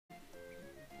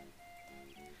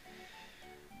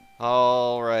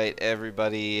Alright,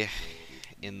 everybody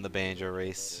in the Banjo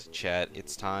Race chat,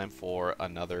 it's time for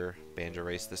another Banjo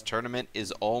Race. This tournament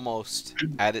is almost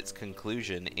at its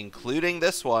conclusion, including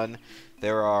this one.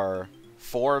 There are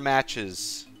 4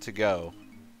 matches to go.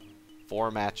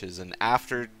 4 matches, and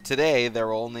after today, there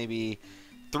will only be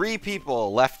 3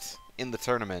 people left in the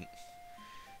tournament.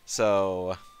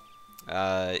 So,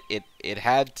 it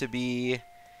had to be...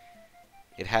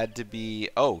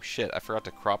 Oh, shit, I forgot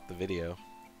to crop the video.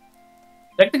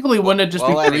 Technically, wouldn't it just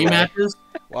be 3 matches?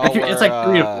 It's like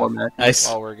 3 or 4 matches. Nice.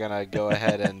 Well, we're gonna go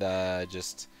ahead and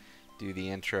just do the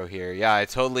intro here. Yeah, I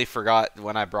totally forgot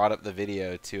when I brought up the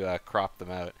video to crop them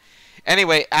out.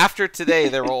 Anyway, after today,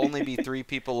 there will only be 3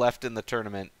 people left in the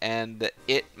tournament, and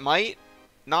it might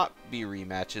not be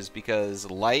rematches because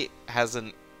Light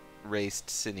hasn't raced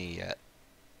Synii yet,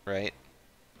 right?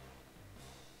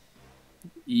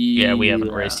 Yeah, we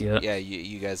haven't raced yet. Yeah,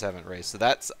 you guys haven't raced. So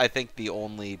that's, I think, the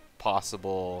only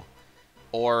possible...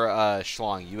 Or,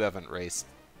 Shlong, you haven't raced.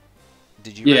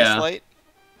 Did you race Light?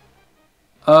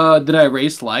 Did I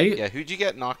race Light? Yeah, who'd you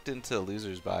get knocked into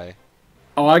losers by?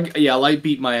 Oh, yeah, Light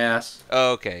beat my ass.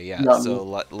 Oh, okay, yeah. No. So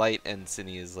Light and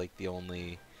Synii is, like, the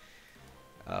only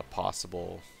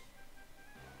possible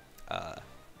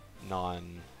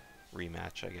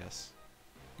non-rematch, I guess.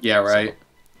 Yeah, right. So,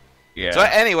 Yeah. So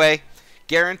anyway,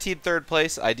 guaranteed 3rd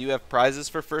place. I do have prizes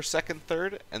for 1st, 2nd,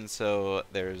 3rd, and so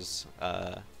there's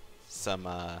some,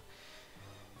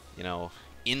 you know,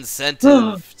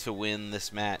 incentive to win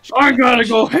this match. I gotta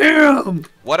go ham!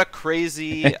 What a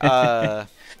crazy,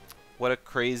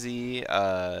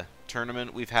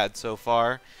 tournament we've had so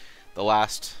far. The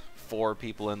last 4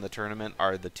 people in the tournament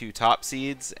are the 2 top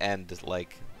seeds and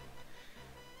like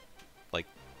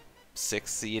 6th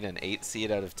seed and 8th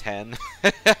seed out of 10.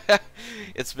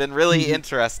 It's been really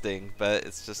interesting, but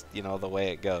it's just, you know, the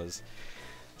way it goes.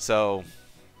 So,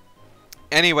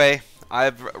 anyway,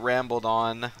 I've rambled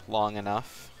on long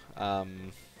enough. Are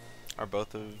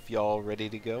both of y'all ready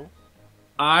to go?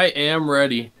 I am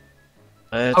ready.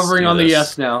 Let's Hovering do on the this.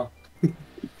 yes now.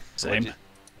 Same.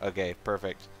 Okay,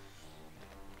 perfect.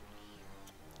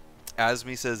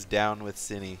 Asmi says down with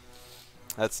Synii.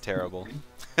 That's terrible.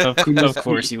 Of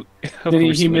course you. Of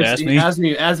course He you would missed, ask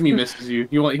me. Asmi misses you.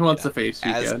 He wants the face.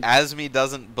 Asmi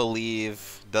doesn't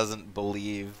believe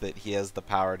that he has the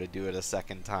power to do it a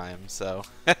 2nd time. So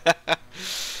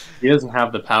He doesn't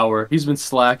have the power. He's been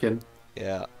slacking.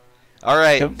 yeah. All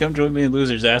right. Come join me in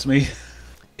losers. Ask me.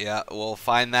 Yeah, we'll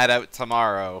find that out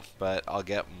tomorrow, but I'll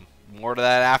get more to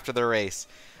that after the race.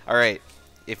 All right.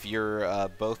 If you're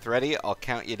both ready, I'll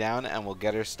count you down and we'll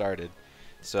get her started.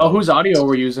 So. Oh, whose audio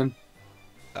we're using?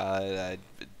 I'll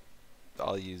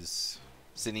use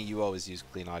Synii. You always use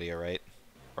clean audio, right?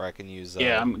 Or I can use.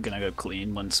 Yeah, I'm gonna go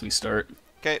clean once we start.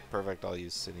 Okay, perfect. I'll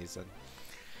use Synnii's then.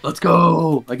 Let's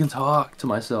go! I can talk to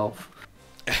myself.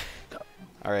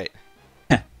 All right.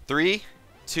 3,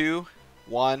 2,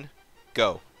 1,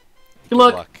 go. Good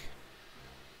luck.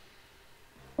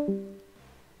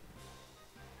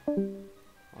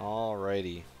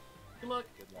 Alrighty. Good luck.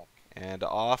 And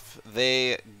off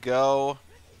they go.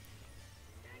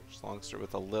 Shlongster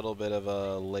with a little bit of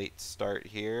a late start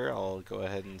here. I'll go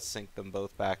ahead and sync them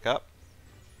both back up.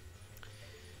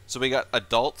 So we got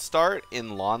adult start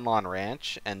in Lon Lon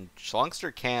Ranch, and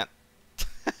Shlongster can't.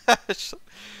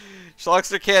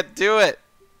 Shlongster can't do it.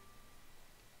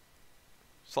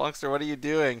 Shlongster, what are you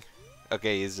doing?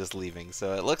 Okay, he's just leaving.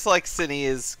 So it looks like Synii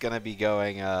is gonna be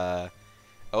going.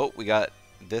 Oh, we got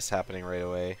this happening right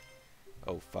away.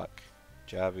 Oh fuck.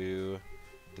 Jabu,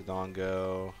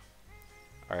 Dodongo.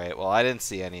 Alright, well I didn't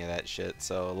see any of that shit,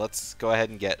 so let's go ahead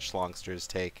and get Shlongster's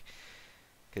take.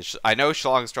 Because I know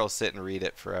Shlongster will sit and read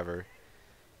it forever.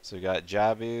 So we got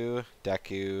Jabu,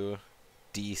 Deku,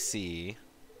 DC.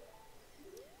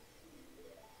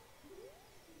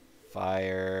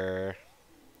 Fire.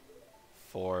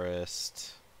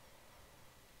 Forest.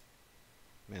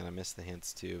 Man, I missed the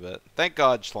hints too, but thank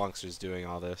God Shlongster's doing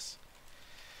all this.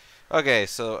 Okay,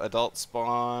 so adult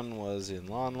spawn was in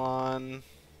Lon Lon.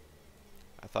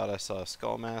 I thought I saw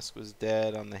Skull Mask was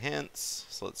dead on the hints.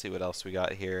 So let's see what else we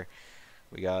got here.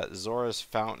 We got Zora's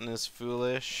Fountain is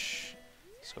foolish.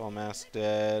 Skull Mask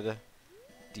dead.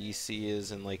 DC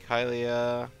is in Lake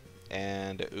Hylia.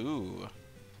 And, ooh.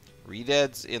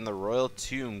 Redeads in the Royal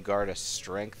Tomb guard a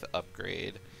strength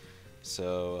upgrade.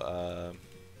 So,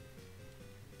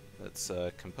 that's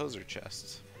a Composer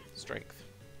Chest. Strength.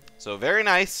 So, very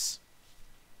nice.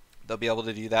 They'll be able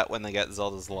to do that when they get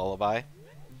Zelda's Lullaby.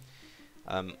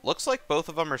 Looks like both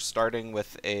of them are starting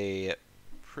with a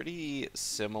pretty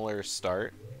similar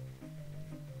start.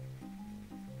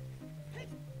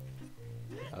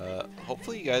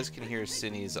 hopefully you guys can hear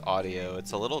Synnii's audio.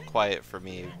 It's a little quiet for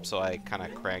me, so I kind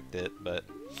of cranked it, but...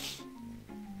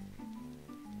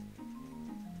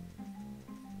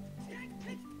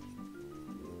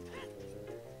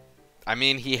 I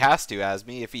mean, he has to,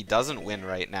 Asmi. If he doesn't win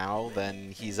right now,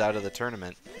 then he's out of the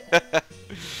tournament.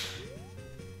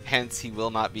 Hence, he will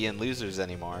not be in losers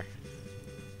anymore.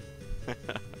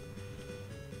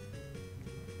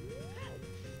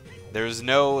 There's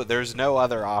no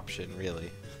other option,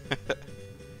 really.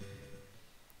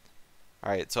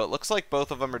 Alright, so it looks like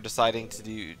both of them are deciding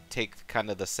to take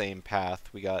kind of the same path.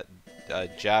 We got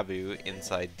Jabu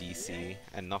inside DC,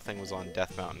 and nothing was on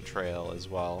Death Mountain Trail as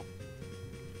well.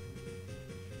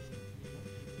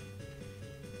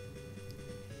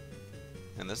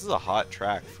 And this is a hot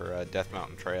track for Death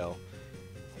Mountain Trail.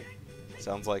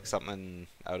 Sounds like something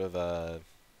out of a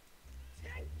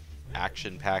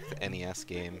action-packed NES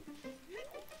game.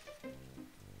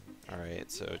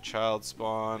 Alright, so child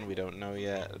spawn, we don't know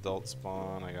yet. Adult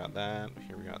spawn, I got that.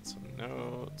 Here we got some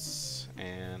notes.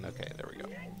 And okay, there we go.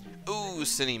 Ooh,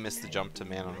 Synii missed the jump to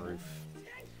man on roof.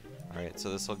 Alright, so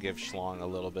this will give Shlong a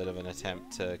little bit of an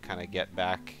attempt to kind of get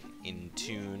back in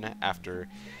tune after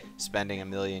spending a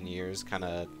million years kind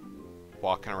of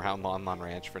walking around Lon Lon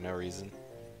Ranch for no reason.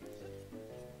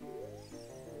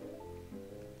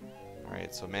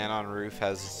 Alright, so man on roof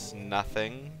has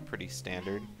nothing. Pretty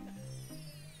standard.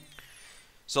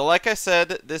 So like I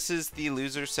said, this is the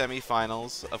loser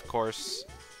semifinals. Of course,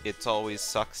 it always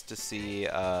sucks to see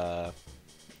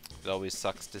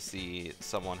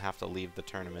someone have to leave the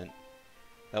tournament.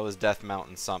 That was Death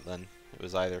Mountain something. It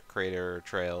was either Crater or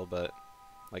Trail, but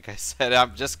like I said,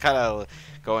 I'm just kind of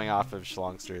going off of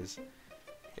Shlongster's.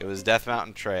 It was Death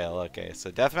Mountain Trail. Okay,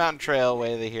 so Death Mountain Trail,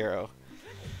 way of the hero.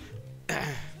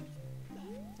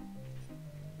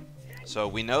 So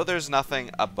we know there's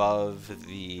nothing above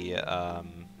the,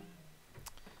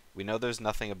 we know there's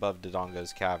nothing above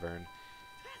Dodongo's cavern.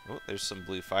 Oh, there's some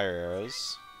blue fire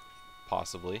arrows.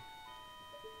 Possibly.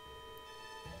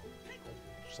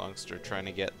 Shlongster trying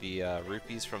to get the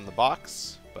rupees from the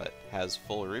box, but has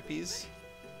full rupees.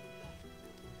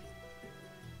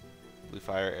 Blue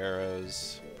fire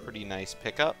arrows, pretty nice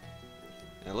pickup.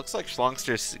 And it looks like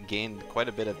Shlongster's gained quite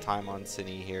a bit of time on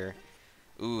Synii here.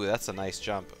 Ooh, that's a nice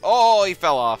jump. Oh, he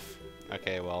fell off.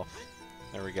 Okay, well,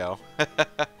 there we go.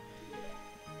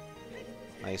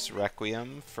 Nice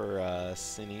Requiem for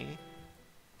Synii.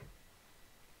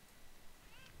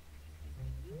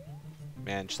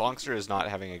 Man, Shlongster is not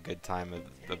having a good time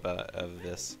of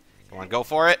this. Come on, go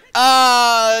for it.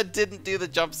 Ah, didn't do the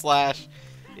jump slash.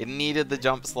 It needed the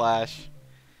jump slash.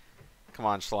 Come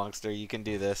on, Shlongster, you can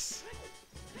do this.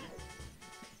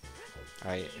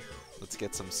 Alright, let's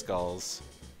get some skulls.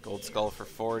 Gold skull for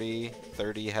 40.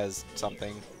 30 has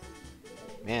something.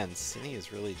 Man, Synii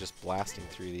is really just blasting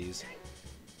through these.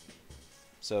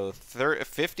 So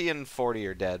 50 and 40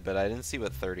 are dead, but I didn't see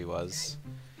what 30 was.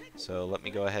 So let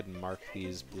me go ahead and mark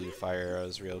these blue fire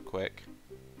arrows real quick.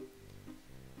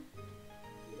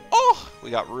 Oh!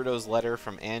 We got Rudo's letter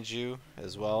from Anju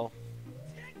as well.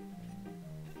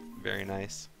 Very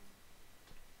nice.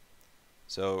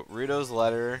 So Rudo's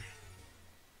letter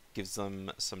gives them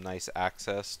some nice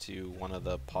access to one of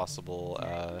the possible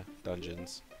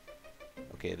dungeons.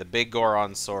 Okay, the big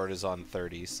Goron sword is on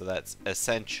 30, so that's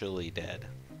essentially dead.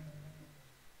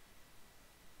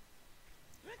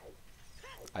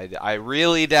 I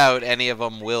really doubt any of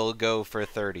them will go for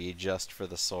 30 just for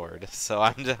the sword, so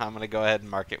I'm gonna go ahead and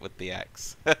mark it with the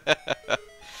X.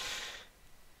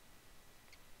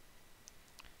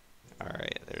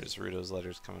 Alright, there's Rudo's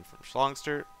letters coming from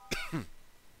Shlongster.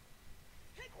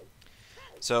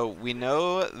 So we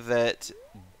know that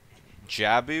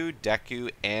Jabu,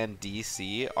 Deku, and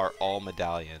DC are all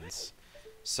medallions.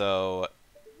 So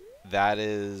that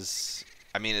is,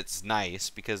 I mean, it's nice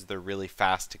because they're really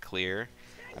fast to clear.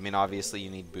 I mean, obviously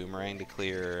you need Boomerang to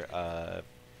clear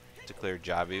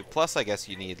Jabu. Plus, I guess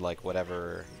you need like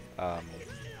whatever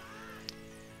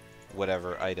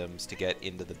items to get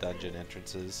into the dungeon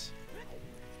entrances.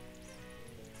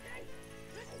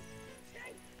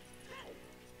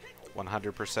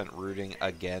 %, rooting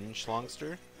again,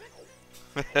 Shlongster.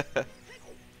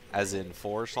 As in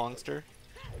for Shlongster.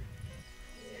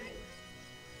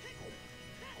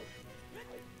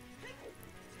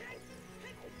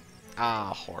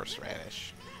 Ah,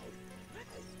 horseradish.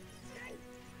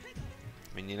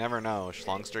 I mean, you never know.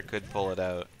 Shlongster could pull it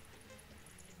out.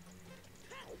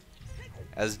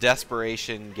 As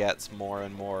desperation gets more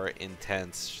and more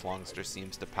intense, Shlongster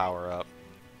seems to power up.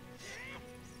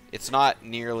 It's not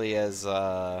nearly as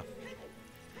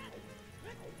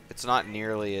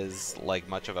like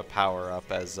much of a power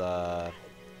up as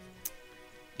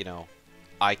you know,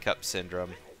 I-cup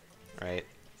syndrome, right?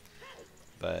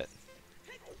 But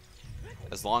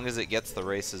as long as it gets the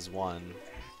races won.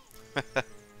 Right,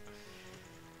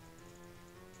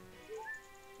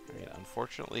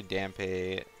 unfortunately,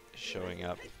 Dampe showing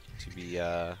up to be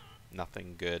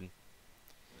nothing good.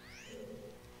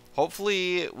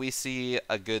 Hopefully, we see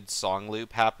a good song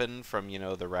loop happen from, you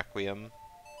know, the Requiem.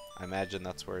 I imagine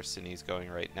that's where Synnii's going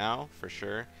right now, for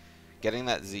sure. Getting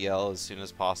that ZL as soon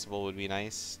as possible would be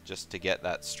nice, just to get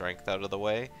that strength out of the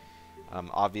way.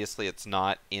 Obviously, it's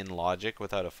not in logic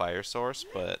without a fire source,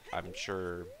 but I'm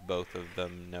sure both of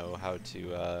them know how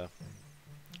to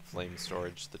flame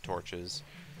storage the torches.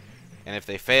 And if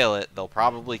they fail it, they'll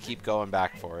probably keep going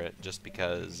back for it, just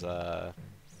because a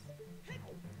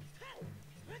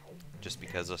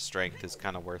strength is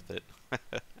kind of worth it.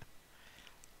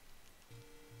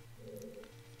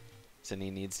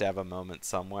 Synii needs to have a moment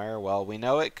somewhere. Well, we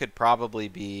know it could probably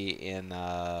be in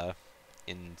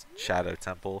Shadow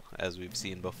Temple, as we've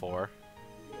seen before.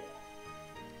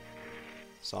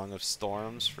 Song of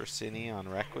Storms for Synii on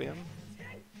Requiem.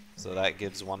 So that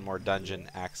gives one more dungeon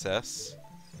access.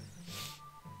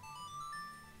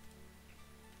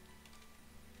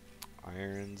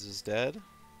 Irons is dead.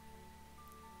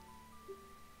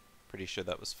 Pretty sure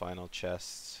that was final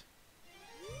chest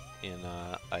in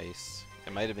Ice.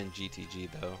 It might have been GTG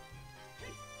though.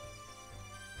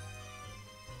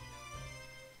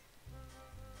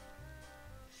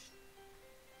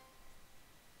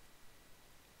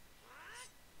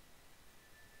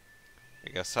 I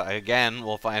guess again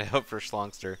we'll find out for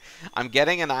Shlongster. I'm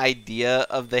getting an idea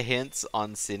of the hints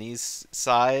on Synnii's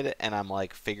side, and I'm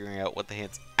like figuring out what the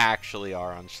hints actually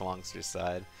are on Shlongster's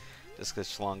side. Just because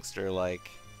Shlongster,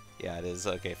 like, yeah, it is.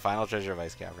 Okay, Final Treasure of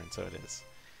Ice Cavern, so it is.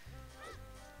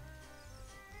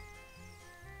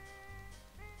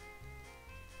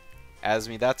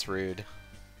 Asmi, that's rude.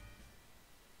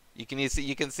 You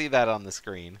can see that on the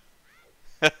screen.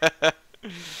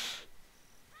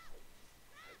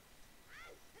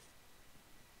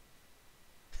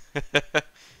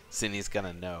 Synnii's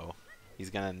gonna know. He's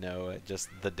gonna know it, just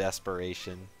the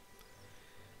desperation.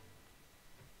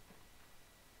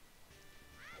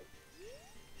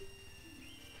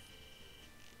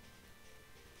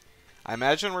 I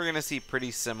imagine we're gonna see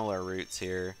pretty similar routes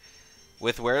here.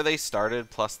 With where they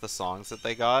started plus the songs that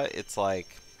they got, it's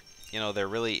like, you know, there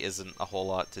really isn't a whole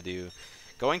lot to do.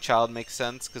 Going Child makes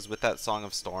sense, because with that Song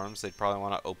of Storms, they'd probably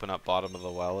want to open up bottom of the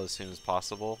well as soon as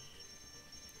possible.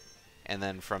 And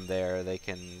then from there, they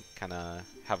can kind of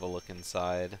have a look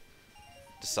inside,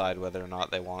 decide whether or not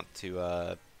they want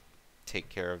to take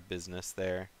care of business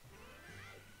there.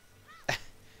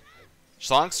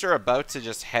 Shlongster about to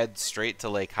just head straight to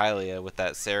Lake Hylia with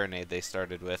that Serenade they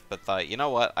started with, but thought, you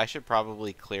know what, I should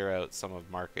probably clear out some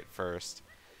of Market first.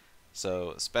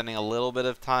 So, spending a little bit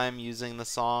of time using the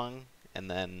song, and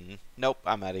then, nope,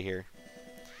 I'm out of here.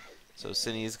 So,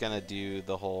 Synnii's gonna do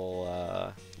the whole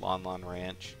Lon Lon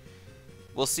Ranch.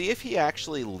 We'll see if he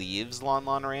actually leaves Lon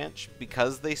Lon Ranch,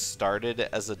 because they started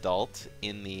as adult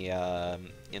in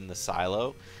the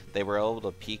silo. They were able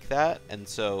to peek that, and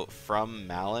so from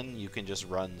Malin, you can just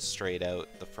run straight out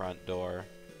the front door.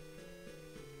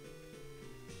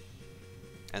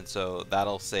 And so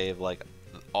that'll save, like,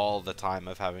 all the time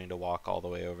of having to walk all the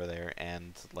way over there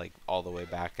and, like, all the way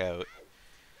back out.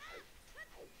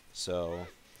 So,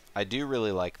 I do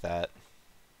really like that.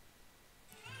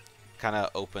 Kind of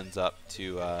opens up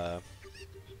to,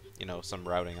 you know, some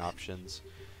routing options.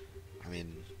 I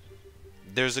mean,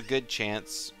 there's a good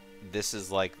chance this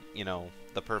is, like, you know,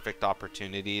 the perfect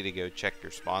opportunity to go check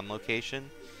your spawn location.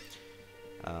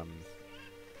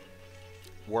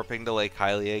 Warping to Lake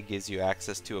Hylia gives you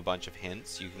access to a bunch of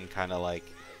hints. You can kind of, like,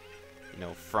 you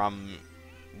know, from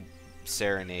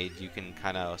Serenade, you can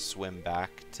kind of swim back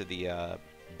to the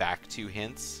back two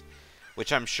hints,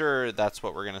 which I'm sure that's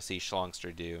what we're gonna see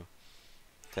Shlongster do,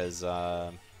 because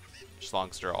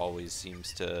Shlongster always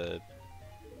seems to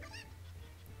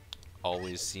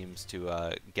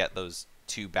get those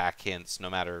two back hints no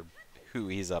matter who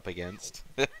he's up against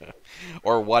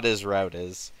or what his route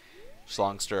is.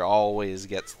 Shlongster always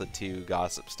gets the two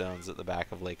Gossip Stones at the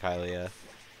back of Lake Hylia.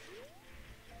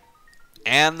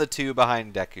 And the two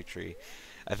behind Deku Tree.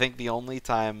 I think the only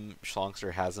time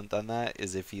Shlongster hasn't done that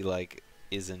is if he, like,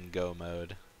 is in go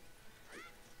mode.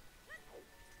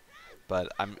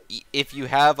 But if you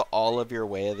have all of your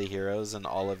Way of the Heroes and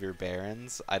all of your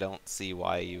Barons, I don't see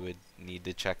why you would need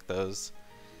to check those.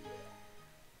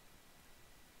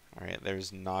 Alright,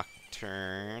 there's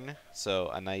Nocturne. So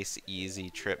a nice easy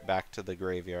trip back to the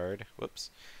graveyard. Whoops.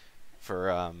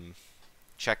 For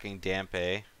checking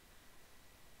Dampe.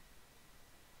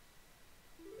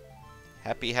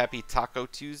 Happy Taco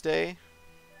Tuesday.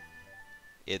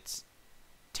 It's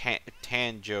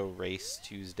Tanjo Race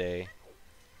Tuesday.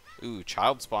 Ooh,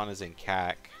 Child Spawn is in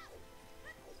CAC.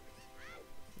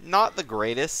 Not the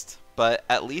greatest, but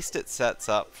at least it sets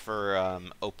up for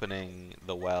opening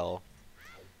the well.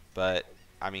 But,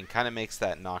 I mean, kind of makes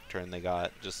that Nocturne they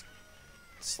got just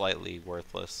slightly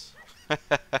worthless.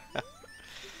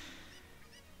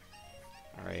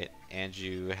 Alright,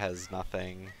 Anju has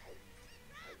nothing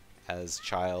as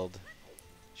child.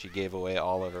 She gave away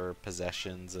all of her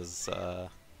possessions as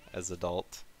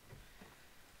adult.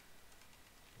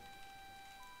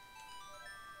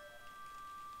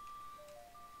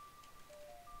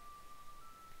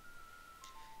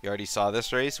 You already saw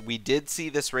this race? We did see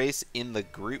this race in the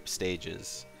group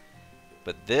stages,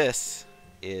 but this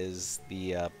is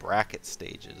the bracket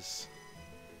stages.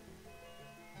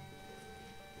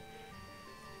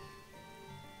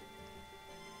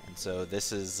 And so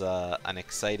this is an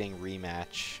exciting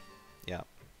rematch. Yep.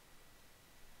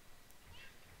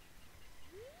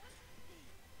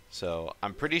 So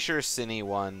I'm pretty sure Synii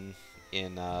won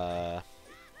in the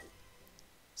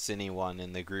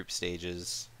group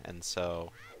stages, and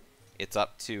so it's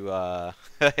up to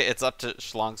it's up to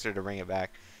Shlongster to bring it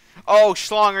back. Oh,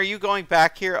 Shlong, are you going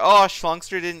back here? Oh,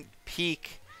 Shlongster didn't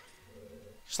peek.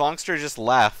 Shlongster just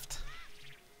left.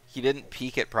 He didn't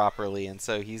peek it properly, and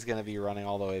so he's going to be running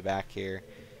all the way back here.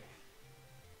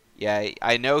 Yeah,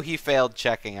 I know he failed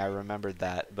checking. I remembered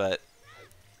that, but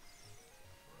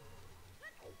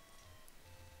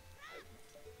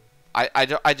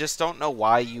I just don't know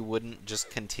why you wouldn't just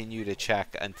continue to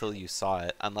check until you saw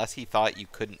it, unless he thought you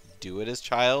couldn't do it as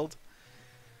child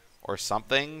or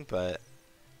something, but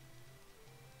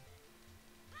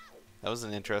that was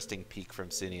an interesting peek from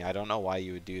Synii. I don't know why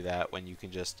you would do that when you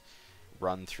can just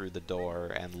run through the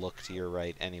door and look to your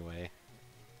right anyway.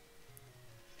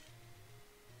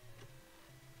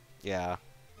 Yeah.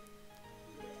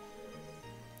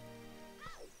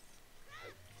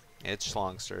 It's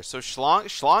Shlongster. So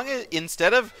Shlong,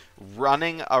 instead of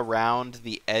running around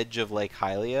the edge of Lake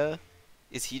Hylia,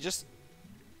 is he just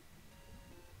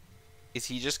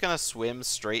gonna swim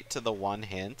straight to the one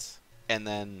hint and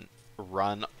then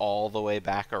run all the way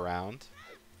back around?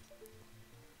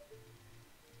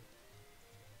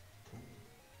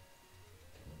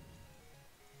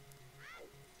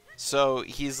 So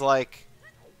he's like,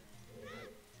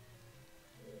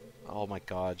 oh my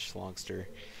god, Shlongster.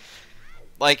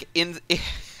 Like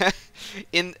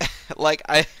like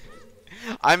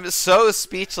I'm so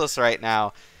speechless right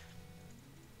now.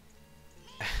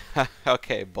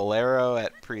 Okay, Bolero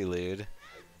at Prelude.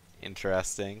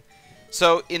 Interesting.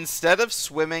 So instead of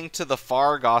swimming to the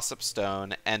far Gossip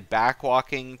Stone and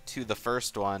backwalking to the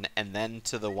first one and then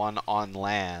to the one on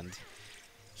land,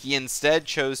 he instead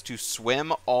chose to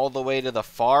swim all the way to the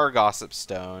far Gossip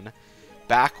Stone,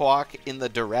 backwalk in the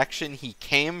direction he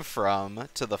came from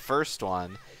to the first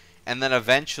one, and then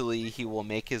eventually he will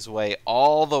make his way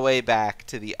all the way back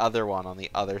to the other one on the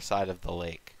other side of the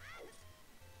lake.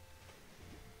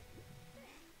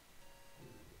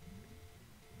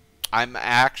 I'm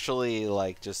actually,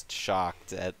 like, just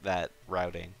shocked at that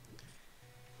routing.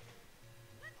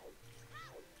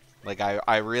 Like,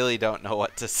 I really don't know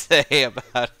what to say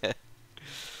about it.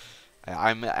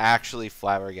 I'm actually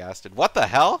flabbergasted. What the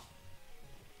hell?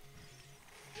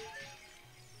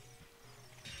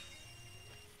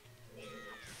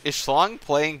 Is Shlong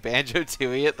playing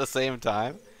Banjo-Tooie at the same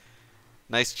time?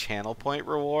 Nice channel point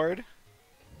reward.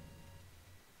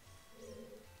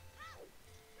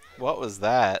 What was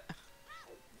that?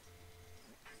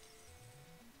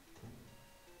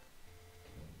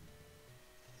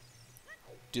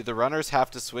 Do the runners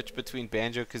have to switch between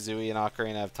Banjo-Kazooie and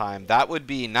Ocarina of Time? That would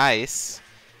be nice,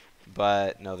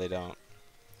 but no, they don't.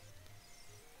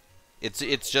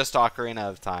 It's just Ocarina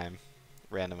of Time,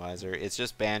 Randomizer. It's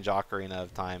just BanjOcarina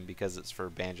of Time because it's for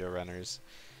Banjo runners.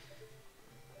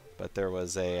 But there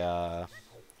was a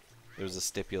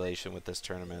stipulation with this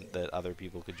tournament that other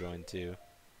people could join too.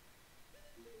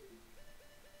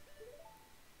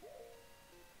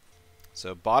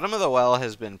 So bottom of the well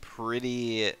has been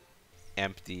pretty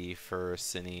empty for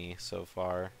Synii so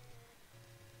far.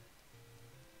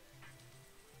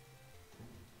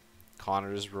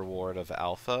 Connor's reward of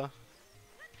alpha.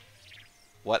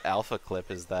 What alpha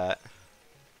clip is that?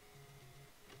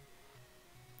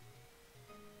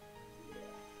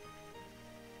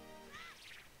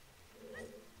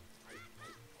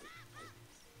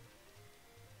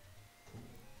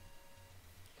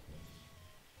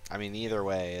 I mean, either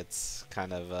way, it's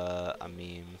kind of a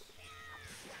meme.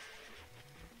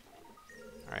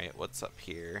 Alright, what's up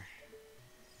here?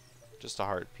 Just a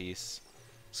heart piece.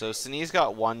 So Synii's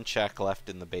got one check left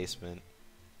in the basement.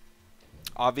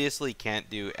 Obviously can't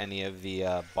do any of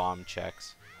the bomb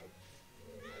checks.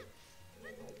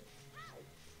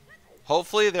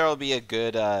 Hopefully there will be a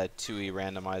good 2E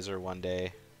randomizer one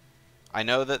day. I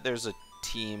know that there's a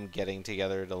team getting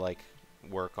together to like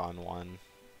work on one,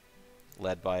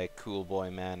 led by cool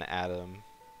boy man Adam.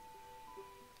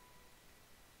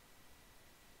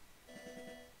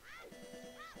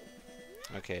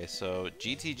 Okay, so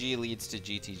GTG leads to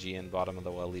GTG and bottom of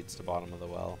the well leads to bottom of the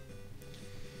well.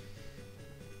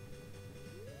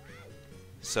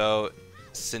 So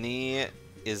Synii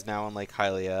is now in Lake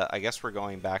Hylia. I guess we're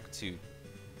going back to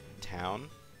town.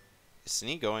 Is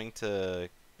Synii going to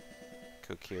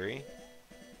Kokiri?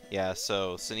 Yeah,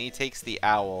 so Synii takes the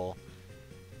owl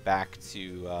back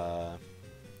to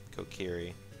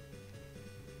Kokiri.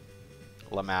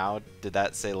 Lamau, did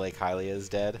that say Lake Hylia is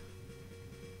dead?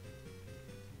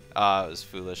 It was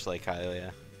foolish Lake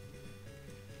Hylia.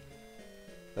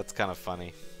 That's kind of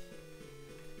funny.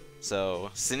 So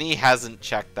Synii hasn't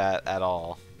checked that at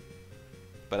all,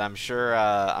 but I'm sure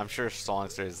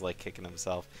Shlongster is like kicking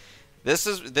himself. This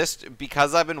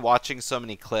because I've been watching so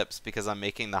many clips because I'm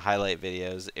making the highlight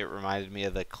videos. It reminded me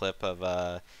of the clip of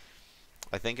I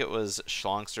think it was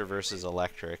Shlongster versus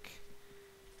Electric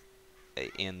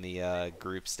in the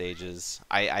group stages.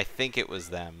 I think it was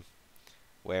them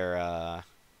where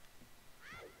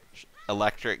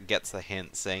Electric gets the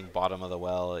hint saying bottom of the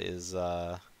well is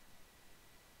or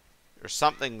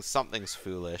something's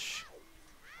foolish.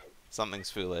 Something's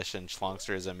foolish, and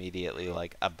Shlongster is immediately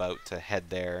like about to head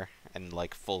there and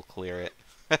like full clear it.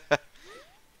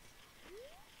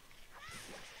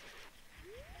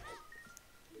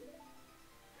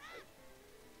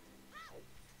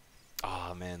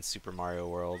 Oh man, Super Mario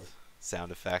World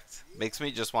sound effect makes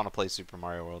me just want to play Super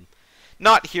Mario World.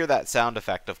 Not hear that sound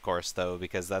effect, of course, though,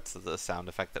 because that's the sound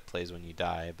effect that plays when you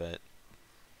die, but...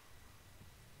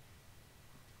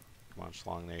 Come on,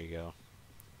 Shlong, there you go.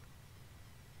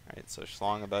 Alright, so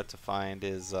Shlong about to find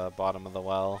his bottom of the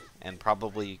well, and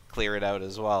probably clear it out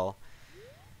as well.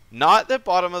 Not that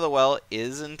bottom of the well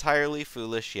is entirely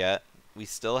foolish yet. We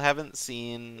still haven't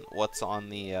seen what's on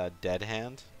the dead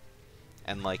hand.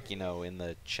 And, like, you know, in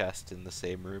the chest in the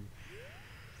same room.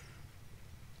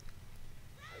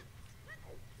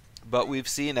 But we've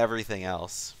seen everything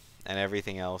else, and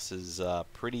everything else is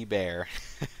pretty bare.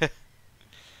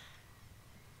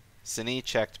 Synii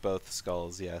checked both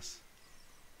skulls, yes.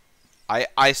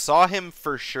 I saw him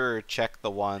for sure check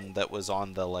the one that was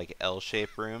on the like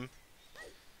L-shaped room,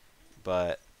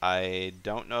 but I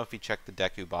don't know if he checked the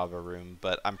Deku Baba room.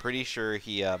 But I'm pretty sure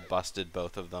he busted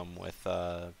both of them with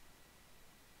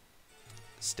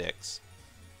sticks.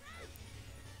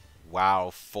 Wow,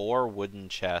 4 wooden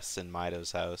chests in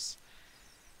Mido's house.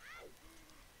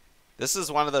 This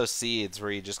is one of those seeds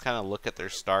where you just kind of look at their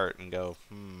start and go,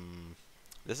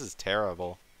 this is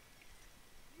terrible.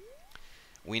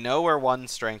 We know where one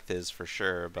strength is for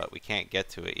sure, but we can't get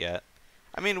to it yet.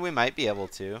 I mean, we might be able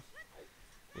to.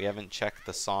 We haven't checked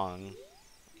the song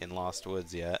in Lost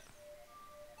Woods yet.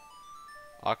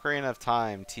 Ocarina of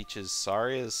Time teaches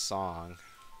Saria's song.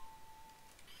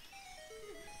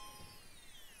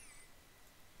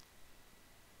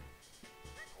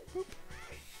 Boop.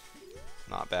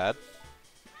 Not bad.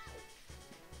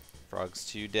 Frog's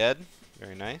 2 dead.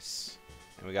 Very nice.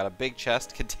 And we got a big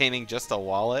chest containing just a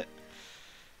wallet.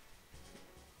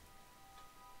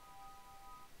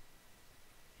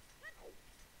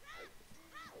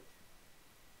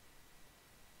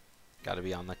 Got to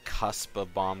be on the cusp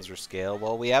of bombs or scale.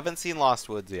 Well, we haven't seen Lost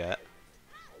Woods yet.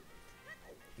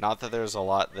 Not that there's a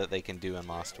lot that they can do in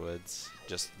Lost Woods.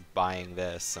 Just buying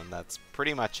this, and that's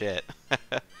pretty much it.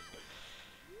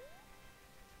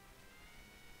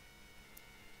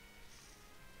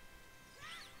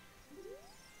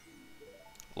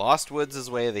 Lost Woods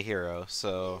is Way of the Hero,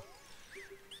 so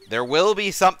there will be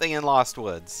something in Lost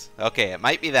Woods. Okay, it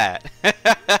might be that.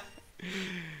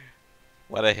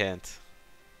 What a hint.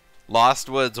 Lost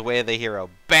Woods, Way of the Hero.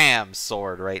 Bam!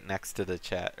 Sword right next to the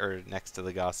chat, or next to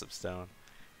the Gossip Stone.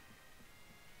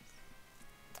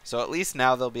 So at least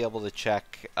now they'll be able to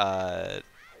check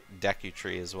Deku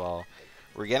Tree as well.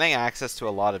 We're getting access to a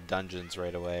lot of dungeons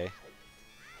right away.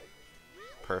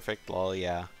 Perfect, lol,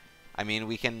 yeah. I mean,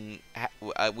 we can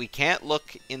we can't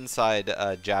look inside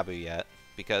Jabu yet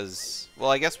because, well,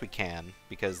 I guess we can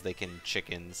because they can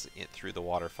chickens through the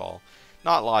waterfall.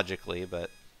 Not logically, but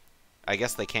I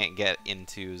guess they can't get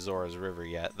into Zora's River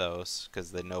yet, though,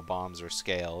 because they no bombs or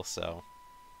scale. So,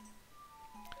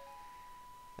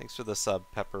 thanks for the sub,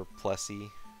 Pepper Plessy.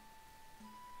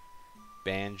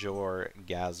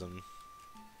 BanjOcarina.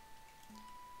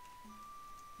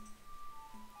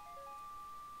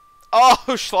 Oh,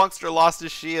 Shlongster lost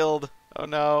his shield. Oh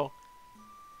no.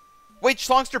 Wait,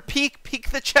 Shlongster, peek! Peek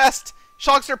the chest!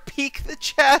 Shlongster, peek the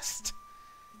chest!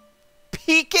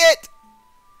 Peek it!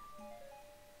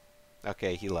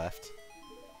 Okay, he left.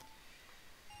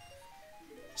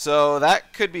 So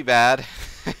that could be bad.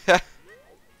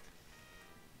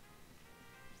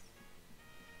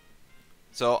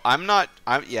 So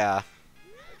yeah.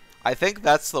 I think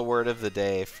that's the word of the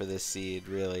day for this seed,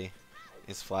 really,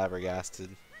 is flabbergasted.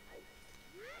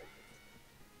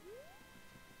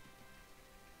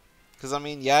 Because, I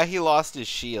mean, yeah, he lost his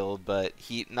shield, but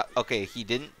okay, he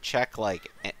didn't check,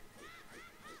 like...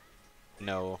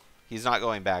 No, he's not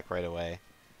going back right away.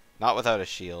 Not without a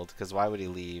shield, because why would he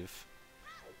leave?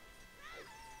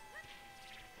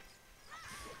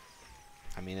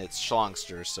 I mean, it's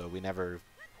Shlongster, so we never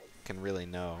can really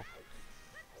know.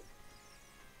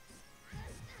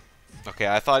 Okay,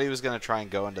 I thought he was going to try and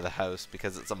go into the house,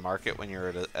 because it's a market when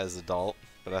you're as adult,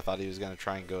 but I thought he was going to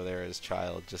try and go there as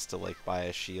child, just to, like, buy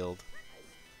a shield.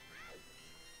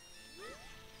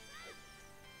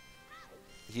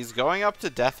 He's going up to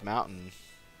Death Mountain,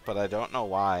 but I don't know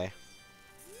why.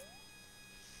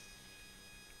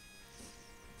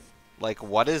 Like,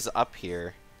 what is up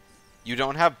here? You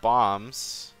don't have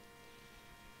bombs.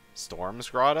 Storm's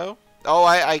Grotto? Oh,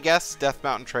 I guess Death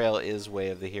Mountain Trail is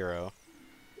Way of the Hero.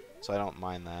 So I don't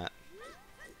mind that.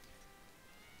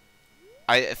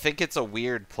 I think it's a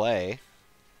weird play.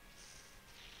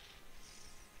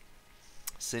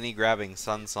 Synii grabbing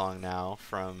Sun Song now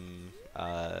from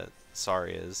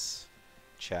Saria's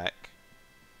check.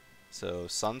 So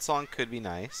Sun Song could be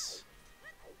nice.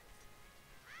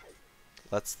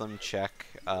 Lets them check.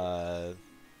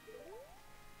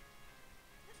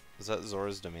 Is that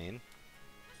Zora's domain?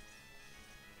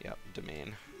 Yep,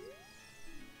 domain.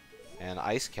 And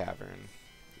Ice Cavern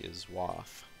is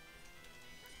Waff.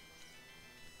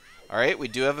 Alright, we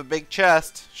do have a big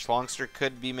chest. Shlongster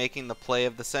could be making the play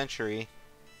of the century.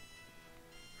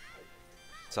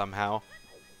 Somehow.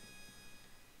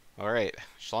 Alright,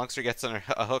 Shlongster gets a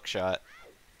hook shot.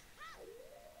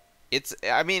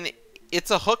 I mean, it's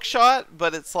a hook shot,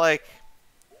 but it's like,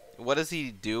 what does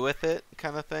he do with it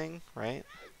kind of thing, right?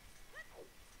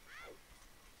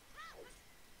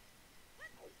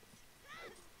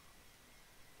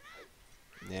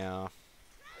 Yeah.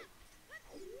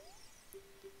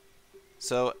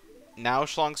 So now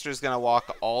Shlongster's gonna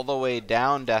walk all the way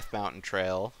down Death Mountain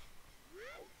Trail.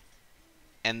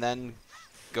 And then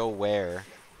go where?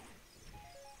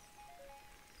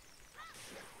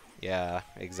 Yeah,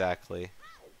 exactly.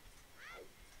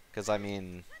 Because, I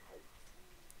mean,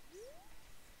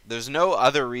 there's no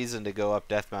other reason to go up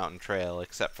Death Mountain Trail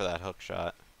except for that hook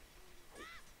shot.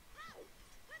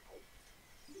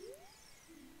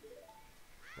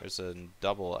 There's a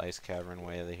double Ice Cavern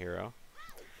Way of the Hero.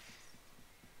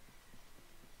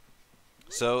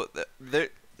 So,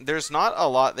 there's not a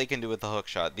lot they can do with the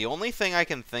hookshot. The only thing I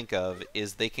can think of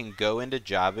is they can go into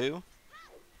Jabu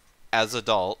as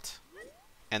adult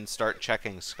and start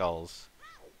checking skulls.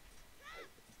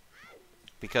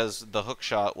 Because the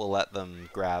hookshot will let them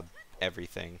grab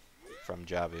everything from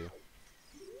Jabu.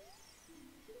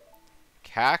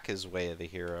 Cac is Way of the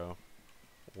Hero.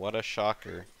 What a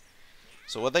shocker.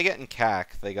 So what they get in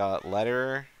Cac? They got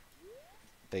Letter.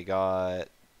 They got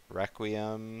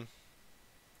Requiem.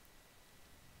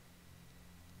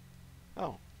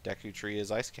 Oh, Deku Tree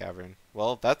is Ice Cavern.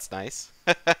 Well, that's nice.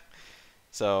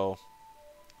 So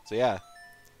yeah.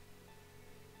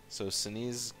 So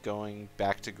Synnii's going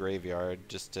back to Graveyard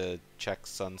just to check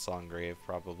Sun Song Grave,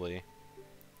 probably.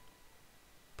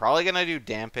 Probably gonna do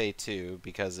Dampe too,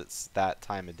 because it's that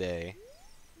time of day.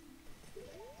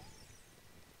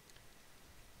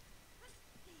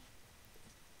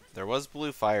 There was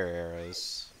blue fire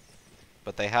arrows,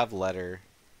 but they have Letter.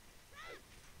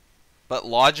 But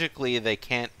logically, they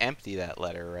can't empty that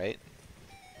Letter, right?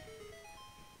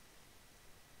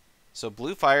 So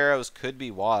blue fire arrows could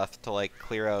be Wath to, like,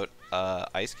 clear out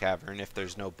Ice Cavern if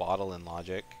there's no bottle in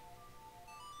logic.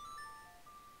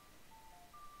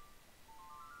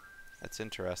 That's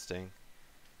interesting.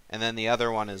 And then the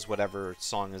other one is whatever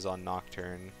song is on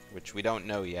Nocturne, which we don't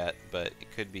know yet, but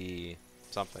it could be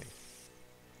something.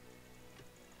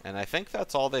 And I think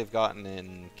that's all they've gotten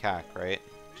in CAC, right?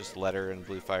 Just Letter and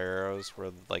blue fire arrows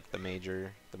were like the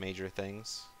major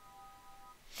things.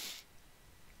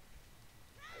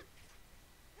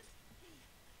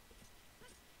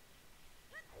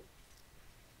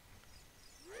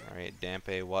 Alright,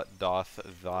 Dampe, what doth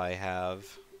thy have?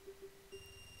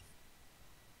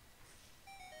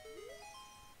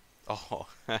 Oh,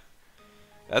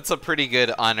 that's a pretty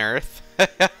good unearth.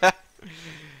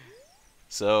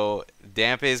 So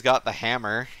Dampé's got the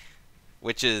hammer,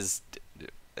 which is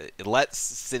it lets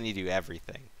Synii do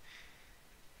everything.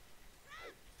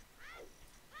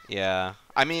 Yeah,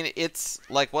 I mean it's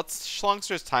like what's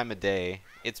Shlongster's time of day?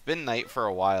 It's been night for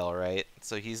a while, right?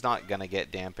 So he's not gonna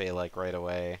get Dampé like right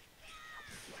away.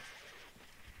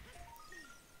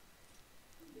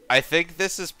 I think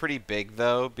this is pretty big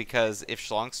though, because if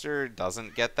Shlongster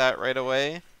doesn't get that right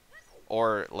away,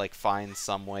 or like find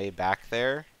some way back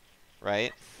there,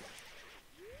 right?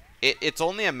 It's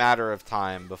only a matter of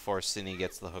time before Synii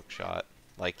gets the hook shot.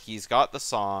 Like he's got the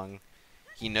song,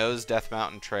 he knows Death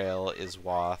Mountain Trail is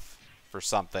Wath for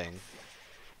something,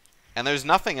 and there's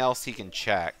nothing else he can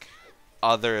check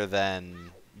other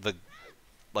than the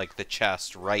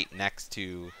chest right next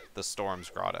to the Storm's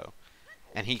Grotto.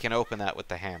 And he can open that with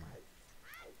the hammer.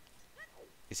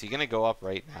 Is he going to go up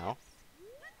right now?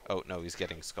 Oh, no, he's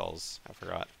getting skulls. I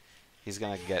forgot. He's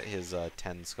going to get his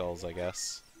 10 skulls, I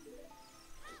guess.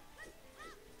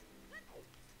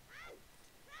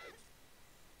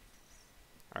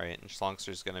 Alright, and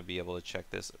Shlongster's going to be able to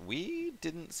check this. We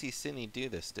didn't see Synii do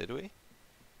this, did we?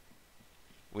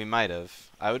 We might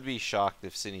have. I would be shocked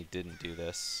if Synii didn't do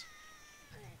this.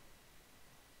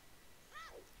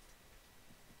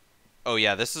 Oh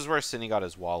yeah, this is where Synii got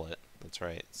his wallet. That's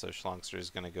right. So Shlongster is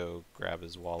going to go grab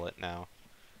his wallet now.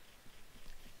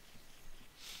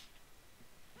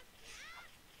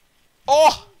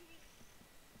 Oh!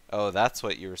 Oh, that's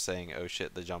what you were saying. Oh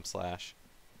shit, the jump slash.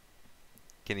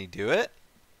 Can he do it?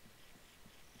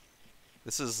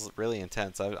 This is really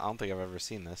intense. I don't think I've ever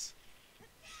seen this.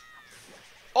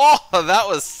 Oh, that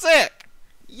was sick!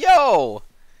 Yo!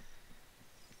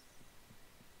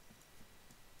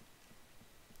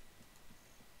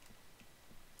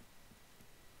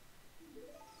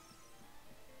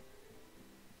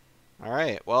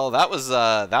 Alright, well that was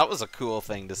a cool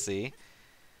thing to see.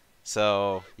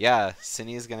 So yeah,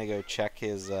 Synii is gonna go check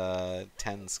his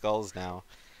 10 skulls now.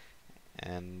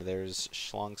 And there's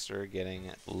Shlongster getting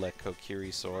Le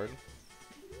Kokiri sword.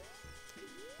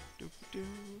 Doop -doo.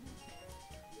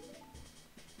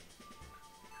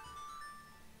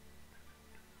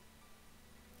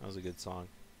 That was a good song.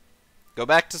 Go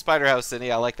back to Spider House,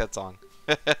 Synii, I like that song.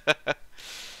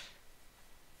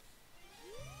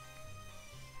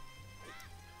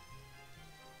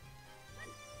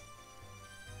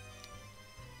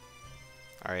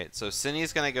 Alright, so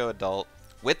Synnii's gonna go adult.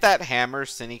 With that hammer,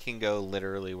 Synii can go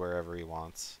literally wherever he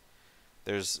wants.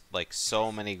 There's like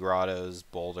so many grottos,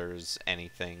 boulders,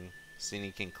 anything.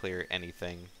 Synii can clear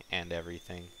anything and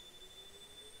everything.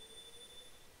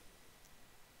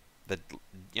 That,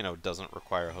 you know, doesn't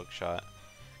require a hook shot.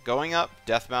 Going up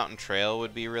Death Mountain Trail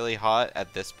would be really hot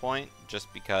at this point,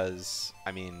 just because,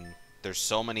 I mean, there's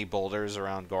so many boulders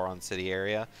around Goron City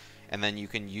area, and then you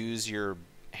can use your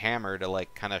hammer to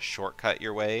like kind of shortcut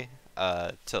your way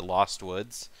to Lost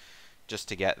Woods just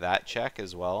to get that check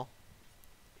as well.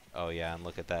 Oh yeah, and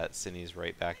look at that, Synnii's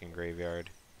right back in Graveyard.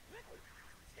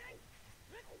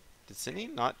 Did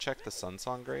Synii not check the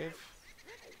Sunsong Grave?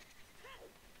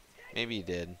 Maybe he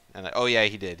did. And oh yeah,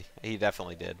 he did. He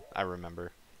definitely did. I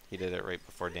remember. He did it right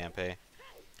before Dampé.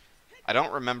 I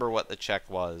don't remember what the check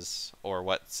was or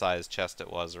what size chest it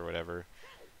was or whatever,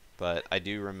 but I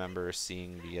do remember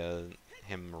seeing the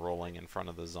him rolling in front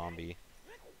of the zombie.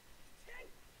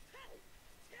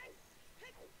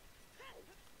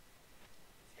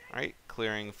 Alright,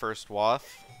 clearing first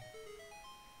Wath.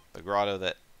 The grotto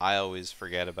that I always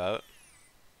forget about.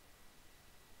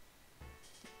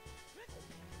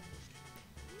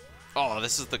 Oh,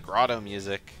 this is the grotto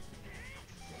music.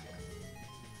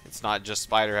 It's not just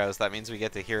Spider House, that means we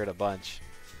get to hear it a bunch.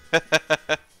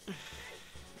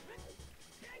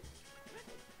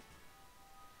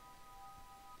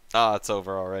 Ah, it's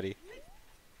over already.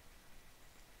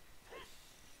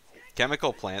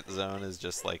 Chemical Plant Zone is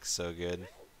just like so good.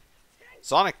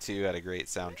 Sonic 2 had a great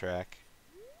soundtrack.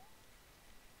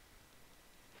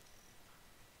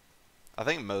 I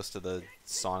think most of the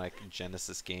Sonic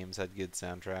Genesis games had good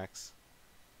soundtracks.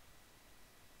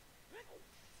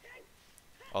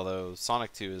 Although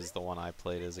Sonic 2 is the one I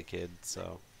played as a kid,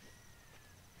 so.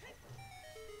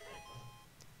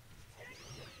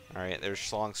 Alright, there's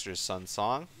Shlongster's Sun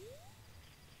Song.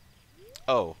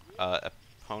 Oh,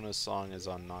 Epona's song is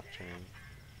on Nocturne.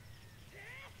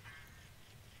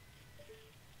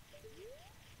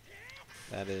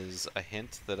 That is a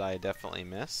hint that I definitely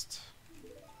missed.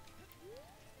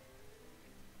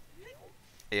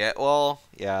 Yeah, well,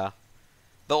 yeah.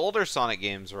 The older Sonic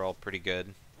games were all pretty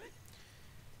good.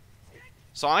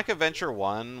 Sonic Adventure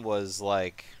 1 was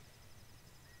like...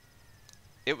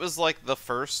 It was like the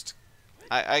first...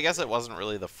 I guess it wasn't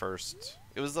really the first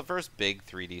It was the first big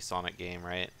 3D Sonic game,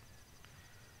 right?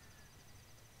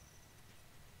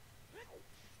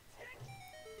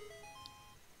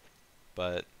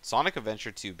 But Sonic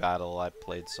Adventure 2 Battle, I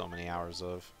played so many hours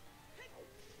of.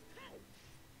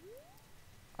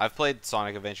 I've played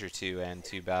Sonic Adventure 2 and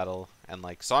 2 Battle, and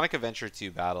like Sonic Adventure 2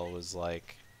 Battle was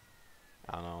like,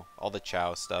 I don't know, all the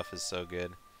Chow stuff is so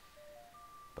good.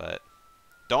 But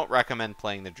don't recommend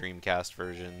playing the Dreamcast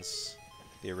versions,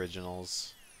 the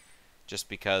originals, just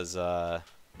because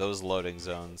those loading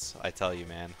zones, I tell you,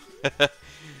 man.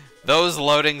 Those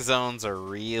loading zones are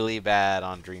really bad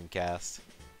on Dreamcast.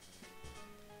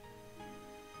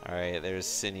 Alright, there's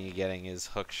Synii getting his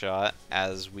hook shot,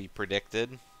 as we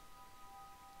predicted.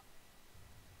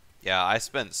 Yeah, I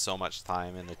spent so much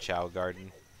time in the Chow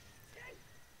Garden.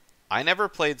 I never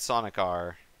played Sonic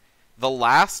R. The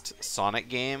last Sonic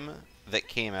game that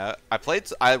came out,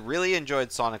 I really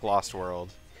enjoyed Sonic Lost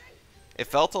World. It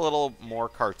felt a little more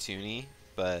cartoony,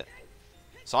 but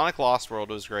Sonic Lost World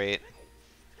was great.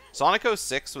 Sonic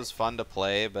 06 was fun to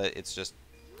play, but it's just,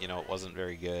 you know, it wasn't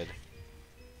very good.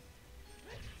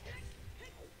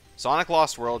 Sonic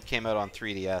Lost World came out on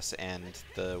 3DS and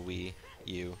the Wii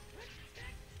U.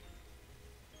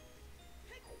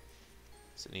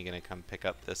 So you're gonna come pick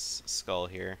up this skull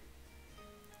here.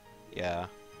 Yeah.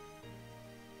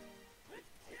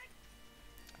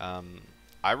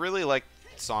 I really like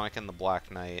Sonic and the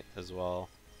Black Knight as well.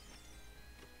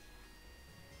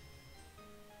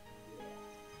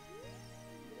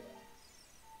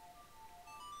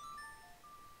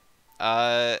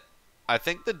 I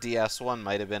think the DS one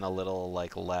might have been a little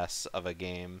like less of a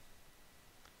game.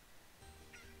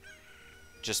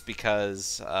 Just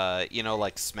because, you know,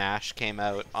 like Smash came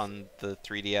out on the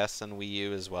 3DS and Wii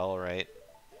U as well, right?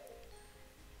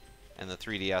 And the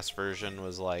 3DS version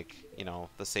was like, you know,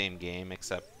 the same game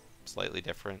except slightly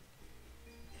different.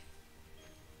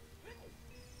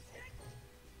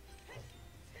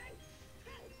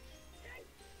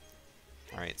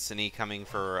 Alright, Synii coming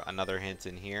for another hint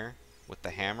in here with the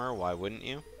hammer. Why wouldn't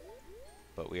you?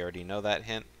 But we already know that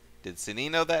hint. Did Synii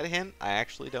know that hint? I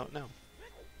actually don't know.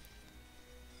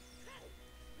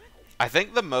 I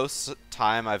think the most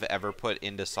time I've ever put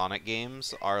into Sonic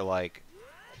games are like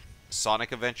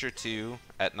Sonic Adventure 2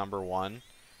 at number 1,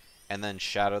 and then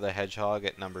Shadow the Hedgehog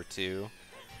at number 2,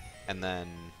 and then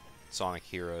Sonic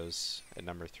Heroes at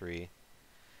number 3.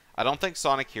 I don't think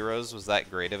Sonic Heroes was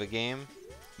that great of a game,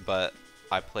 but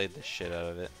I played the shit out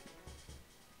of it.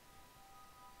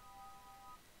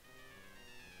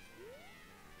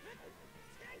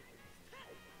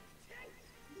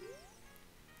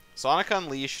 Sonic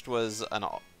Unleashed was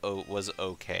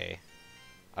okay.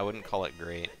 I wouldn't call it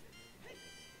great.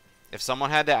 If someone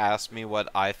had to ask me what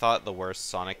I thought the worst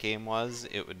Sonic game was,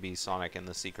 it would be Sonic and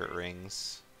the Secret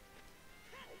Rings.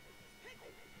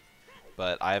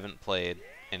 But I haven't played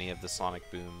any of the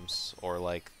Sonic Booms or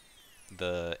like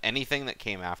anything that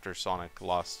came after Sonic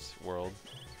Lost World.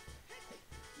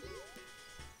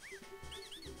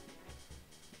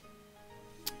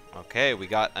 Okay, we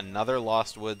got another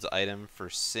Lost Woods item for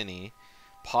Synii.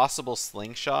 Possible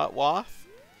Slingshot Waff.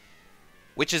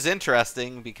 Which is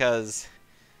interesting because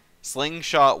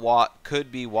Slingshot Waff could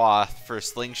be Waff for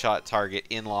Slingshot target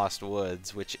in Lost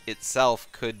Woods, which itself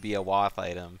could be a Waff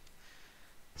item.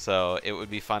 So it would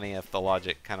be funny if the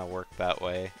logic kind of worked that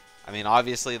way. I mean,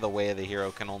 obviously the way of the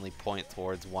hero can only point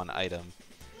towards one item.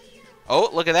 Oh,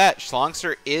 look at that!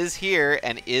 Shlongster is here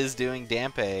and is doing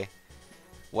Dampe.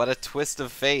 What a twist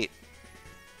of fate.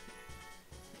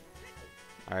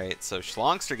 Alright, so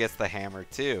Shlongster gets the hammer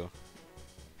too.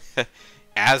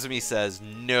 Azmi says,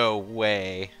 no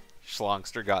way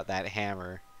Shlongster got that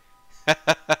hammer.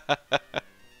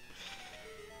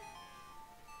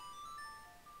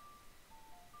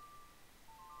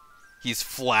 He's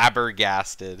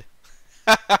flabbergasted.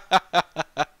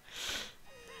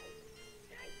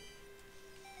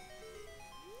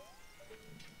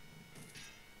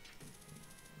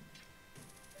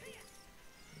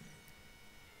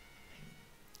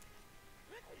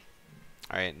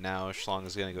 Alright, now Shlong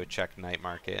is gonna go check Night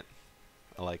Market.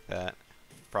 I like that.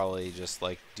 Probably just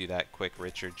like do that quick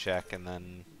Richard check and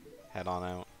then head on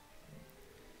out.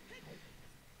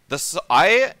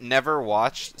 I never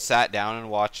sat down and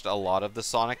watched a lot of the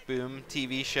Sonic Boom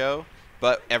TV show,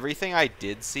 but everything I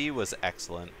did see was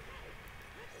excellent.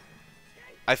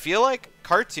 I feel like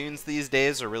cartoons these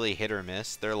days are really hit or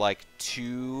miss. They're like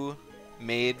too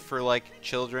made for like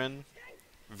children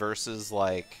versus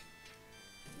like,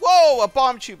 whoa, a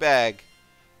bomb chew bag!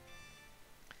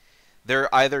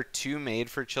 They're either too made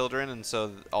for children and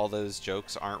so all those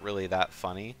jokes aren't really that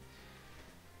funny,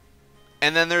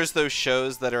 And then there's those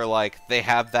shows that are like, they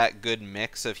have that good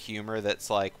mix of humor that's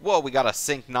like, whoa, we got a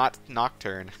sync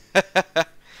nocturne.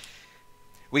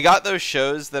 We got those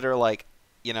shows that are like,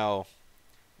 you know,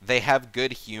 they have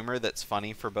good humor that's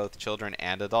funny for both children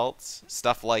and adults.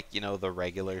 Stuff like, you know, the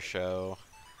regular show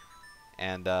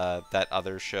and that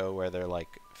other show where they're like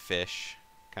fish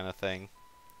kind of thing.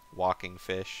 Walking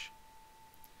fish.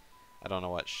 I don't know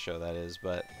what show that is,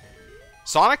 but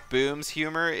Sonic Boom's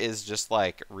humor is just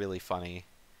like really funny.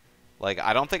 Like,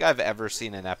 I don't think I've ever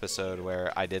seen an episode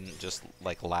where I didn't just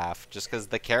like laugh, just because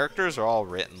the characters are all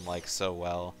written like so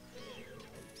well.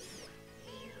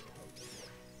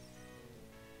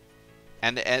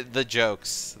 And the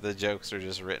jokes are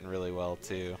just written really well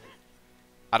too.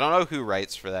 I don't know who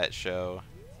writes for that show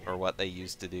or what they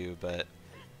used to do, but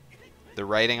the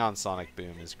writing on Sonic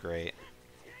Boom is great.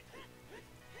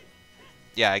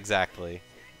 Yeah, exactly.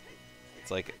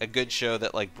 It's like a good show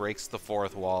that like breaks the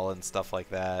fourth wall and stuff like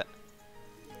that.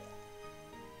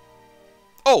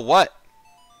 Oh, what?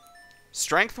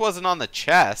 Strength wasn't on the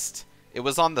chest. It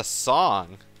was on the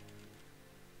song.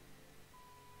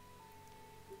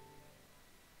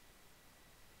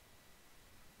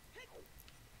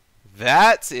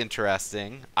 That's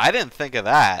interesting. I didn't think of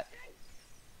that.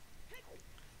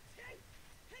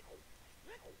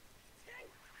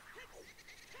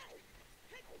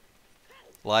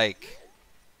 Like,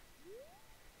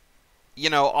 you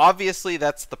know, obviously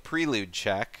that's the prelude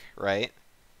check, right?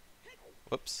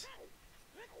 Whoops.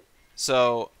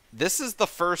 So, this is the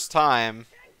first time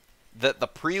that the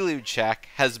prelude check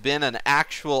has been an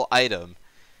actual item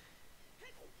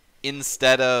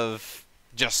instead of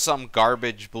just some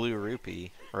garbage blue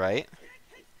rupee, right?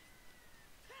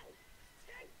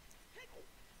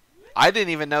 I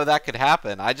didn't even know that could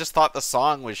happen. I just thought the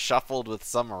song was shuffled with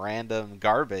some random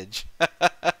garbage.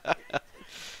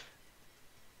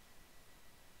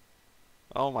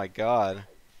 Oh my god.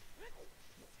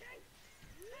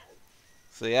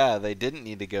 So yeah, they didn't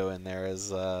need to go in there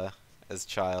as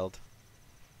child.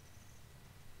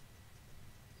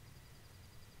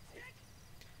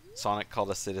 Sonic called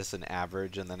a citizen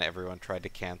average, and then everyone tried to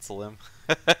cancel him.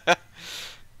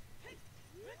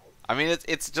 I mean,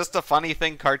 it's just a funny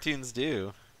thing cartoons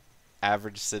do.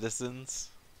 Average citizens.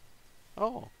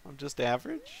 Oh, I'm just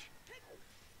average?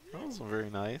 That was very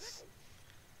nice.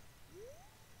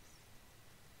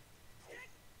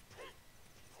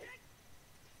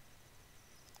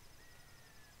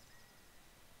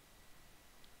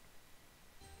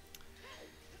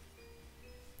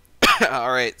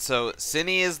 Alright, so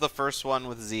Synii is the first one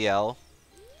with ZL.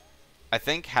 I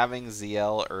think having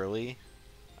ZL early,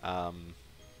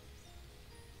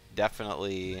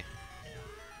 definitely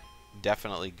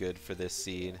good for this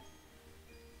seed.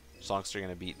 Shlongster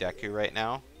gonna beat Deku right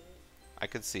now. I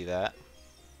could see that.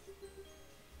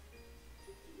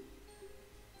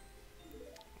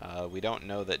 We don't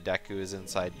know that Deku is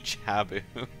inside Jabu.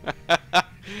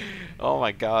 Oh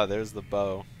my god, there's the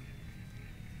bow.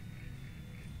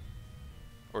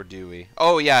 Or do we?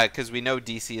 Oh yeah, because we know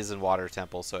DC is in Water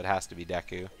Temple, so it has to be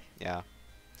Deku. Yeah.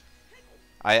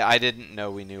 I didn't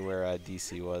know we knew where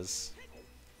DC was.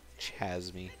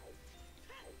 Chasme.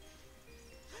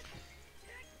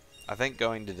 I think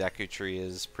going to Deku Tree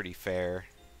is pretty fair.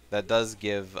 That does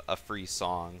give a free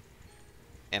song.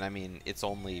 And I mean, it's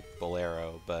only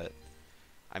Bolero, but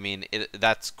I mean,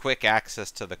 that's quick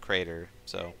access to the crater.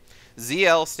 So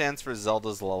ZL stands for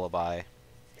Zelda's Lullaby.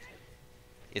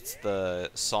 It's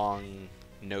the song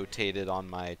notated on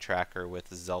my tracker with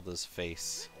Zelda's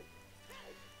face.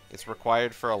 It's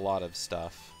required for a lot of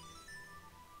stuff.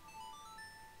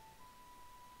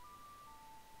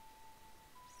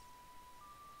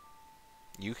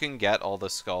 You can get all the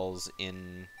skulls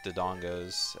in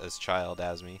Dodongos as child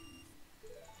Asmi.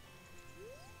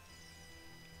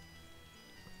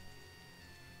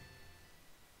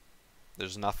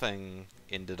 There's nothing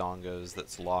in Dodongos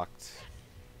that's locked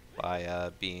by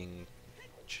being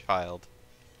child.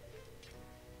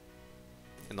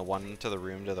 In the one to the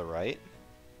room to the right,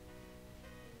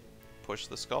 push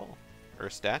the skull or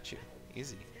a statue.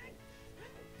 Easy.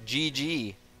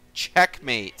 GG.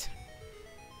 Checkmate.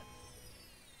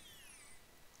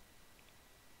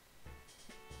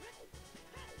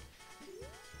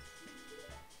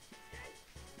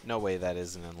 No way that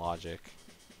isn't in logic.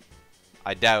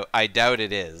 I doubt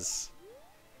it is.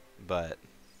 But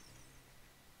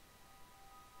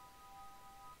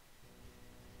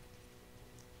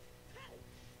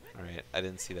alright, I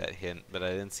didn't see that hint, but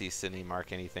I didn't see Synii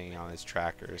mark anything on his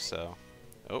tracker, so.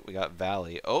 Oh, we got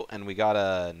Valley. Oh, and we got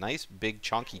a nice big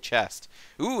chunky chest.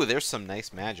 Ooh, there's some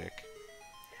nice magic.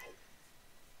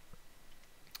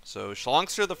 So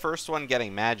Shlongster, the first one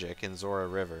getting magic in Zora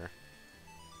River.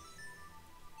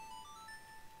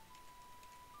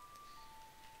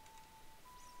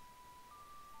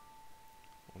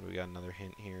 We got another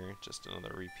hint here, just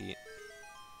another repeat.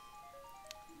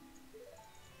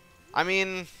 I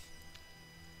mean,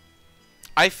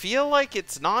 I feel like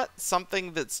it's not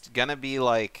something that's gonna be,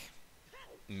 like,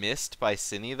 missed by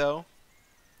Synii, though.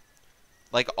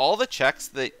 Like, all the checks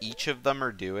that each of them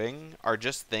are doing are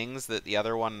just things that the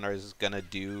other one is gonna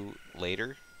do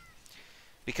later.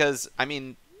 Because, I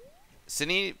mean,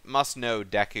 Synii must know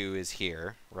Deku is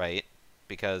here, right?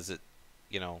 Because, it,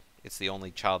 you know, it's the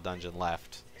only child dungeon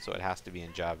left, so it has to be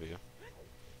in Jabu.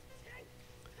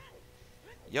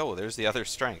 Yo, there's the other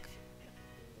strength.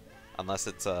 Unless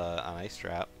it's an ice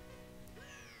trap.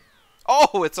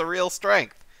 Oh, it's a real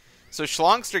strength! So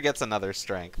Shlongster gets another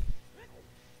strength.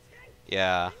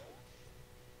 Yeah.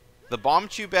 The Bomb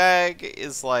Chew bag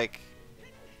is like...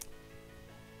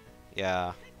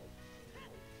 Yeah.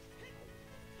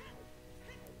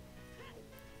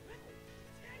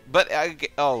 But,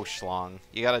 oh, Shlong.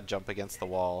 You gotta jump against the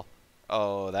wall.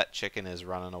 Oh, that chicken is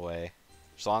running away.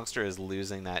 Shlongster is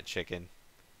losing that chicken.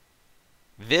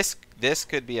 This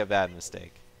could be a bad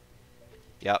mistake.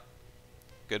 Yep.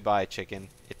 Goodbye, chicken.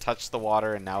 It touched the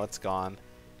water and now it's gone.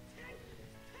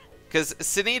 Because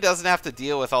Synii doesn't have to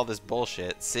deal with all this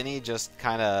bullshit. Synii just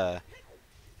kind of...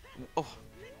 Oh.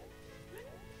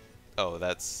 Oh,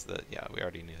 that's... Yeah, we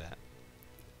already knew that.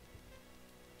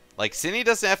 Like, Synii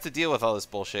doesn't have to deal with all this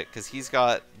bullshit because he's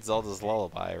got Zelda's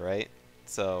Lullaby, right?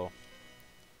 So...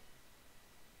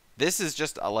 This is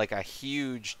just like a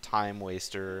huge time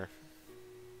waster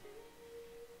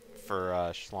for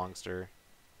Shlongster.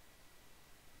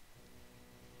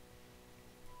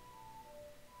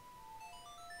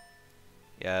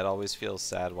 Yeah, it always feels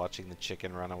sad watching the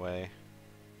chicken run away.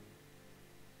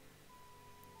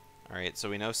 Alright,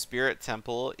 so we know Spirit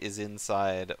Temple is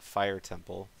inside Fire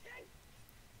Temple.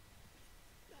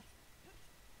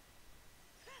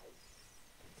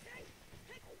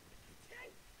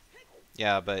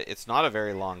 Yeah, but it's not a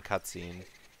very long cutscene.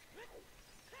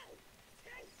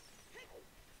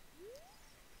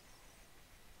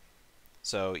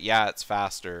 So, yeah, it's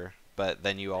faster, but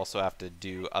then you also have to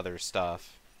do other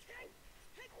stuff.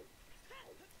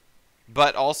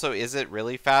 But also, is it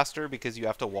really faster? Because you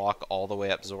have to walk all the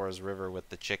way up Zora's River with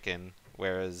the chicken,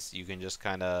 whereas you can just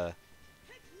kind of...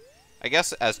 I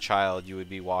guess as child, you would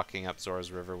be walking up Zora's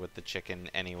River with the chicken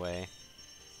anyway.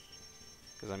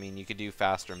 Because, I mean, you could do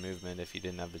faster movement if you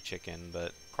didn't have the chicken,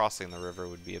 but crossing the river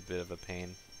would be a bit of a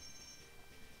pain.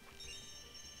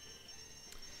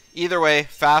 Either way,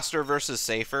 faster versus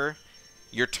safer.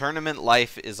 Your tournament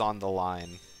life is on the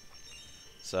line.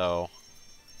 So...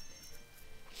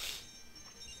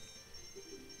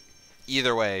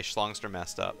 Either way, Shlongster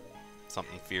messed up.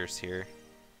 Something fierce here.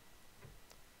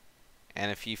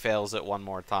 And if he fails it one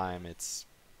more time, it's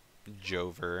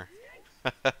Jover.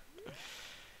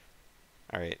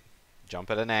 Alright. Jump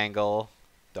at an angle.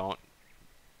 Don't...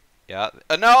 Yeah.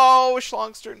 No!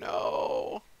 Shlongster,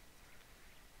 no!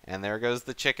 And there goes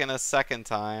the chicken a second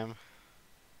time.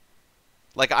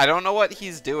 Like, I don't know what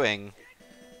he's doing.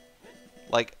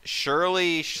 Like,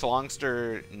 surely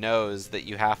Shlongster knows that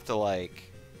you have to,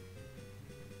 like...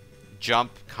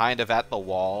 jump kind of at the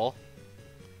wall.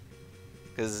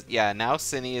 Because, yeah, now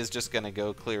Synii is just going to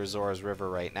go clear Zora's River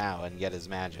right now and get his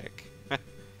magic.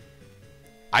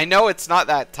 I know it's not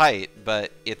that tight, but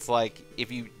it's like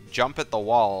if you jump at the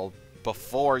wall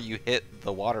before you hit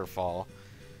the waterfall.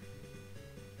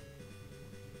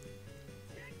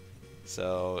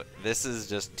 So, this is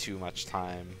just too much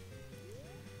time.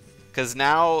 Because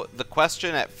now, the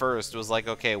question at first was like,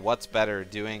 okay, what's better,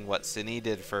 doing what Synii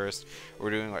did first, or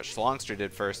doing what Shlongster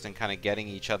did first, and kind of getting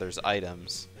each other's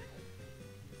items?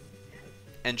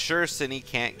 And sure, Synii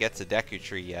can't get to Deku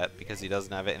Tree yet, because he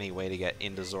doesn't have any way to get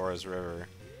into Zora's River.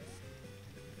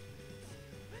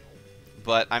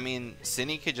 But, I mean,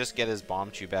 Synii could just get his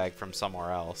Bomb Chew bag from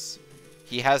somewhere else.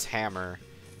 He has Hammer,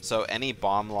 so any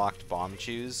bomb-locked Bomb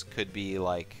Chews could be,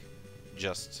 like,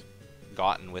 just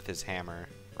gotten with his Hammer.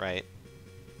 Right.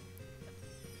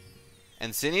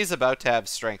 And Synnii's about to have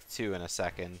strength too in a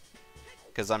second.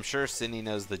 Because I'm sure Synii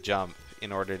knows the jump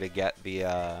in order to get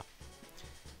the,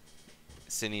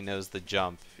 Synii knows the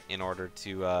jump in order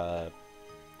to,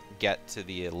 get to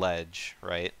the ledge,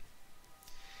 right?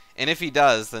 And if he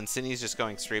does, then Synnii's just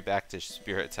going straight back to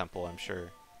Spirit Temple, I'm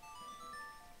sure.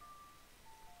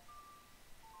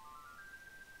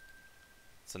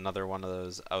 It's another one of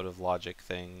those out-of-logic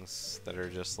things that are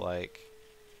just like...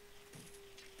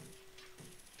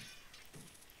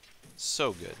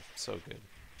 So good, so good.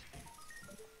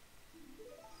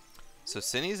 So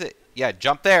Synnii's it. Yeah,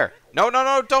 jump there. No, no,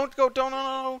 no, don't go. Don't, no,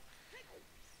 no, no.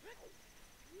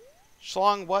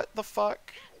 Shlong, what the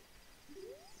fuck?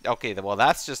 Okay, well,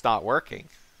 that's just not working.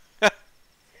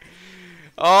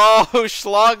 Oh,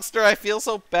 Shlongster, I feel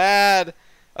so bad.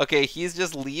 Okay, he's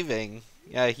just leaving.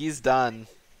 Yeah, he's done.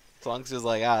 Shlongster's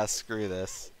like, ah, screw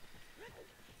this.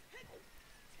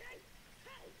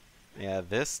 Yeah,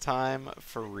 this time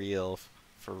for real.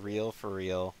 For real, for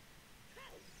real.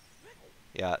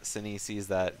 Yeah, Synii sees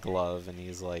that glove and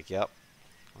he's like, yep,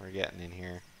 we're getting in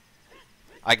here.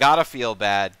 I gotta feel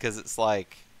bad because it's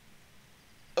like,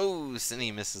 oh,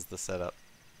 Synii misses the setup.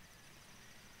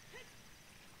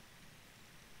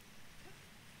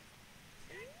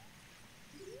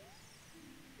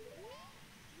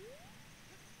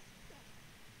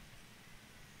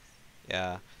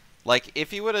 Yeah. Like,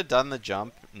 if he would have done the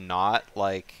jump not,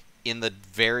 like, in the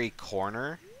very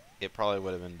corner, it probably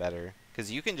would have been better.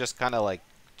 Because you can just kind of, like,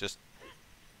 just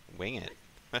wing it.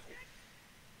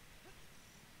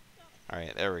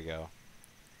 Alright, there we go.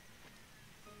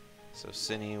 So,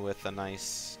 Synii with a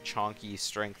nice, chonky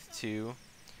strength 2.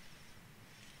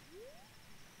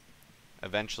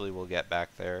 Eventually we'll get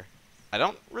back there. I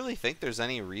don't really think there's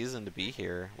any reason to be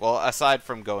here. Well, aside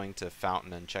from going to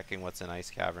Fountain and checking what's in Ice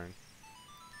Cavern.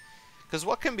 Because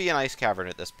what can be an Ice Cavern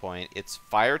at this point? It's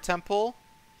Fire Temple,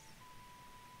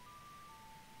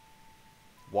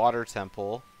 Water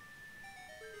Temple,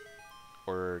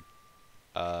 or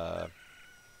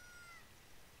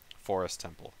Forest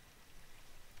Temple.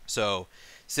 So,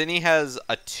 Synii has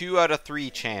a 2 out of 3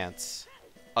 chance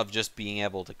of just being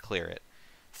able to clear it.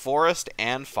 Forest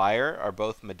and Fire are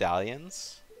both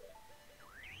medallions.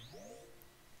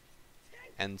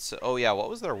 And so, oh yeah, what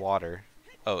was their water?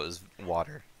 Oh, it was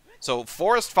water. So,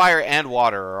 Forest, Fire, and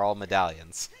Water are all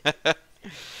medallions.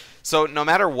 So, no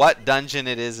matter what dungeon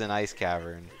it is in Ice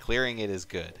Cavern, clearing it is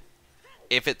good.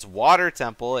 If it's Water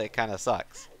Temple, it kind of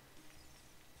sucks.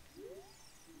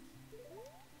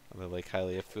 Are they like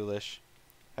highly foolish?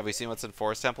 Have we seen what's in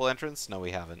Forest Temple entrance? No,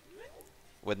 we haven't.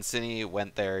 When Synii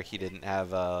went there, he didn't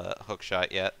have a hook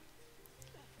shot yet.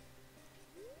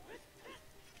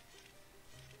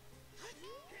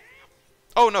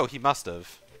 Oh, no, he must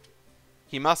have.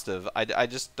 He must have. I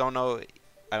just don't know.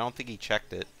 I don't think he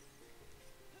checked it.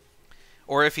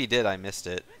 Or if he did, I missed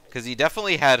it. Because he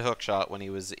definitely had hookshot when he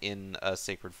was in a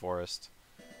Sacred Forest.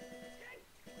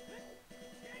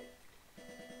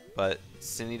 But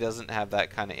Synii doesn't have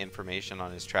that kind of information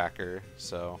on his tracker,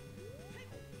 so...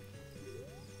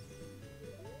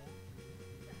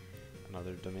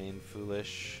 Another domain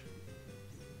foolish.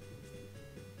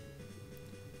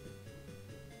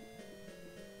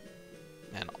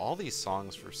 Man, all these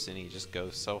songs for Synii just go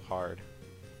so hard.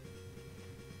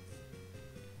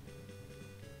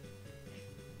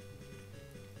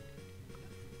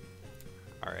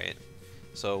 Alright.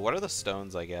 So what are the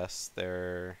stones, I guess?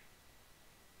 They're...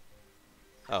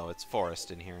 Oh, it's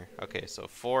forest in here. Okay, so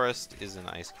forest is an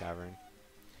Ice Cavern.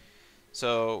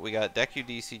 So we got Deku,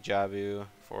 DC, Jabu,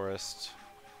 forest,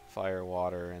 fire,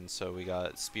 water, and so we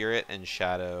got Spirit and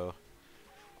Shadow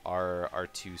are our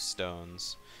 2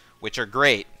 stones. Which are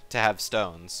great to have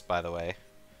stones, by the way.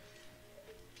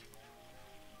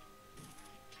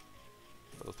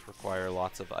 Both require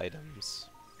lots of items.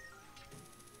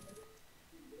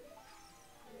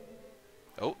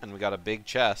 Oh, and we got a big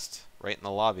chest right in the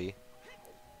lobby.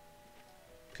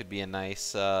 Could be a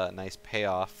nice, nice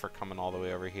payoff for coming all the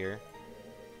way over here.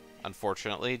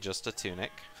 Unfortunately, just a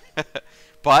tunic.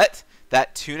 But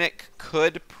that tunic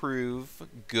could prove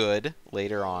good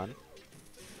later on.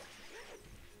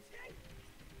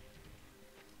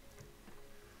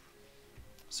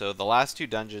 So the last 2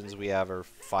 dungeons we have are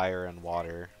fire and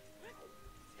water.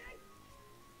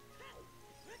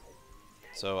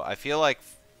 So I feel like,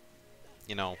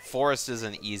 you know, forest is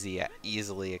an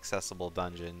easily accessible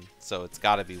dungeon, so it's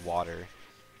got to be water.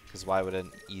 Because why would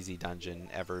an easy dungeon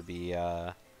ever be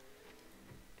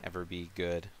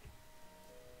good?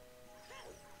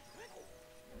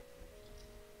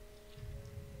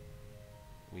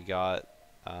 We got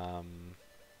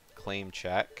claim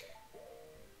check.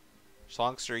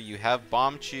 Shlongster, you have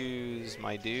bomb chews,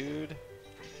 my dude.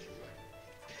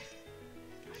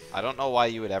 I don't know why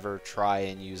you would ever try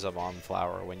and use a bomb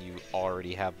flower when you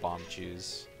already have bomb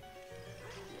chews.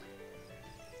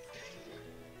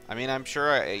 I mean, I'm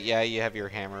sure, yeah, you have your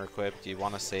hammer equipped. You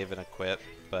want to save and equip,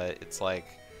 but it's like,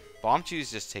 bomb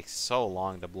chews just take so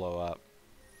long to blow up.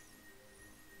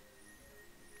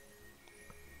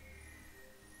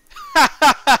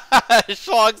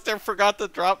 Shlongster forgot to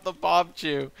drop the bomb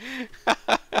chew.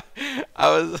 I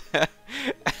was...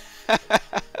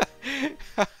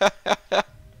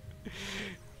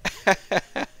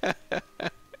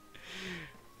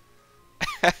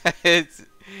 It's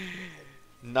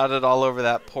nutted all over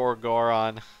that poor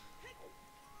Goron.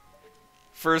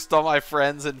 First all my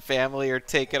friends and family are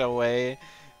taken away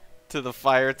to the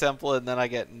fire temple, and then I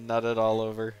get nutted all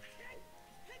over.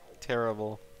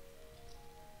 Terrible.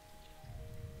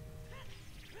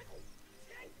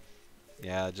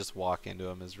 Yeah, just walk into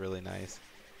him is really nice.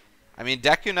 I mean,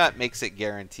 Deku Nut makes it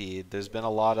guaranteed. There's been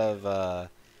a lot of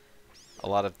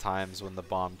times when the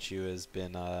Bomb Chew has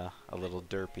been a little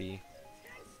derpy.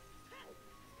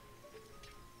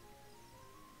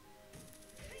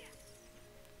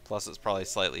 Plus, it's probably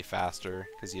slightly faster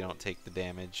because you don't take the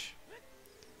damage.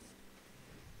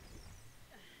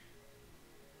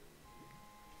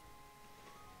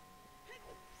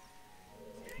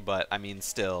 But, I mean,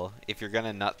 still, if you're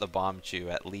gonna nut the Bomb Chew,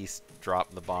 at least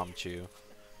drop the Bomb Chew.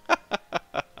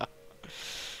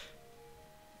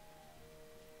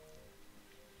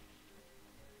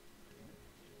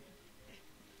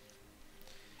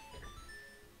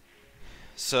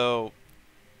 So,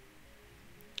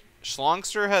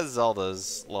 Shlongster has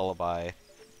Zelda's Lullaby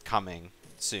coming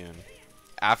soon.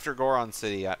 After Goron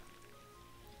City, oh,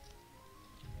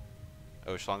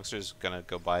 Shlongster's gonna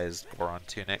go buy his Goron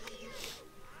tunic.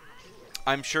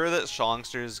 I'm sure that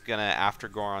Shlongster's gonna, after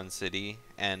Goron City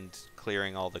and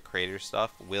clearing all the crater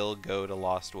stuff, will go to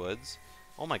Lost Woods.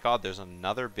 Oh my god, there's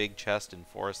another big chest in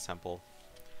Forest Temple.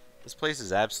 This place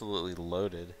is absolutely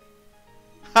loaded.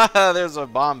 Haha, there's a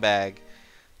bomb bag.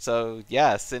 So,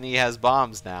 yeah, Synii has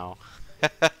bombs now.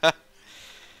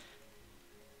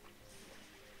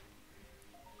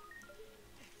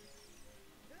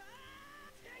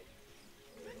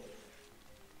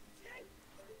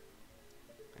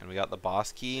 And we got the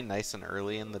boss key nice and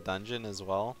early in the dungeon as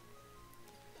well.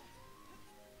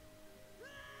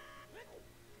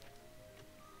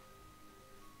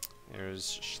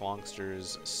 There's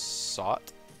Shlongster's Sot.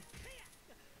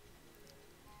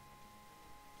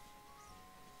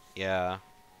 Yeah.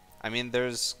 I mean,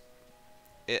 there's...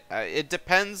 It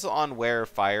depends on where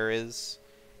fire is.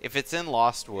 If it's in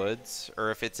Lost Woods,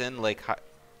 or if it's in Lake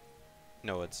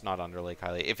No, it's not under Lake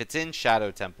Hylia. If it's in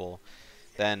Shadow Temple,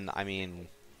 then, I mean,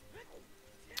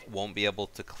 won't be able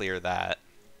to clear that.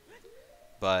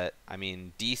 But, I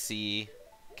mean, DC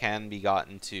can be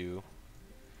gotten to.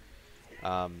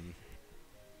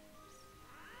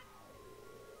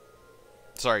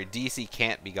 Sorry, DC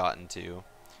can't be gotten to.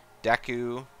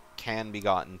 Deku can be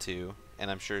gotten to, and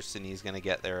I'm sure Synnii's going to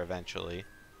get there eventually.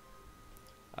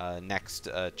 Next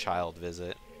child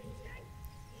visit.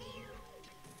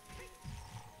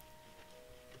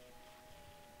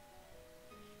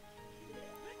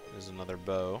 There's another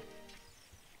bow.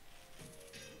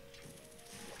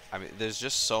 I mean, there's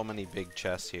just so many big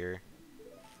chests here.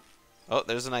 Oh,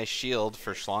 there's a nice shield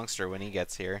for Shlongster when he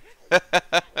gets here.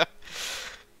 I'm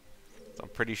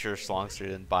pretty sure Shlongster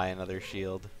didn't buy another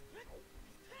shield.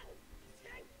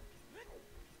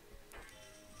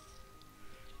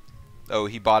 Oh,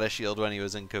 he bought a shield when he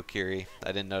was in Kokiri. I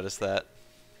didn't notice that.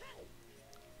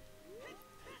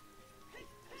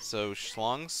 So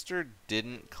Shlongster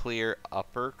didn't clear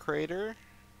upper crater.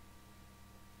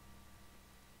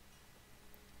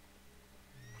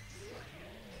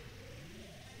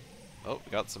 Oh,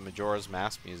 we got some Majora's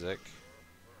Mask music.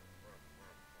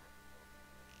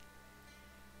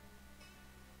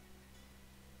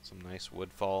 Some nice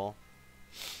woodfall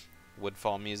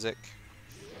music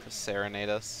to serenade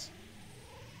us.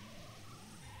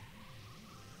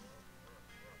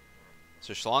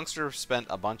 So Shlongster spent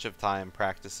a bunch of time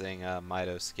practicing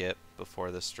Mido skip before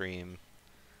the stream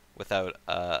without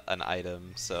an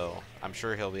item, so I'm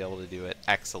sure he'll be able to do it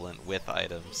excellent with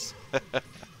items.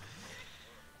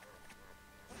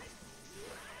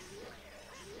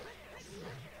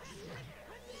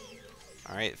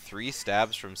 Alright, 3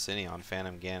 stabs from Synii on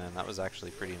Phantom Ganon. That was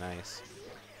actually pretty nice.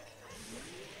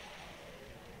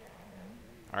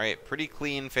 Alright, pretty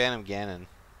clean Phantom Ganon.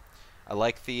 I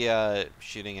like the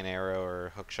shooting an arrow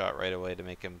or hook shot right away to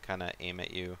make him kind of aim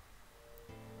at you.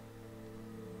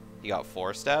 He got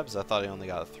 4 stabs? I thought he only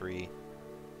got 3.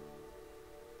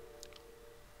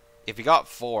 If he got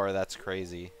 4, that's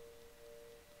crazy.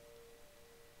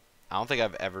 I don't think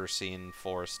I've ever seen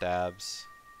 4 stabs.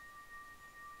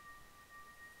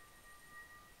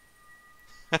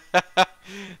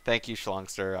 Thank you,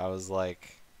 Shlongster. I was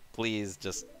like, please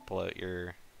just pull out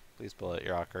your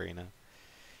ocarina.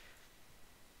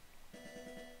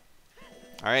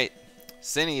 Alright,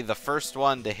 Synii, the first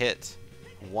one to hit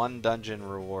 1 dungeon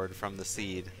reward from the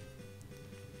seed.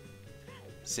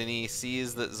 Synii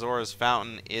sees that Zora's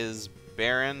Fountain is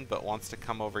barren, but wants to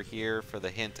come over here for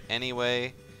the hint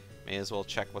anyway. May as well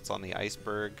check what's on the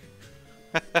iceberg.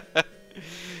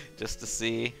 Just to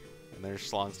see. And there's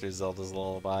Shlongster Zelda's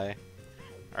Lullaby.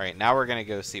 Alright, now we're gonna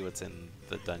go see what's in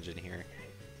the dungeon here.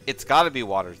 It's gotta be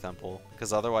Water Temple,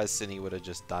 because otherwise Synii would have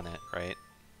just done it, right?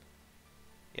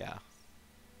 Yeah.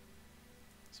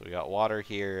 So we got water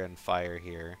here and fire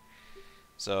here.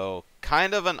 So,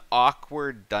 kind of an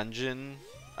awkward dungeon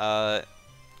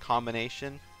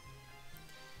combination.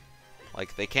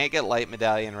 Like, they can't get Light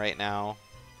Medallion right now.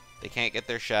 They can't get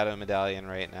their Shadow Medallion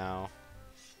right now.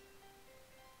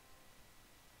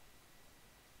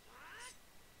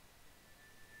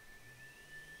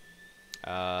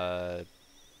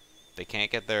 They can't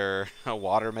get their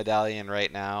Water Medallion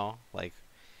right now. Like,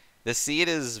 the seed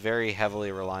is very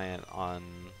heavily reliant on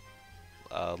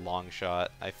long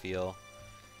shot, I feel.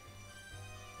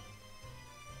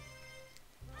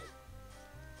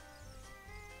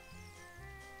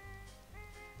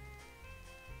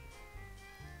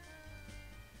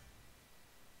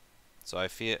 So I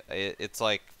feel it's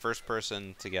like first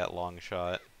person to get long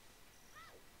shot.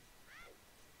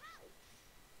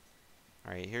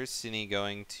 Alright, here's Synii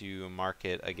going to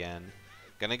market again.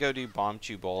 Gonna go do Bomb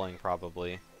Chew Bowling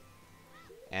probably.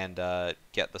 And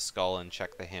get the skull and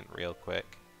check the hint real quick.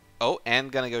 Oh,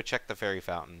 and gonna go check the Fairy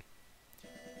Fountain.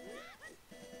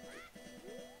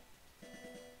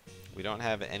 We don't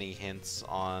have any hints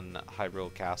on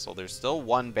Hyrule Castle. There's still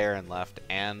one Baron left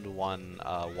and one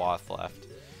Wath left.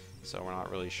 So we're not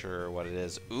really sure what it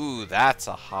is. Ooh, that's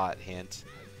a hot hint.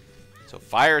 So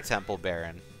Fire Temple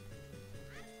Baron.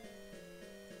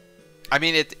 I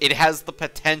mean, it has the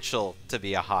potential to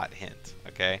be a hot hint,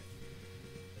 okay?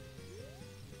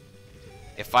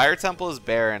 If Fire Temple is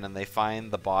Baron and they find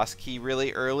the boss key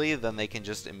really early, then they can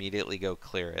just immediately go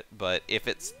clear it. But if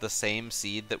it's the same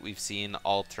seed that we've seen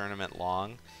all tournament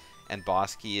long, and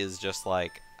boss key is just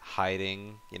like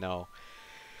hiding, you know,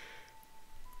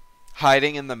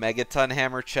 hiding in the Megaton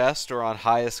Hammer chest or on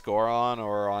Highest Goron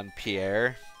or on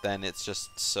Pierre, then it's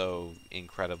just so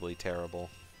incredibly terrible.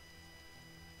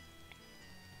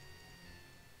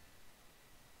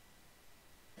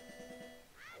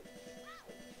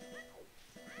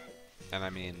 And I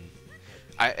mean,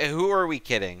 who are we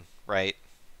kidding, right?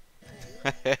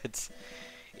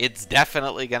 It's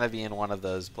definitely gonna be in one of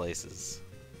those places.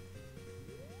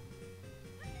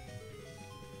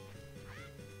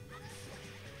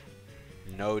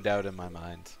 No doubt in my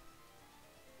mind.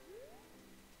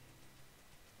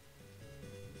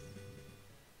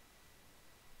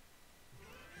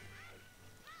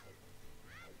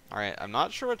 Alright, I'm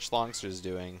not sure what Shlongster's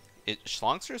doing.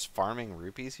 Shlongster's farming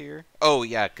rupees here? Oh,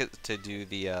 yeah, to do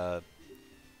the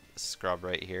scrub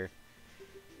right here.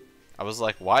 I was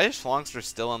like, why is Shlongster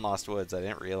still in Lost Woods? I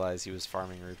didn't realize he was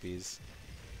farming rupees.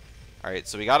 Alright,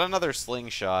 so we got another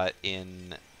slingshot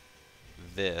in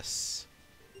this.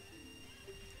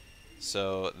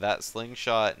 So that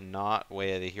slingshot, not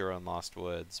Way of the Hero in Lost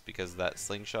Woods, because that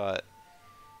slingshot...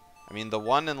 I mean, the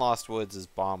one in Lost Woods is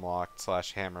bomb locked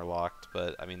 / hammer locked,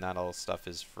 but I mean, that all stuff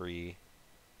is free.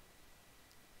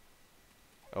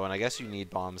 Oh, and I guess you need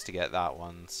bombs to get that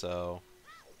one, so...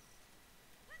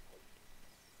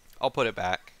 I'll put it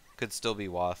back. Could still be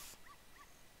Wath.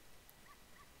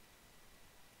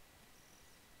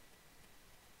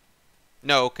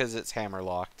 No, because it's hammer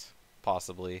locked,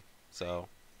 possibly. So,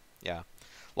 yeah.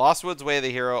 Lost Woods Way of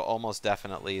the Hero, almost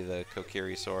definitely the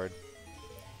Kokiri sword.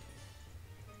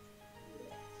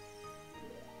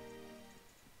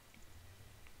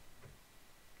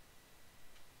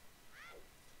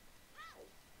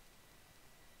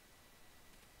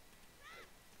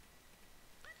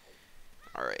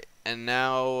 Alright, and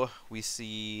now we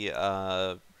see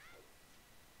Synii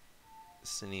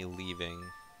leaving.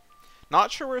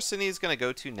 Not sure where Synii is going to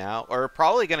go to now, or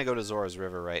probably going to go to Zora's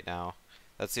River right now.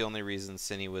 That's the only reason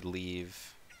Synii would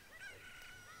leave.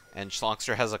 And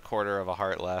Shlongster has a quarter of a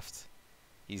heart left.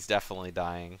 He's definitely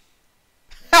dying.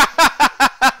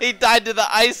 He died to the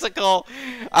icicle!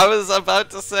 I was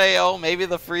about to say, oh, maybe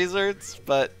the freezers,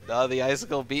 but the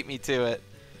icicle beat me to it.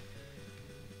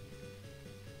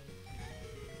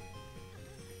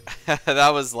 That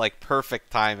was like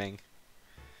perfect timing.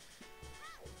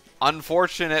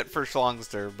 Unfortunate for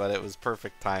Shlongster, but it was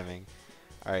perfect timing.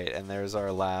 Alright, and there's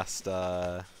our last,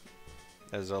 oh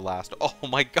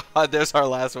my god, there's our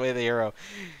last Way of the Hero.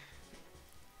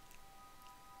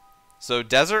 So,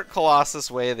 Desert Colossus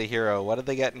Way of the Hero, what did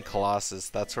they get in Colossus?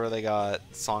 That's where they got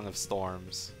Song of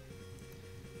Storms.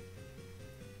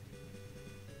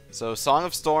 So, Song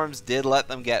of Storms did let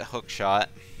them get Hookshot.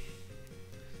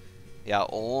 Yeah,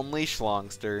 only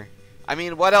Shlongster. I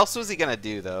mean, what else was he gonna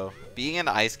do, though? Being in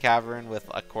Ice Cavern with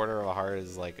a quarter of a heart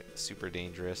is, like, super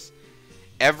dangerous.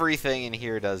 Everything in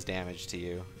here does damage to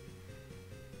you.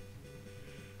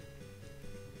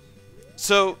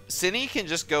 So Synii can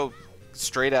just go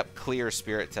straight up clear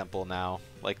Spirit Temple now.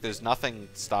 Like, there's nothing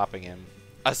stopping him.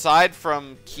 Aside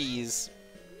from keys,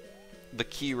 the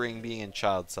key ring being in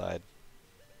child side.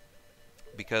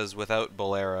 Because without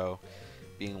Bolero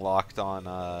being locked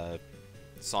on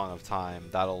Song of Time,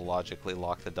 that'll logically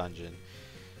lock the dungeon.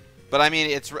 But I mean,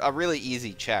 it's a really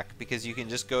easy check, because you can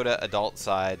just go to adult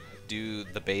side, do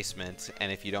the basement,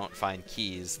 and if you don't find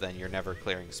keys, then you're never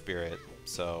clearing Spirit.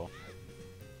 So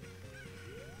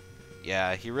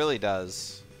yeah, he really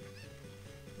does.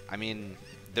 I mean,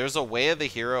 there's a Way of the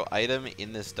Hero item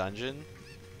in this dungeon.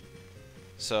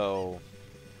 So,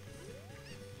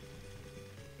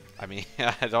 I mean,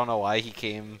 I don't know why he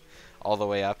came all the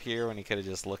way up here when he could have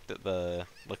just looked at the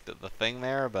thing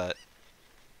there, but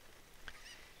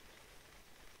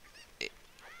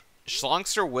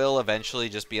Shlongster will eventually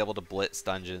just be able to blitz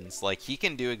dungeons. Like, he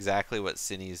can do exactly what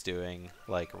Synnii's doing,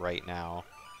 like, right now.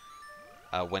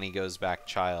 When he goes back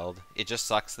child. It just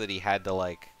sucks that he had to,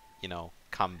 like, you know,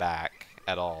 come back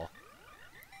at all.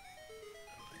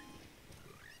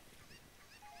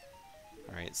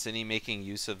 Alright, Synii making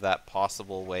use of that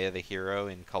possible Way of the Hero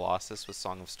in Colossus with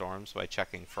Song of Storms by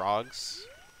checking frogs.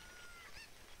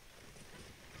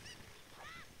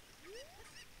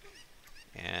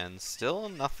 And still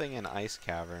nothing in Ice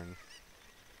Cavern.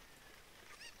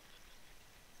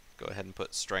 Go ahead and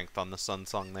put Strength on the Sun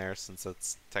Song there, since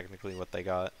that's technically what they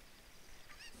got.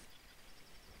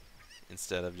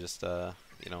 Instead of just,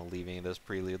 you know, leaving it as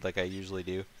prelude like I usually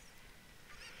do.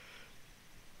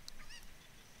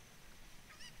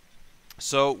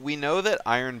 So, we know that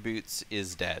Iron Boots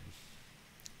is dead.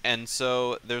 And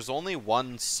so, there's only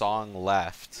one song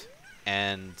left,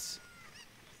 and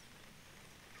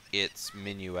it's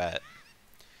Minuet.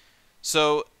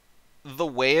 So, the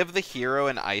Way of the Hero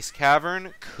in Ice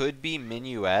Cavern could be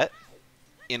Minuet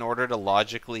in order to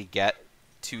logically get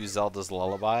to Zelda's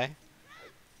Lullaby.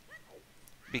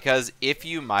 Because if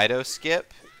you Mido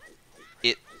skip,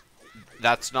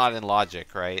 that's not in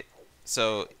logic, right?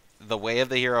 So the Way of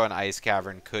the Hero in Ice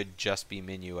Cavern could just be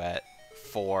Minuet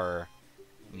for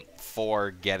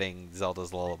getting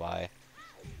Zelda's Lullaby.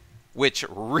 Which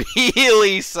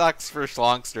really sucks for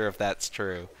Shlongster if that's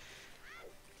true.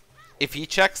 If he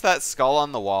checks that skull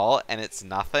on the wall and it's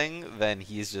nothing, then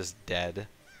he's just dead.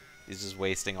 He's just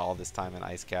wasting all this time in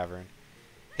Ice Cavern.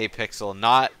 Hey Pixel,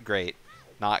 not great.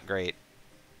 Not great.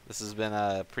 This has been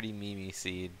a pretty memey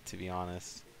seed, to be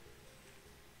honest.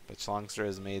 But Shlongster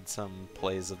has made some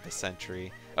plays of the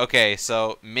century. Okay,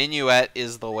 so Minuet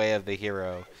is the Way of the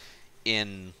Hero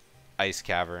in Ice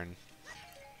Cavern.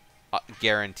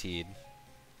 Guaranteed.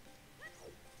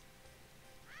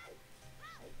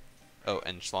 Oh,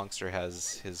 and Shlongster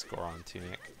has his Goron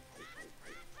tunic.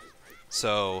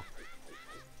 So,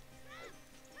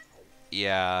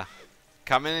 yeah.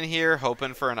 Coming in here,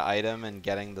 hoping for an item and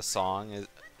getting the song.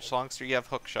 Shlongster, you have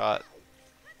hookshot.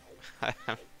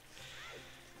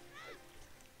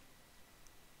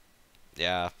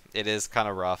 Yeah, it is kind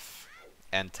of rough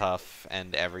and tough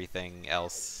and everything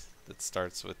else that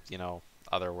starts with, you know,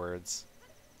 other words.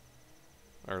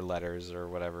 Or letters or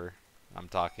whatever I'm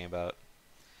talking about.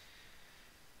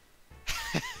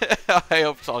 I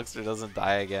hope Shlongster doesn't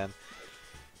die again.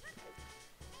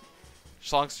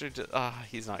 Shlongster,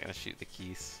 he's not going to shoot the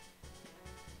keys.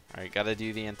 Alright, gotta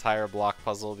do the entire block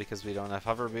puzzle because we don't have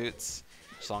hover boots.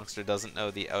 Shlongster doesn't know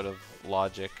the out of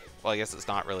logic. Well, I guess it's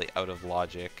not really out of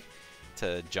logic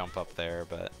to jump up there,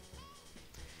 but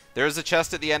there's a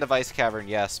chest at the end of Ice Cavern,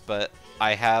 yes, but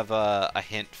I have a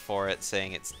hint for it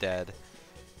saying it's dead.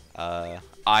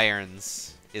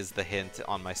 Irons is the hint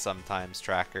on my sometimes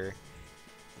tracker.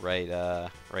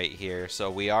 Right here. So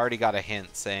we already got a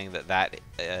hint saying that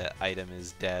item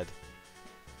is dead.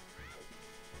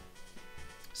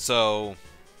 So,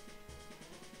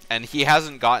 and he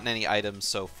hasn't gotten any items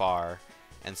so far,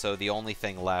 and so the only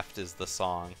thing left is the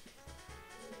song.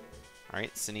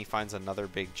 Alright, Synii finds another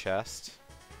big chest.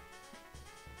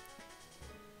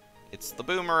 It's the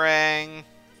boomerang!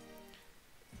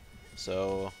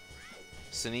 So,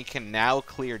 Synii can now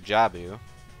clear Jabu.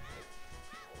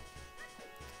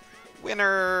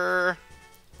 Winner!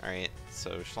 Alright,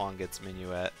 so Shlong gets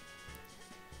Minuet.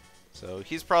 So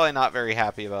he's probably not very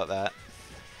happy about that.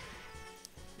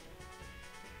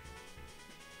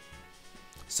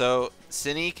 So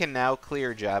Synii can now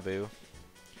clear Jabu.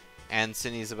 And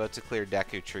Synnii's about to clear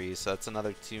Deku Tree, so that's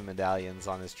another 2 medallions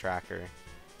on his tracker.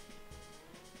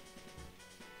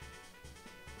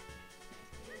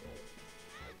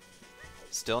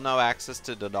 Still no access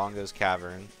to Dodongo's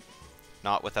Cavern.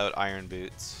 Not without Iron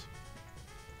Boots.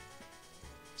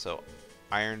 So,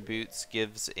 Iron Boots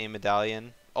gives a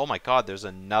medallion. Oh my god, there's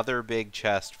another big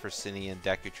chest for Synii and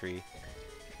Deku.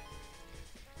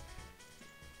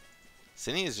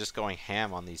 Synii is just going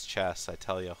ham on these chests, I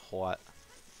tell you what.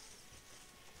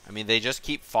 I mean, they just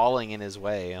keep falling in his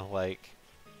way, like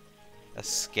a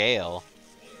scale.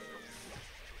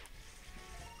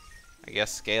 I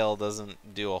guess scale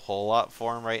doesn't do a whole lot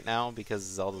for him right now because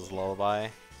Zelda's Lullaby.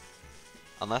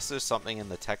 Unless there's something in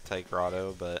the Tektite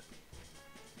Grotto, but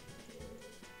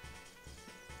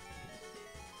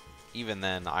even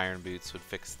then, Iron Boots would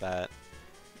fix that.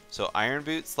 So Iron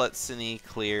Boots lets Synii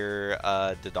clear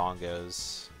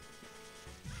Dodongos.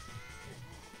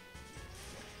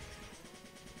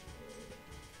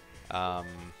 And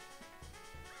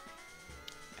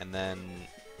then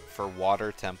for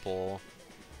Water Temple,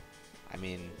 I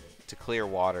mean, to clear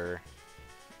water,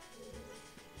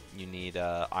 you need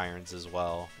irons as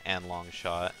well, and long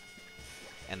shot.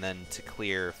 And then to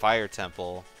clear Fire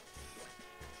Temple,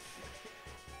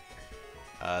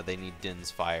 they need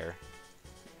Din's Fire.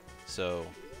 So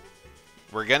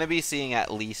we're going to be seeing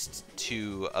at least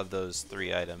 2 of those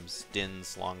 3 items,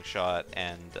 Din's long shot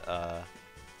and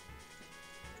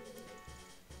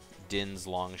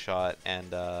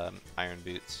Iron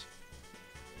Boots.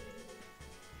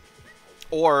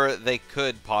 Or they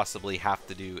could possibly have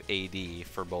to do AD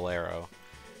for Bolero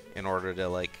in order to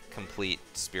like complete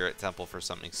Spirit Temple for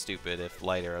something stupid if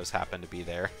light arrows happen to be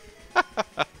there.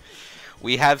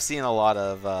 We have seen a lot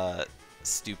of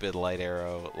stupid light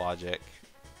arrow logic.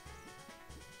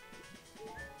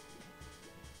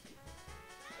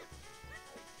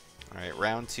 Alright,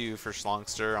 round 2 for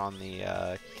Shlongster on the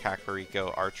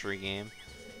Kakariko archery game.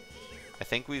 I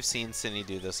think we've seen Synii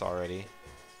do this already.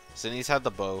 Synnii's had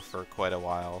the bow for quite a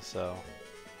while, so...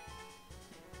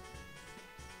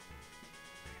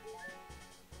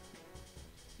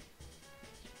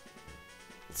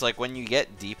 It's like when you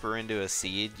get deeper into a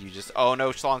seed, you just... Oh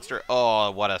no, Shlongster!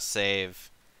 Oh, what a save!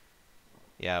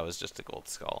 Yeah, it was just a gold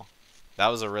skull. That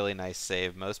was a really nice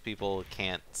save. Most people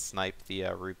can't snipe the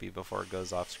rupee before it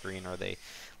goes off screen, or they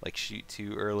like shoot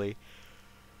too early.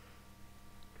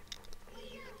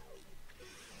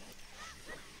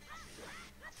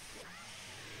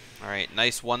 Alright,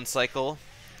 nice 1 cycle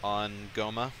on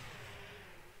Goma.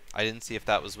 I didn't see if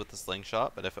that was with the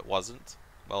slingshot, but if it wasn't,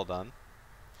 well done.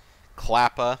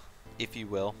 Klappa, if you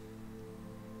will.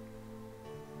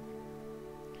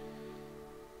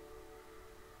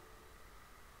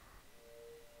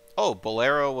 Oh,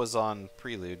 Bolero was on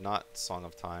Prelude, not Song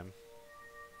of Time.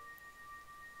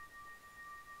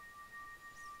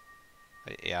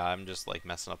 Yeah, I'm just like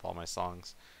messing up all my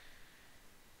songs.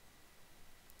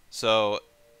 So,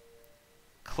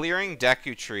 clearing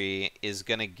Deku Tree is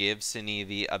going to give Synii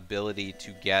the ability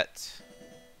to get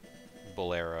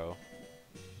Bolero.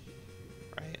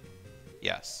 Right?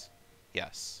 Yes.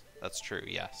 Yes. That's true,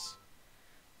 yes.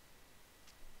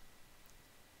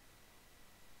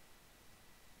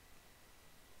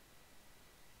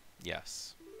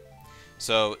 Yes.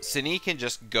 So, Synii can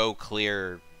just go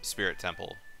clear Spirit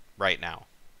Temple right now.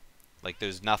 Like,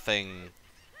 there's nothing...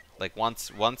 Like,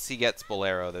 once he gets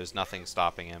Bolero, there's nothing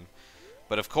stopping him.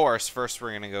 But, of course, first we're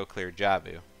going to go clear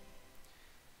Jabu.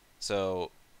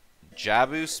 So,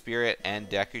 Jabu, Spirit, and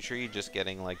Deku Tree just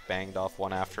getting, like, banged off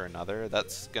one after another.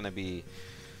 That's going to be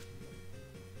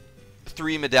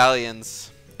 3 medallions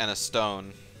and a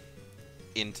stone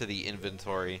into the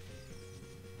inventory.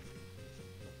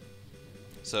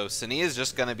 So Synii is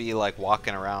just going to be like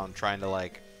walking around trying to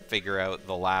like figure out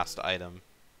the last item.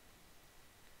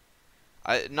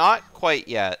 Not quite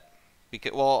yet,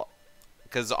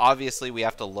 because obviously we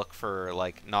have to look for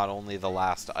like not only the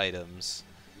last items,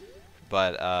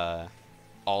 but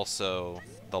also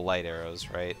the light arrows,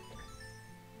 right?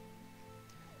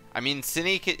 I mean,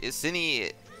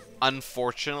 Synii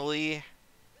unfortunately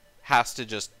has to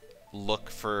just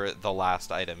look for the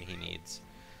last item he needs.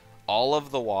 All of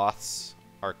the Waths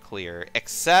are clear,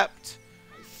 except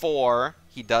for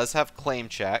he does have claim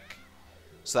check,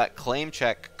 so that claim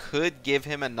check could give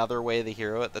him another way of the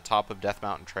hero at the top of Death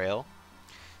Mountain Trail.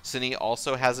 Synii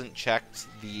also hasn't checked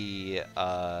the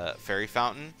fairy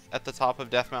fountain at the top of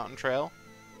Death Mountain Trail.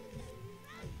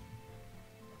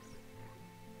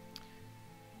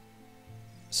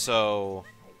 So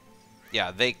yeah,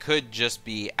 they could just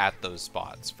be at those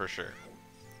spots for sure,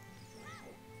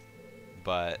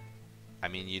 but I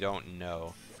mean, you don't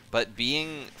know. But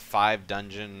being 5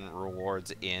 dungeon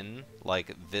rewards in,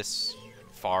 like, this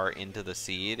far into the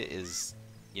seed is,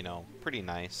 you know, pretty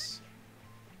nice.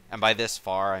 And by this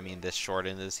far, I mean this short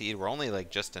into the seed. We're only,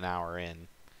 like, just an hour in.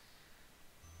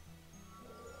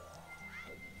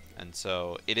 And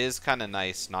so, it is kind of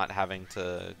nice not having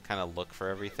to kind of look for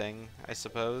everything, I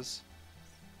suppose.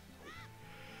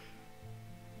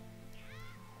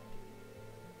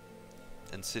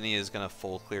 And Synii is going to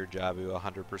full clear Jabu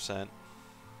 100%.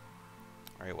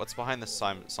 Alright, what's behind this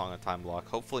Song of Time block?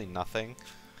 Hopefully nothing.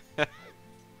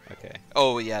 Okay.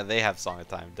 Oh, yeah, they have Song of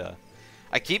Time, duh.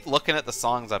 I keep looking at the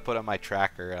songs I put on my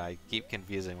tracker, and I keep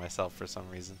confusing myself for some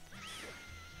reason.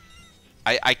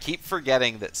 I keep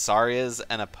forgetting that Saria's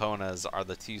and Epona's are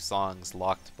the two songs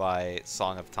locked by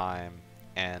Song of Time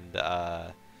and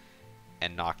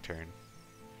Nocturne.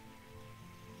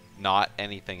 Not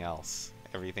anything else.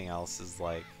 Everything else is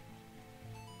like,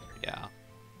 yeah.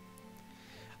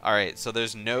 Alright, so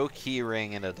there's no key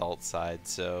ring in adult side,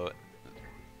 so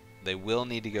they will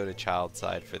need to go to child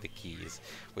side for the keys,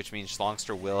 which means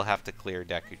Shlongster will have to clear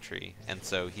Deku Tree, and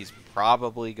so he's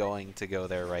probably going to go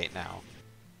there right now.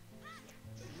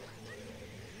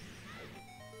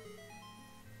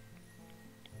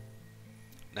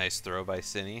 Nice throw by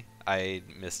Synii. I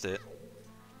missed it.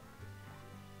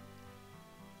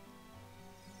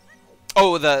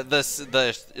 Oh,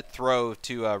 the throw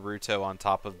to Ruto on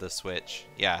top of the switch.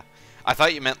 Yeah, I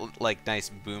thought you meant like nice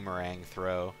boomerang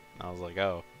throw. I was like,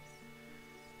 oh.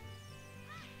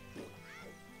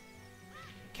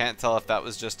 Can't tell if that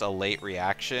was just a late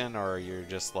reaction or you're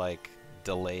just like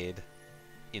delayed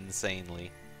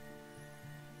insanely.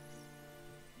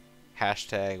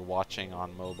 Hashtag watching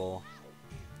on mobile.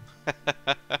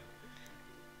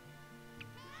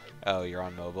 Oh, you're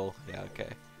on mobile? Yeah, okay.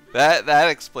 That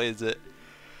explains it.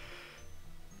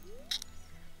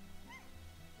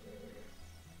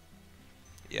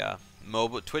 Yeah,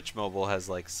 Twitch mobile has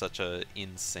like such a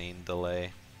insane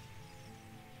delay.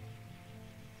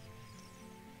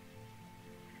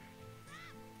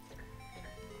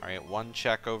 Alright, one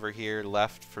check over here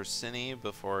left for Synii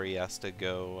before he has to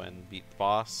go and beat the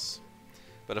boss.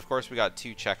 But of course we got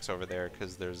two checks over there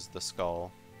because there's the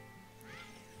skull.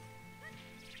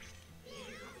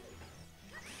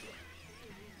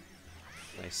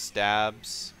 Nice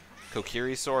stabs.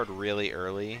 Kokiri sword really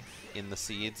early in the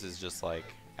seeds is just like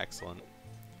excellent.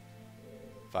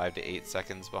 5 to 8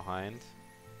 seconds behind.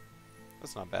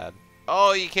 That's not bad.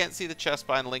 Oh, you can't see the chest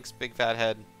behind Link's big fat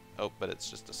head. Oh, but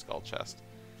it's just a skull chest.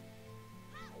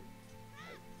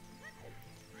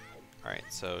 Alright,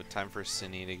 so time for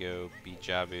Synii to go beat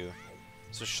Jabu.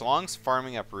 So Shlong's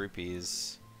farming up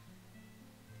rupees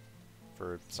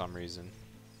for some reason.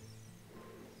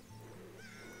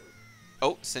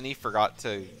 Oh, Synii forgot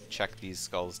to check these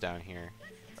skulls down here.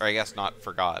 Or I guess not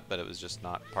forgot, but it was just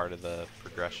not part of the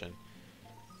progression.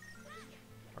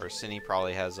 Or Synii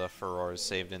probably has a Furore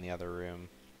saved in the other room.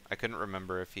 I couldn't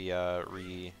remember if he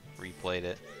replayed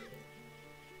it.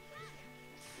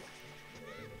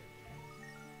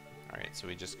 Alright, so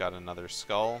we just got another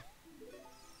skull.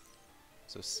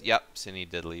 So, yep, Synii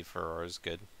did leave Furores.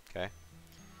 Good. Okay.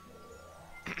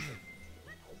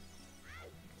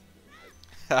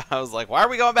 I was like, why are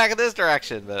we going back in this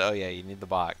direction? But, oh yeah, you need the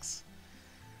box.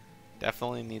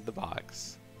 Definitely need the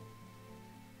box.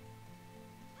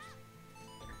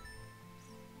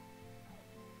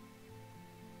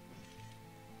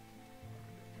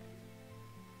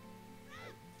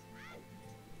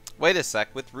 Wait a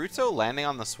sec, with Ruto landing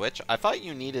on the switch, I thought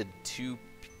you needed 2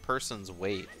 persons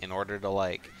weight in order to,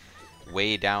 like,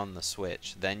 weigh down the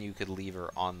switch. Then you could leave her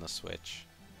on the switch.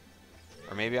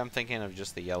 Or maybe I'm thinking of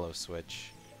just the yellow switch.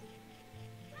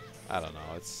 I don't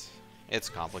know, it's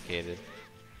complicated.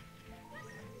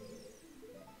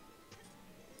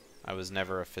 I was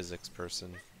never a physics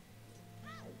person.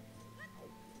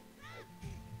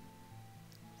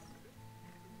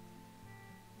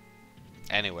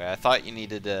 Anyway, I thought you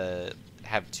needed to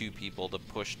have 2 people to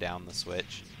push down the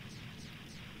switch.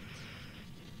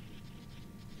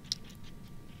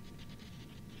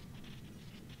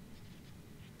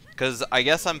 Because I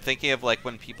guess I'm thinking of like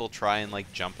when people try and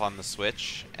like jump on the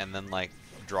switch and then like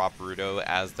drop Ruto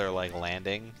as they're like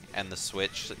landing and the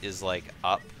switch is like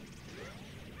up.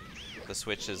 The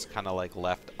switch is kind of like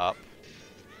left up.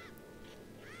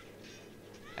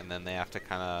 And then they have to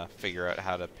kind of figure out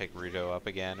how to pick Ruto up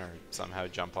again or somehow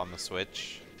jump on the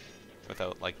switch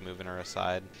without like moving her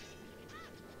aside.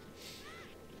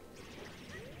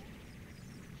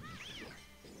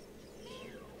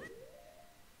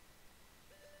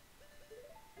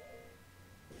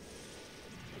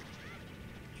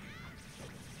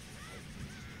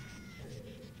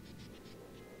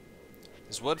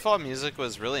 This Woodfall music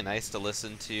was really nice to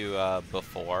listen to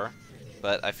before.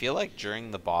 But I feel like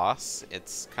during the boss,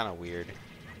 it's kind of weird.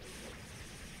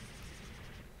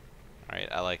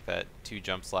 Alright, I like that. 2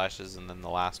 jump slashes, and then the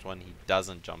last one, he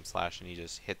doesn't jump slash, and he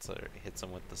just hits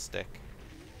him with the stick.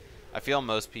 I feel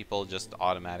most people just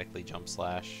automatically jump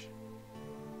slash.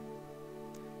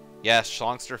 Yes,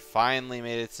 Shlongster finally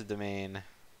made it to domain.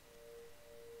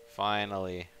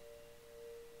 Finally.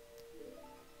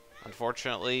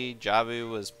 Unfortunately, Jabu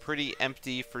was pretty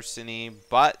empty for Synii,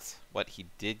 but what he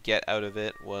did get out of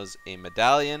it was a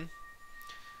medallion,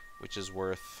 which is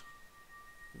worth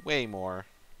way more.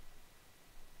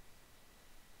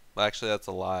 Well, actually, that's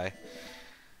a lie.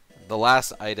 The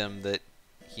last item that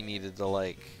he needed to,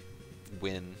 like,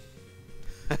 win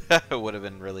would have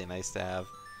been really nice to have.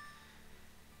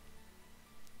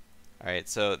 Alright,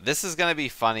 so this is going to be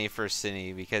funny for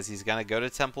Synii because he's going to go to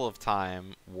Temple of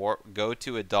Time, go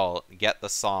to Adult, get the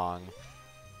song,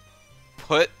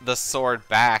 put the sword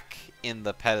back in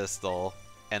the pedestal,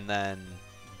 and then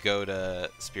go to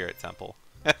Spirit Temple.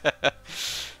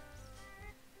 It's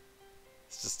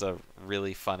just a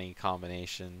really funny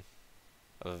combination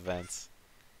of events.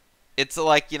 It's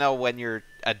like, you know, when you're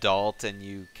adult and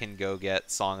you can go get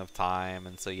Song of Time,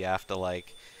 and so you have to,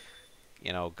 like,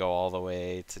 you know, go all the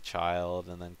way to child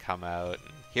and then come out.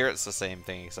 And here it's the same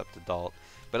thing except adult.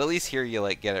 But at least here you,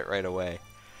 like, get it right away.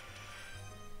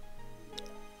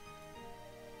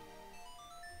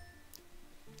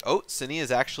 Oh, Synii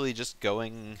is actually just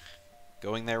going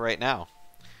there right now.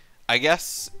 I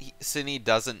guess Synii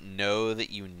doesn't know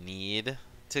that you need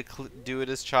to do it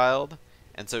as child,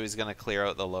 and so he's going to clear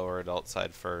out the lower adult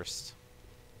side first.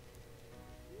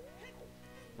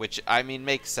 Which, I mean,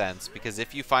 makes sense, because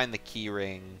if you find the key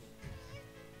ring,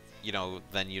 you know,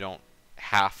 then you don't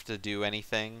have to do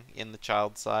anything in the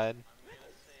child side.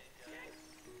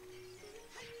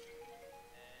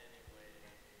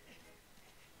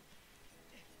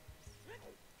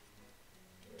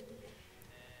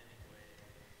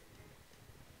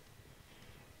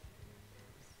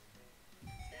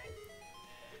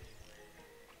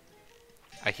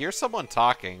 I hear someone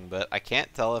talking, but I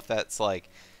can't tell if that's, like,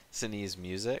 Synnii's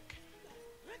music.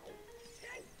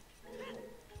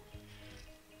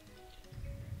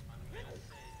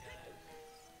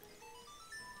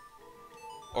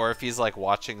 Or if he's, like,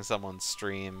 watching someone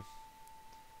stream.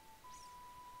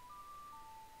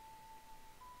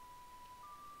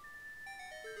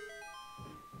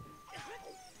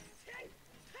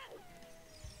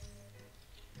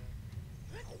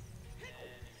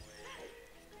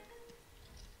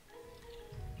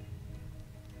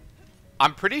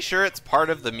 I'm pretty sure it's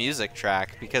part of the music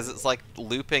track because it's like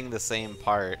looping the same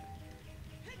part.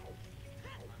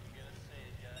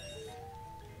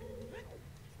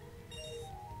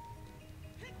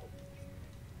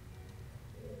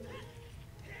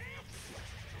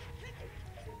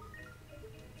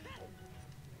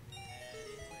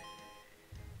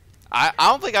 I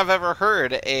don't think I've ever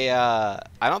heard a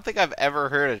I don't think I've ever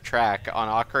heard a track on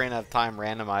Ocarina of Time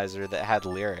Randomizer that had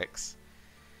lyrics.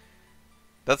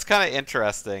 That's kind of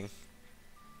interesting.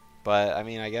 But I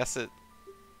mean, I guess it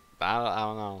I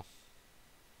don't know.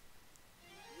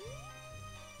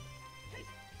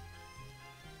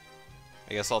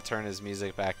 I guess I'll turn his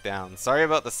music back down. Sorry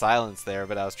about the silence there,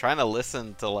 but I was trying to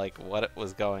listen to like what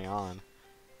was going on.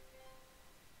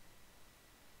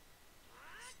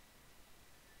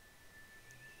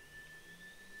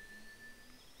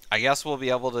 I guess we'll be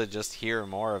able to just hear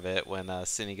more of it when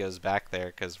Synii goes back there,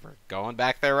 because we're going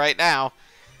back there right now.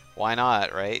 Why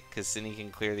not, right? Because Synii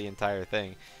can clear the entire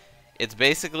thing. It's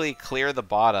basically clear the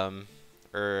bottom,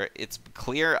 or it's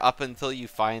clear up until you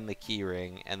find the key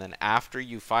ring, and then after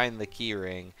you find the key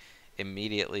ring,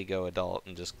 immediately go adult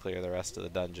and just clear the rest of the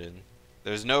dungeon.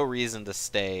 There's no reason to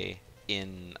stay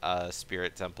in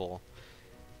Spirit Temple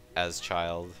as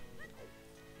child.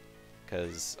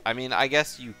 Because, I mean, I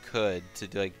guess you could to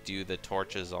like do the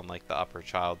torches on like the upper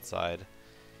child side.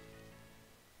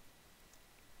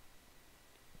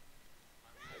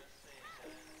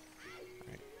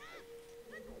 Right.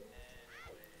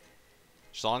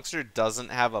 Shlongster doesn't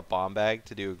have a bomb bag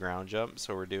to do a ground jump,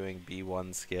 so we're doing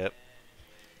B1 skip.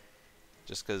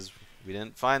 Just because we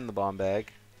didn't find the bomb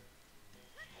bag.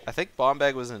 I think bomb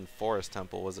bag was in Forest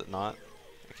Temple, was it not?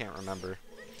 I can't remember.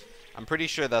 I'm pretty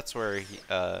sure that's where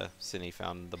Synii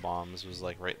found the bombs, was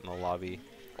like right in the lobby.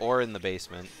 Or in the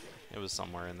basement. It was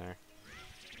somewhere in there.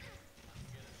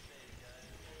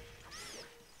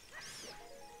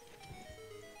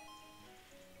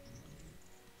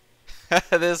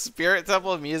 This Spirit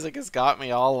Temple music has got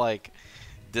me all like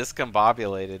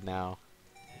discombobulated now.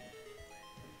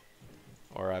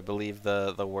 Or I believe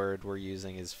the word we're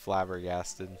using is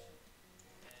flabbergasted.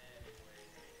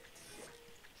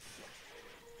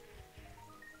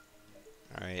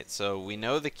 Alright, so we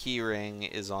know the key ring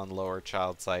is on lower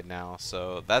child side now,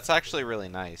 so that's actually really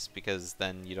nice because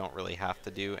then you don't really have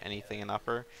to do anything in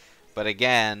upper. But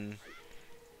again,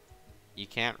 you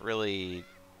can't really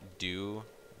do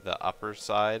the upper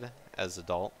side as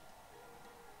adult.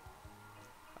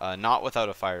 not without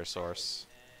a fire source.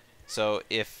 So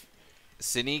if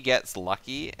Synii gets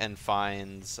lucky and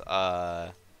finds...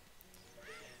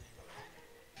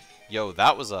 Yo,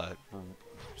 that was a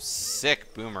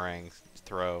sick boomerang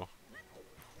throw.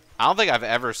 I don't think I've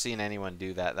ever seen anyone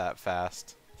do that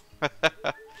fast.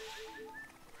 That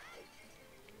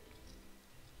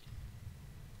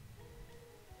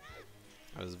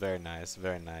was very nice,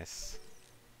 very nice.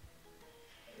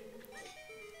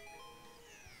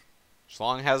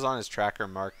 Shlong has on his tracker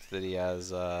marked that he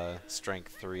has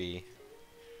strength 3.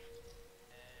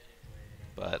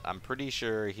 But I'm pretty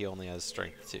sure he only has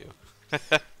strength 2.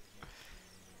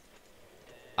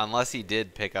 Unless he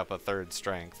did pick up a 3rd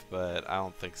strength, but I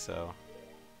don't think so.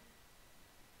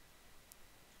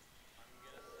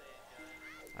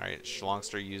 Alright,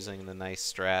 Shlongster using the nice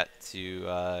strat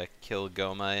to kill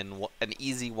Goma in an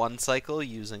easy 1 cycle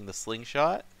using the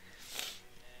slingshot.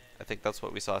 I think that's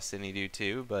what we saw Synii do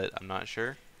too, but I'm not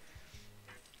sure.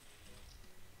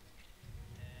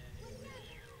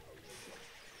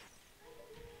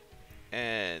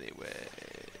 Anyway,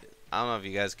 I don't know if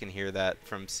you guys can hear that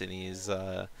from Synnii's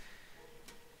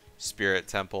Spirit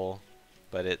Temple,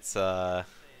 but it's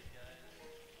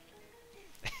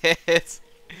it's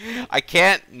I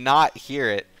can't not hear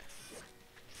it.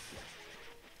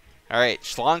 Alright,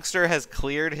 Shlongster has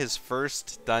cleared his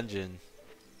first dungeon.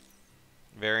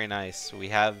 Very nice. We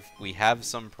have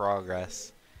some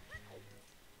progress.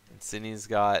 And Synnii's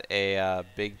got a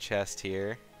big chest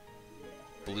here.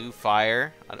 Blue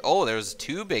fire. Oh, there's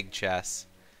 2 big chests.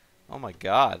 Oh my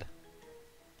god.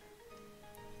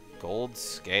 Gold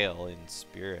scale in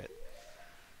spirit.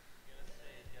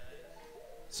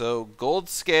 So gold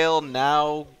scale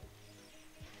now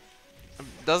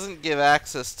doesn't give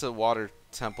access to water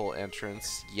temple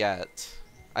entrance yet.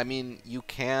 I mean, you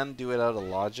can do it out of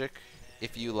logic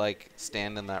if you like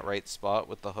stand in that right spot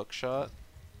with the hook shot.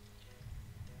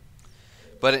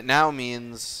 But it now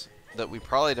means that we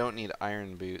probably don't need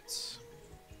iron boots,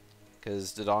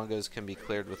 because Dodongos can be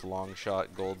cleared with long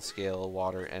shot, gold scale,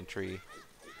 water entry.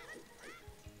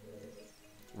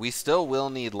 We still will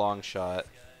need long shot,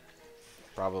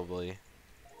 probably.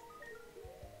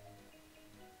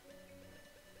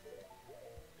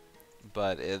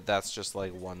 But that's just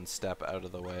like 1 step out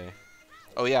of the way.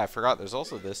 Oh yeah, I forgot there's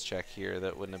also this check here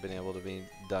that wouldn't have been able to be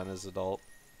done as adult.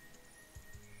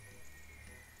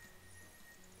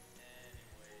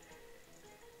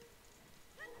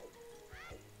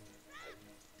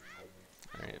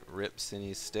 Alright, rip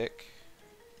Synnii's stick.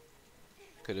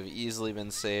 Could have easily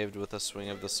been saved with a swing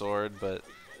of the sword, but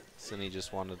Synii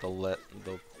just wanted to let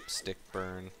the stick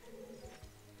burn.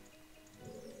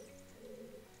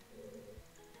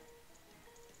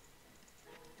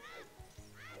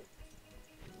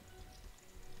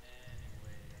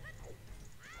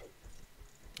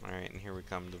 Alright, and here we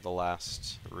come to the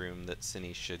last room that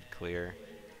Synii should clear.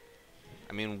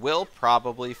 I mean, we'll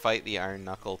probably fight the Iron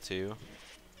Knuckle too.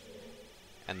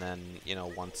 And then, you know,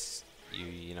 once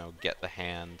you know, get the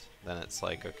hand, then it's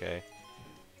like, okay.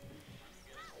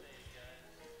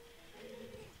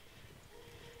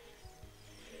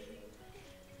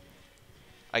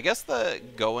 I guess the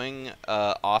going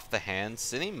off the hand,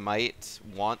 Synii might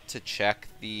want to check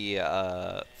the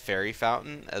fairy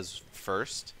fountain as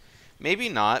first. Maybe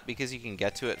not, because you can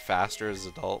get to it faster as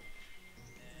adult.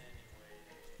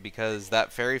 Because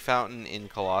that fairy fountain in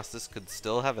Colossus could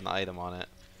still have an item on it.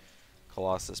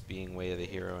 Colossus being Way of the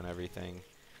Hero and everything.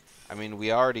 I mean,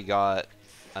 we already got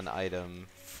an item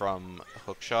from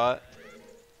Hookshot.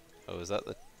 Oh, is that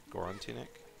the Goron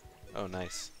tunic? Oh,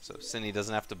 nice. So Synii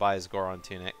doesn't have to buy his Goron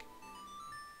tunic.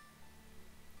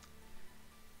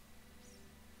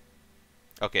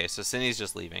 Okay, so Synnii's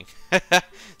just leaving.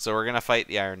 So we're gonna fight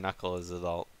the Iron Knuckle as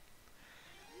adult.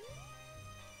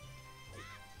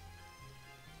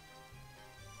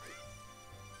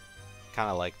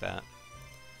 Kinda like that.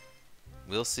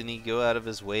 Will Synii go out of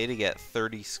his way to get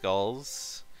 30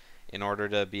 skulls in order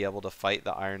to be able to fight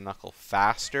the Iron Knuckle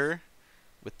faster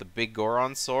with the big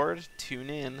Goron sword?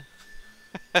 Tune in.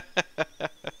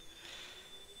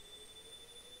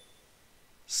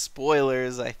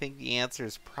 Spoilers, I think the answer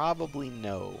is probably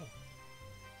no.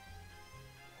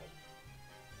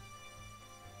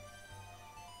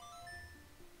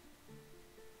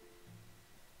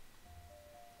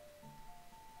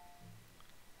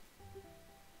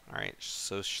 Alright,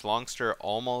 so Shlongster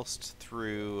almost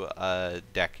through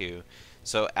Deku.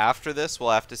 So after this,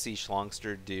 we'll have to see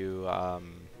Shlongster do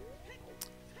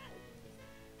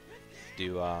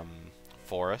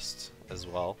Forest as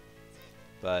well.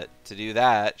 But to do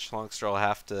that, Shlongster will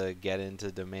have to get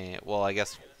into Domain. Well, I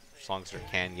guess Shlongster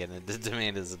can get into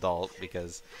Domain as adult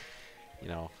because, you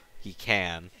know, he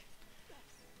can.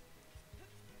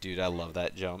 Dude, I love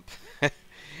that jump.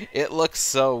 It looks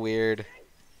so weird.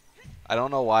 I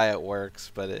don't know why it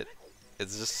works, but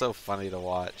it's just so funny to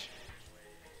watch.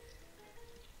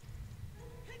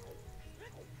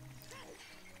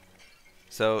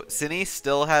 So, Synii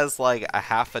still has like a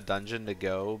half a dungeon to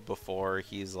go before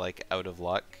he's like out of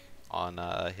luck on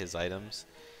his items.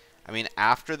 I mean,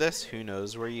 after this, who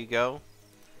knows where you go?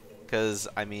 Because,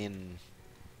 I mean,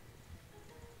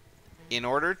 in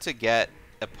order to get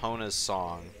Epona's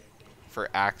song for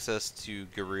access to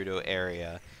Gerudo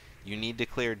area, you need to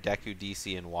clear Deku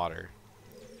DC in water,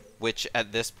 which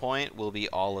at this point will be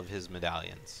all of his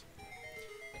medallions.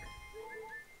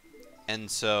 And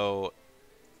so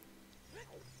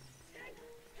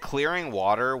clearing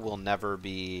water will never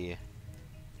be,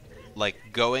 like,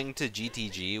 going to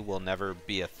GTG will never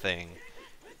be a thing,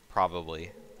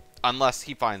 probably, unless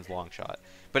he finds Longshot.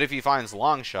 But if he finds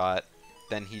Longshot,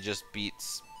 then he just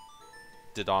beats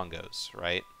Dodongos,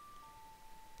 right?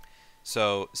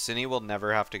 So Synii will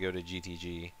never have to go to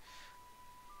GTG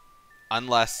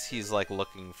unless he's like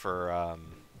looking for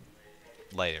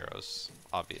light arrows,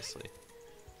 obviously.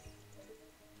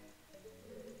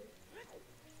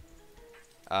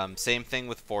 Same thing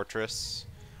with Fortress.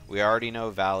 We already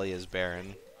know Valley is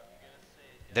barren.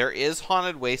 There is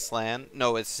Haunted Wasteland.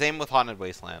 No, it's the same with Haunted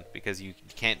Wasteland because you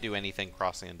can't do anything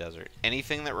crossing a desert.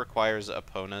 Anything that requires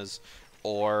Epona's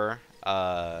or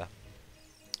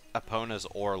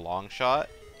Longshot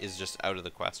is just out of the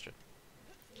question.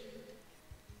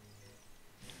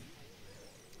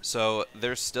 So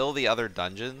there's still the other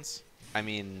dungeons. I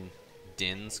mean,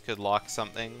 Dins could lock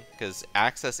something because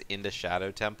access into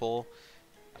Shadow Temple.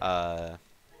 I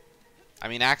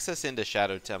mean, access into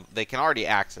Shadow Temple. They can already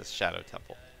access Shadow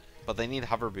Temple, but they need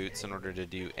hover boots in order to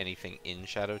do anything in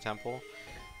Shadow Temple.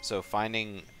 So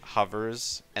finding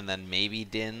hovers and then maybe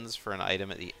Dins for an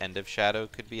item at the end of Shadow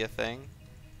could be a thing.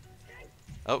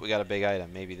 Oh, we got a big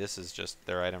item. Maybe this is just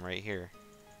their item right here.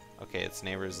 Okay, it's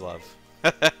Neighbor's Love.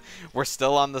 We're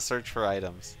still on the search for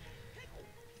items.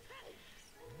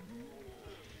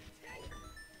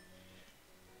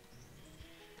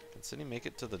 Can Synii make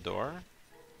it to the door?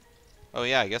 Oh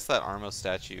yeah, I guess that Armo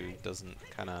statue doesn't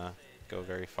kind of go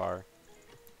very far.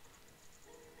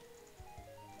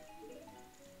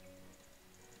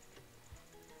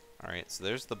 Alright, so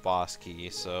there's the boss key,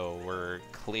 so we're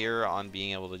clear on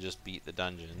being able to just beat the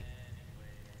dungeon.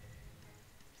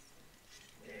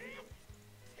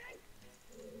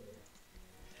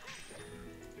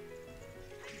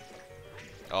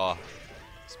 Oh,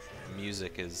 this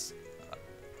music is...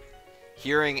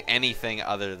 hearing anything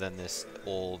other than this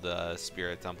old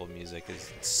Spirit Temple music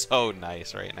is so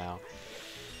nice right now.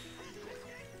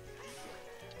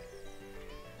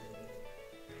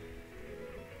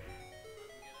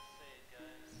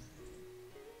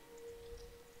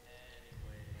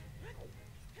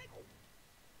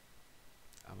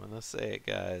 I'm gonna say it,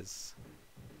 guys.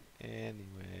 Anyway.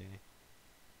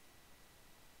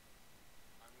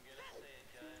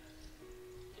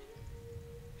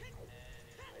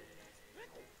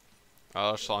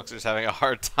 Oh, Shlongster's having a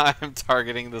hard time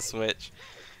targeting the switch.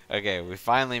 Okay, we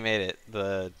finally made it.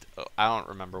 I don't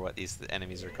remember what these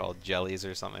enemies are called. Jellies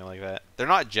or something like that. They're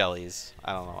not jellies.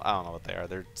 I don't know. I don't know what they are.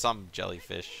 They're some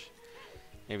jellyfish.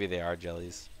 Maybe they are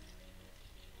jellies.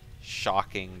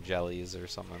 Shocking jellies or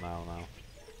something. I don't know.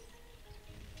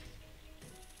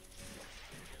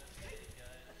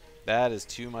 That is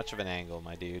too much of an angle,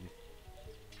 my dude.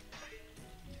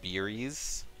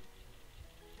 Beeries?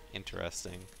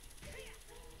 Interesting.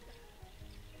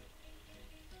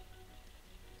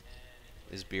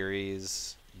 Is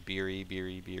beeries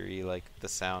beery like the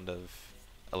sound of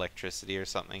electricity or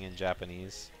something in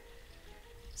Japanese?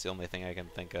 It's the only thing I can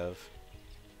think of.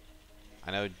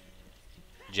 I know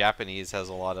Japanese has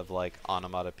a lot of like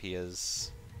onomatopoeias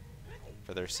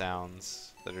for their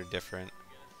sounds that are different.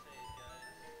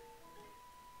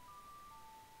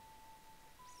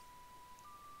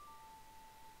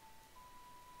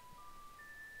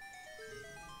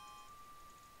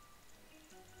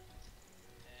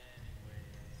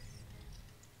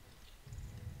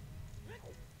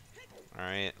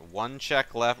 Alright, one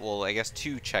check left. Well, I guess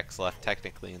 2 checks left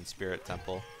technically in Spirit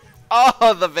Temple.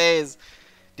 Oh, the vase!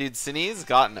 Dude, Synii's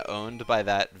gotten owned by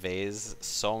that vase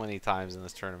so many times in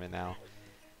this tournament now.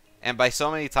 And by so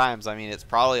many times, I mean it's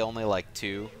probably only like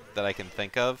 2 that I can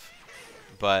think of.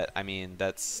 But, I mean,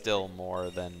 that's still more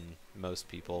than most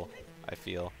people, I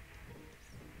feel.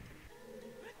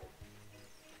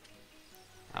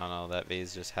 I don't know, that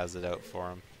vase just has it out for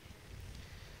him.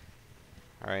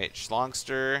 Alright,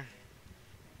 Shlongster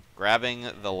grabbing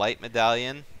the light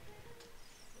medallion.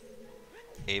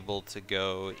 able to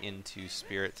go into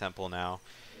Spirit Temple now.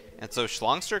 And so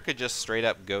Shlongster could just straight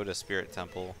up go to Spirit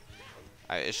Temple.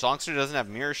 Shlongster doesn't have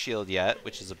Mirror Shield yet,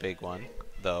 which is a big one,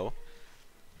 though.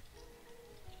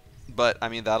 But, I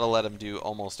mean, that'll let him do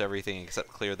almost everything except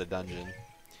clear the dungeon.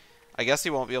 I guess he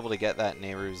won't be able to get that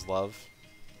Nehru's Love.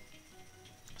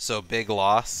 So, big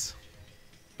loss.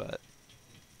 But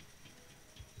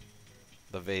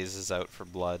the vase is out for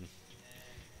blood.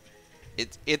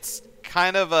 It's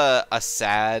kind of a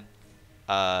sad...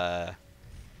 what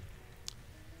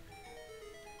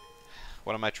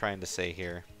am I trying to say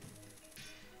here?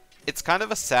 It's kind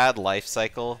of a sad life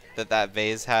cycle that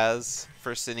vase has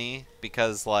for Synii,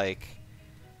 because, like,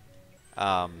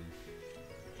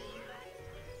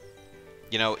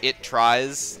 you know, it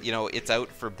tries, you know, it's out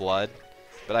for blood,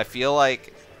 but I feel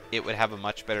like it would have a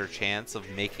much better chance of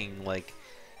making, like,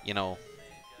 you know,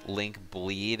 Link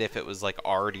bleed if it was, like,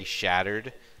 already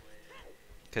shattered,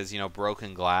 because, you know,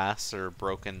 broken glass or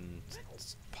broken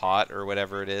pot or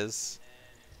whatever it is.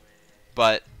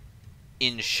 But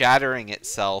in shattering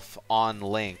itself on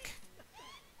Link,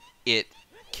 it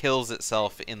kills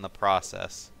itself in the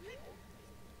process.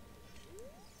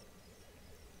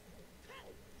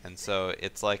 And so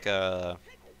it's like a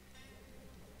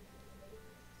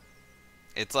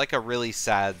really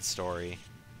sad story.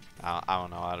 I don't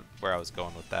know where I was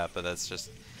going with that, but that's just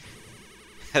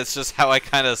how I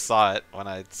kind of saw it when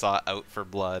I saw Out for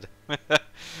Blood.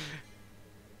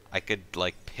 I could,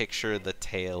 like, picture the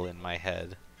tale in my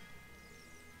head.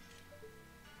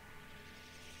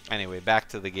 Anyway, back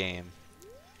to the game.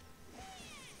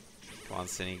 Come on,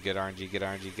 Synii. Good RNG, good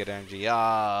RNG, good RNG.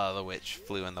 Ah, the witch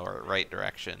flew in the right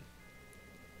direction.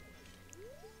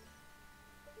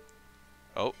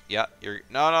 Oh, yeah, you're...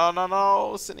 No, no, no,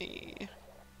 no, Synii.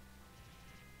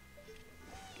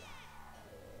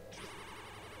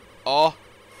 Oh!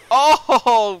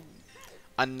 Oh!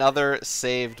 Another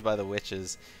saved by the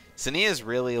witches. Synii is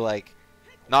really, like...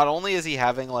 Not only is he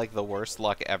having, like, the worst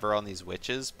luck ever on these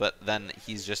witches, but then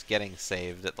he's just getting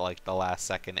saved at, like, the last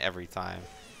second every time.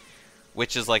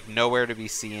 Which is, like, nowhere to be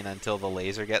seen until the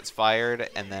laser gets fired,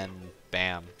 and then,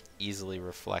 bam, easily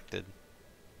reflected.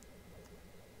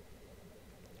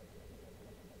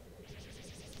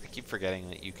 I keep forgetting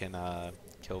that you can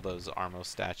kill those Armo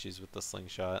statues with the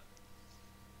slingshot.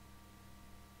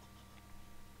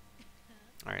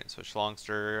 Alright, so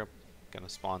Shlongster gonna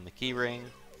spawn the keyring.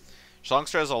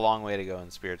 Shlongster has a long way to go in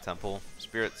Spirit Temple.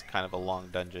 Spirit's kind of a long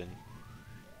dungeon.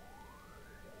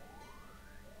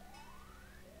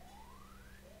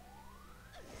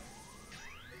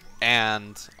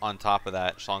 And on top of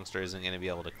that, Shlongster isn't going to be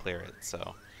able to clear it,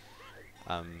 so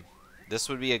this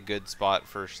would be a good spot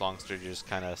for Shlongster to just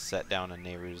kind of set down a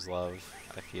Nehru's Love,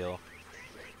 I feel.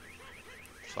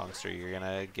 Shlongster, you're going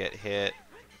to get hit.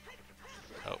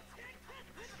 Oh,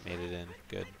 made it in.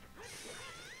 Good.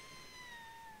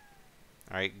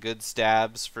 Alright, good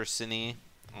stabs for Synii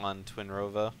on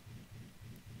Twinrova.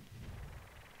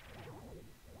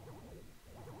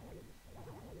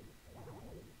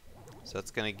 So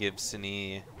that's going to give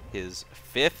Synii his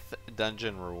 5th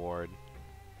dungeon reward.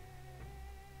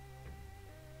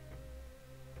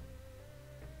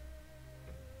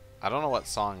 I don't know what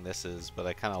song this is, but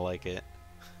I kind of like it.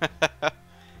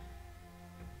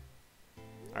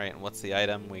 Alright, and what's the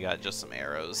item? We got just some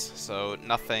arrows. So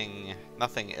nothing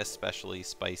especially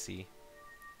spicy.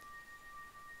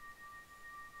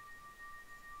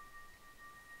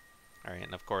 Alright,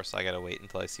 and of course I gotta wait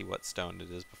until I see what stone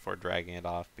it is before dragging it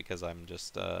off, because I'm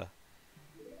just I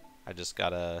just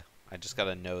gotta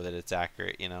know that it's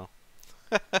accurate, you know.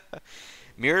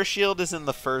 Mirror Shield is in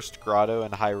the first grotto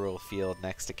in Hyrule Field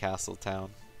next to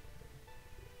Castletown.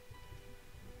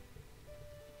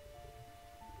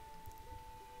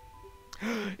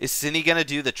 Is Synii gonna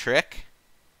do the trick?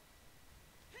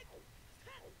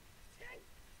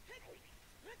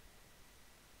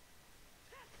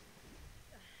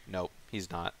 Nope, he's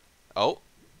not. Oh!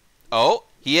 Oh!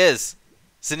 He is!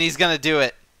 Synnii's gonna do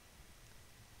it!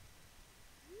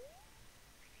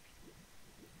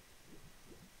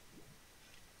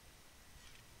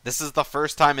 This is the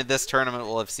first time in this tournament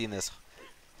we'll have seen this.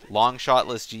 Long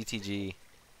shotless GTG.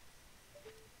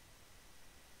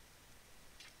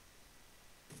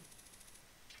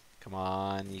 Come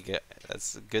on, you get...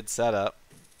 That's a good setup.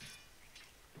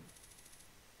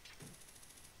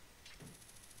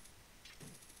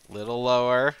 Little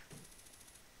lower.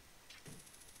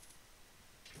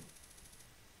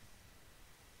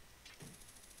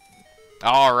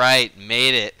 Alright,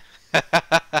 made it.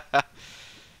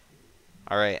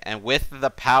 Alright, and with the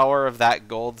power of that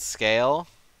gold scale,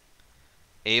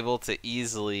 able to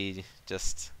easily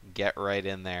just get right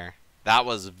in there. That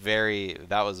was very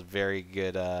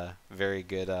good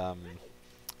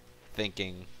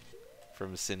thinking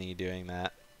from Synii doing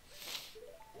that.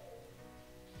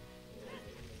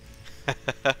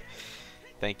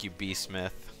 Thank you, B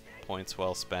Smith. Points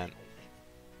well spent.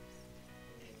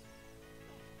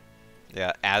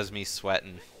 Yeah, as me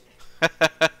sweating.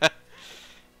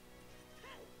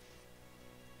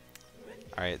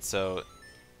 Alright, so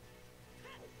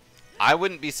I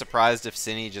wouldn't be surprised if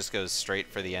Synii just goes straight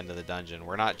for the end of the dungeon.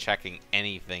 We're not checking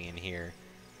anything in here.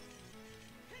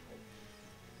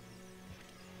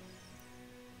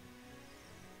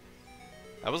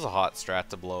 That was a hot strat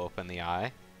to blow open the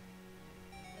eye.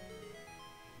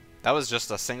 That was just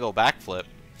a single backflip.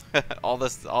 all the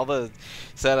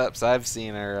setups I've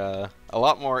seen are a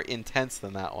lot more intense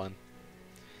than that one.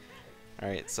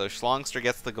 Alright, so Shlongster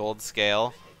gets the gold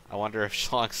scale. I wonder if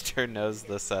Shlongster knows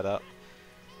the setup.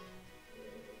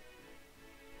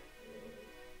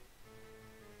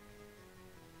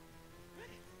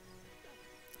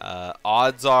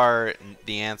 Odds are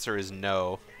the answer is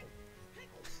no.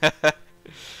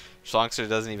 Shlongster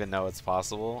doesn't even know it's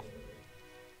possible.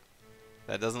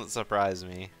 That doesn't surprise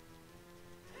me.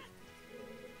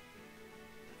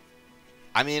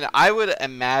 I mean, I would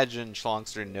imagine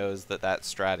Shlongster knows that that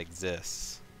strat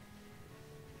exists.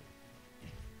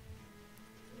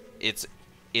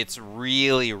 It's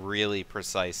really, really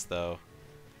precise, though.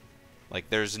 Like,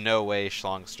 there's no way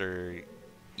Shlongster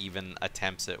even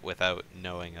attempts it without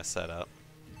knowing a setup.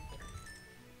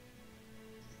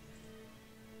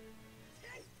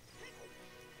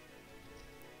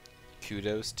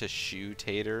 Kudos to Shoe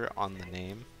Tater on the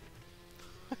name.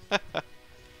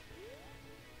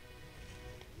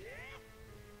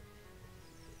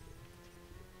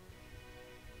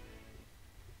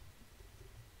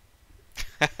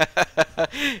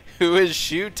 Who is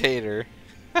Shoe Tater?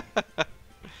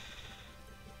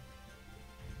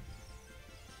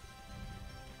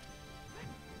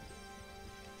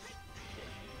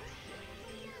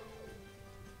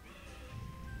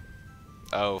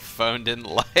 Oh, phone didn't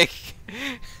like.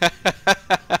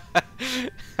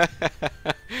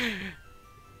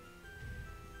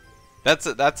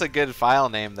 That's a good file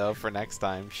name though for next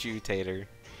time. Shoe Tater.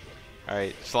 All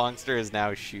right, Shlongster is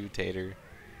now Shoe Tater.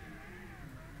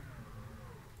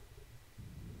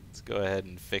 Let's go ahead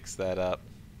and fix that up.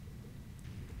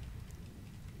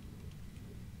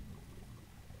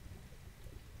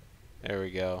 There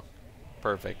we go.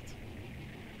 Perfect.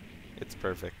 It's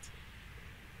perfect.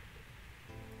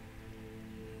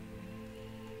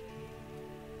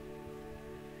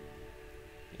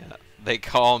 Yeah, they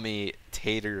call me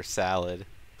Tater Salad.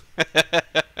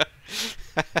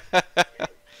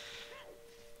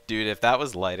 Dude, if that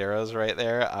was light arrows right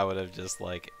there, I would have just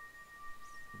like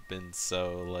been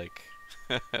so like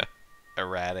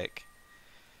erratic.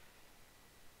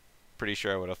 Pretty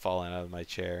sure I would have fallen out of my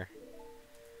chair.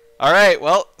 Alright,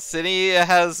 well, Synii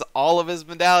has all of his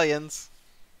medallions.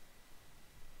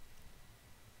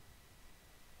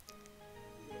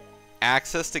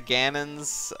 Access to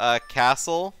Ganon's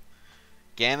castle.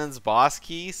 Ganon's boss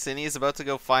key. Synii is about to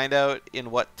go find out in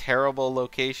what terrible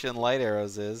location Light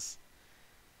Arrows is.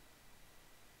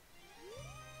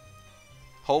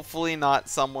 Hopefully not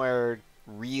somewhere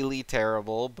really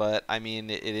terrible, but I mean,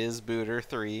 it is Booter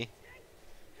 3.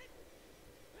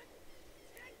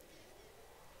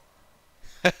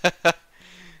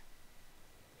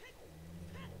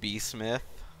 B Smith,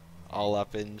 all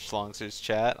up in Shlongster's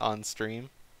chat on stream.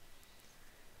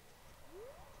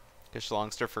 Because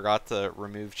Shlongster forgot to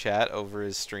remove chat over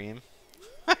his stream.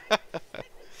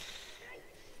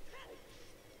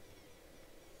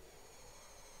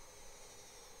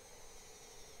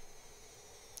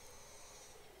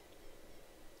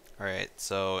 Alright,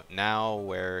 so now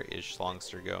where is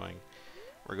Shlongster going?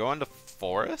 We're going to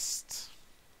Forest?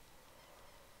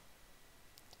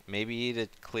 Maybe to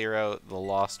clear out the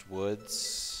Lost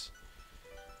Woods.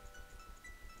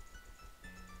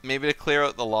 Maybe to clear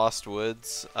out the Lost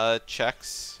Woods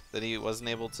checks that he wasn't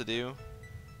able to do.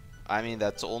 I mean,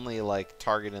 that's only like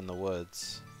target in the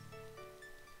woods.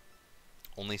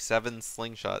 Only 7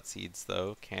 slingshot seeds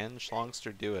though. Can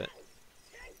Shlongster do it?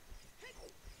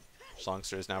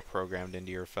 Shlongster is now programmed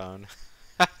into your phone.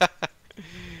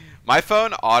 My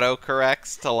phone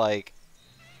autocorrects to like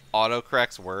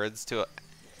autocorrects words to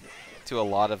a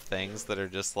lot of things that are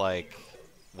just like,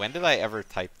 when did I ever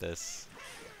type this?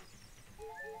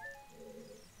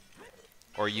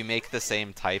 Or you make the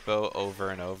same typo over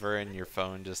and over and your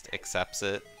phone just accepts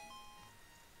it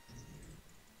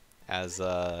as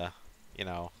you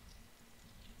know,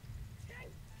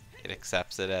 it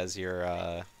accepts it as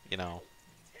your you know,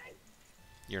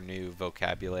 your new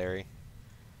vocabulary.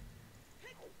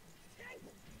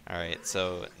 Alright,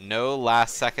 so no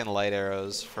last second light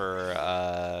arrows for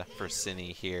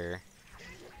Synii here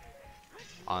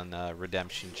on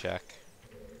redemption check.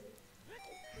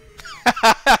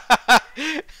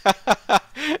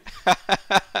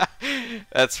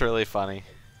 That's really funny.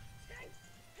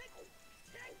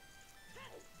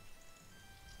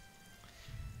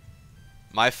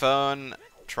 My phone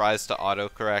tries to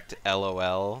autocorrect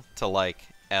LOL to like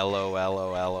LOL,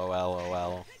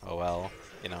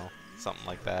 you know, something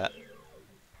like that.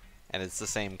 And it's the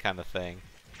same kind of thing.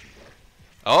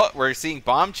 Oh, we're seeing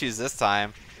bomb choose this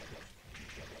time.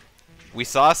 We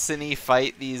saw Synii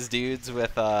fight these dudes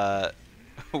with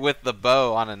with the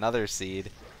bow on another seed.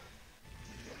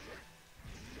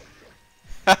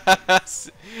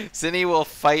 Synii will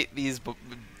fight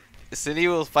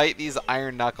these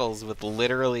iron knuckles with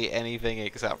literally anything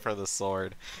except for the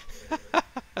sword.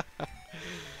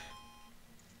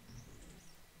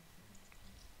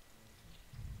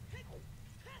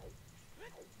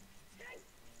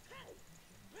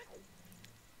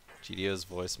 GDO's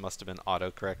voice must have been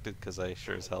auto-corrected because I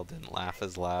sure as hell didn't laugh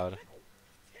as loud.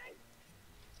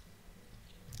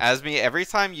 Asmi, every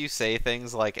time you say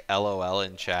things like LOL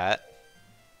in chat,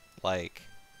 like,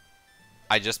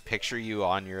 I just picture you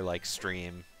on your, like,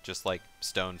 stream, just, like,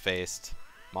 stone-faced,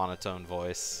 monotone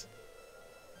voice.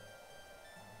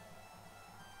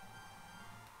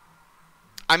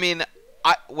 I mean,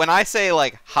 when I say,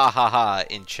 like, ha ha ha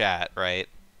in chat, right,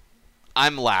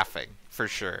 I'm laughing, for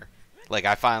sure. Like,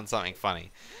 I found something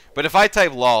funny. But if I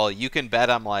type lol, you can bet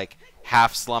I'm, like,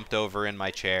 half slumped over in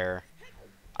my chair.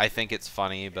 I think it's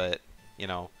funny, but, you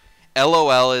know,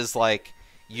 LOL is, like,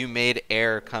 you made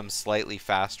air come slightly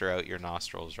faster out your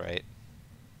nostrils, right?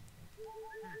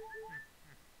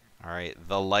 Alright,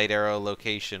 the light arrow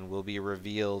location will be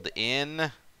revealed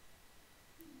in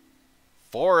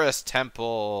Forest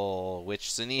Temple, which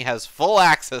Synii has full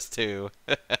access to.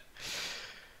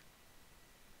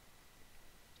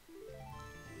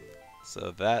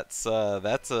 So that's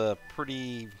a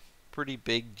pretty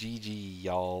big GG,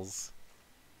 y'alls.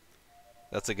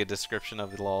 That's a good description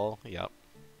of it all. Yep.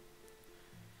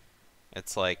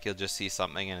 It's like you'll just see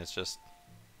something and it's just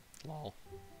lol.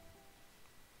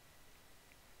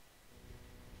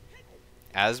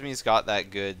 Asmi's got that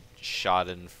good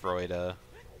Schadenfreude.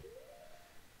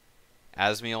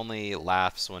 Asmi only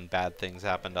laughs when bad things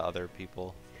happen to other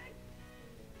people.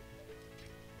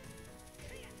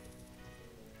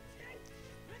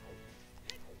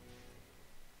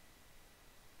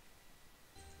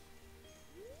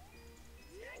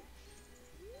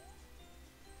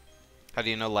 How do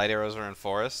you know light arrows are in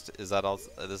forest? Is that all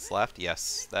that's left?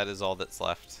 Yes, that is all that's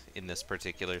left in this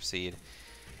particular seed.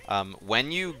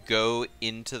 When you go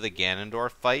into the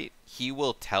Ganondorf fight, he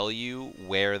will tell you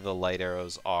where the light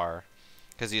arrows are.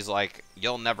 Because he's like,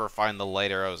 you'll never find the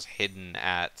light arrows hidden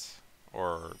at,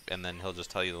 and then he'll just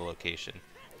tell you the location.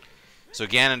 So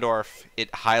Ganondorf,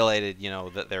 it highlighted, you know,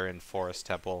 that they're in Forest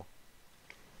Temple.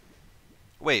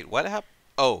 Wait, what happened?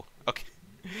 Oh, okay.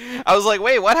 I was like,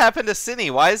 wait, what happened to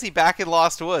Synii? Why is he back in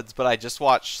Lost Woods? But I just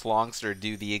watched Shlongster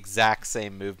do the exact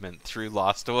same movement through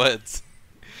Lost Woods.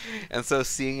 And so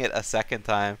seeing it a second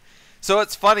time. So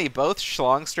it's funny, both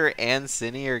Shlongster and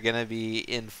Synii are going to be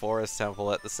in Forest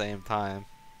Temple at the same time.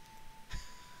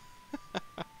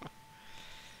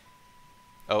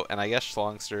 Oh, and I guess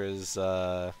Shlongster is,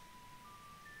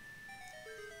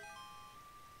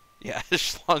 yeah,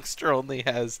 Shlongster only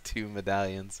has 2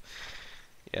 medallions.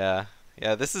 Yeah.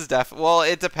 Yeah, this is well,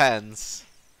 it depends.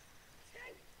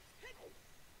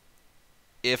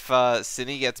 If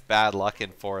Synii gets bad luck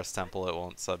in Forest Temple, it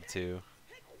won't sub 2.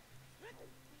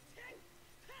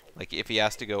 Like, if he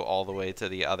has to go all the way to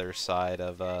the other side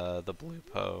of the Blue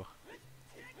Po.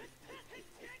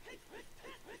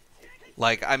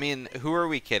 Like, I mean, who are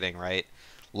we kidding, right?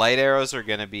 Light arrows are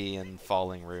gonna be in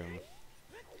Falling Room.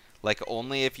 Like,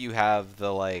 only if you have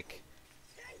the, like,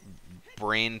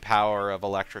 brain power of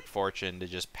Electric Fortune to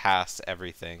just pass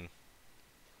everything.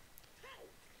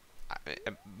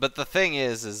 But the thing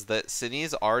is that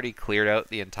Synnii's already cleared out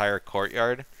the entire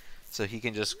courtyard, so he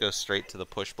can just go straight to the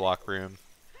push block room.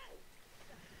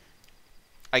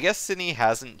 I guess Synii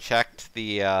hasn't checked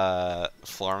the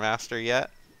Floormaster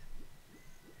yet.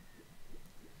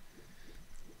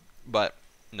 But,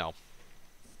 no.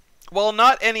 Well,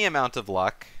 not any amount of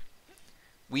luck.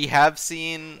 We have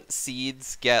seen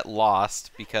seeds get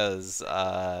lost because,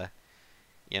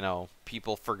 you know,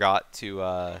 people forgot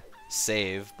to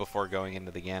save before going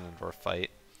into the Ganondorf fight.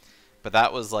 But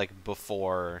that was, like,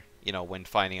 before, you know, when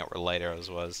finding out where Light Arrows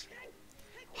was.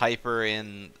 Hyper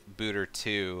in Booter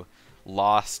 2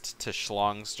 lost to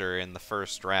Shlongster in the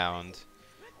first round.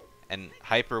 and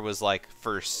Hyper was like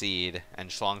first seed,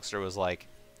 and Shlongster was like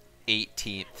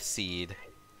 18th seed.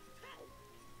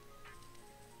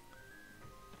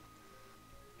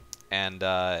 And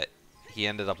he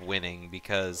ended up winning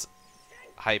because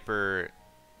Hyper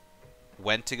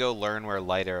went to go learn where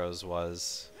Light Arrows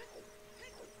was,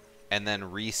 and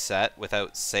then reset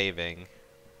without saving,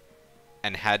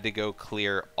 and had to go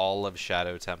clear all of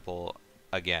Shadow Temple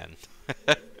again.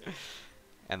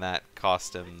 And that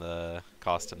cost him the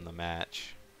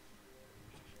match.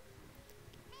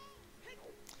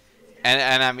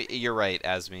 And I mean, you're right,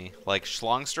 Asmi. Like,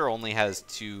 Shlongster only has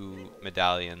 2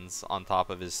 medallions on top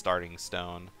of his starting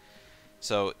stone.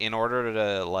 So in order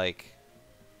to like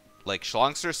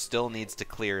Shlongster still needs to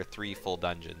clear 3 full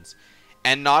dungeons.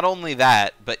 And not only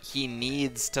that, but he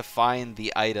needs to find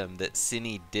the item that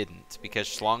Synii didn't, because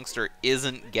Shlongster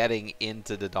isn't getting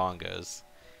into Dodongos,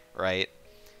 right?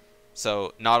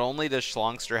 So not only does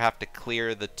Shlongster have to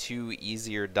clear the 2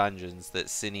 easier dungeons that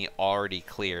Synii already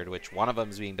cleared, which one of them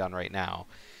is being done right now,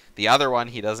 the other one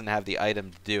he doesn't have the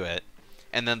item to do it,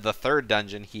 and then the 3rd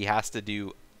dungeon he has to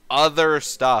do other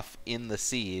stuff in the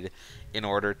seed in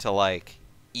order to like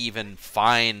even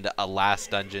find a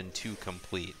last dungeon to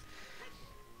complete.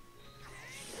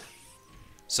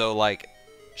 So like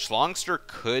Shlongster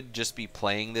could just be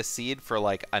playing this seed for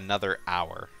like another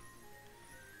hour.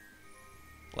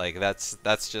 Like that's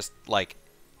just like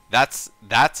that's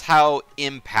how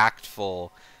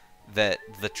impactful that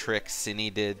the trick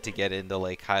Synii did to get into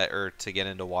to get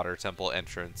into Water Temple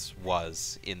entrance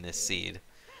was in this seed.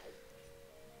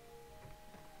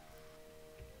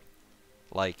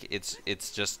 Like it's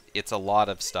a lot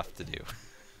of stuff to do.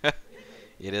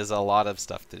 It is a lot of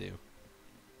stuff to do.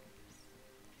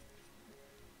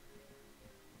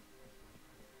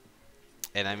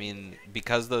 And I mean,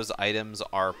 because those items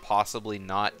are possibly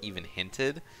not even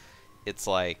hinted, it's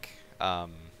like,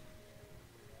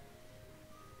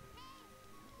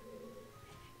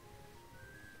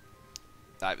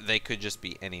 they could just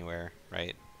be anywhere,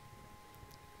 right?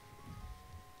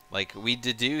 Like, we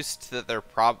deduced that they're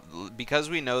because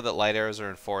we know that Light Arrows are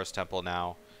in Forest Temple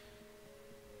now,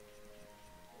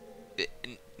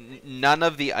 none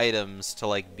of the items to,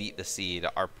 like, beat the seed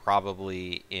are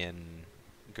probably in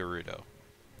Gerudo.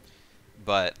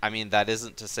 But, I mean, that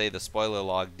isn't to say the spoiler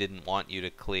log didn't want you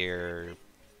to clear,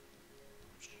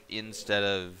 instead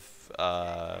of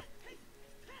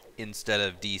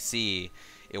DC,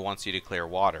 it wants you to clear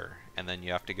water, and then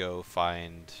you have to go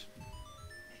find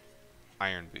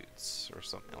iron boots or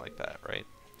something like that, right?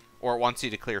 Or it wants you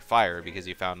to clear fire because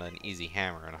you found an easy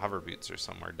hammer, and hover boots are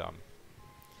somewhere dumb.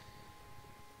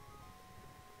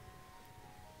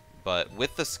 But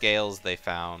with the scales they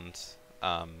found,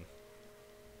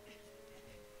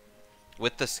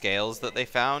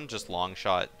 just long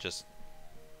shot just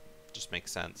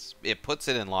makes sense. It puts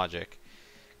it in logic,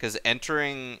 because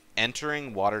entering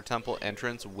Water Temple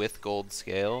entrance with gold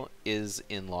scale is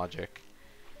in logic.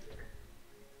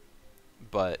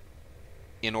 But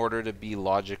in order to be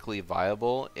logically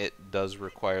viable, it does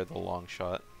require the long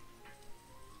shot.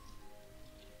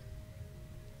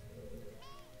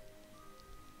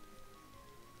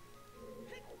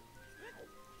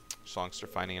 Shlongster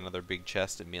finding another big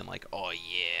chest and being like, oh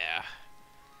yeah,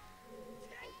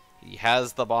 he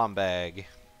has the bomb bag.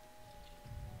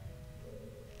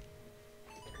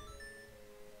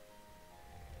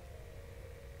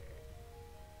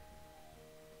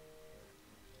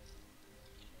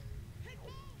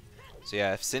 So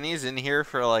yeah, if Synnii's in here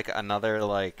for like another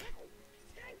like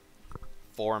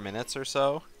 4 minutes or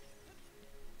so,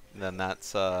 then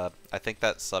that's I think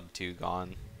that's sub 2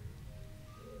 gone.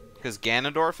 Because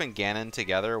Ganondorf and Ganon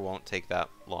together won't take that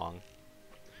long.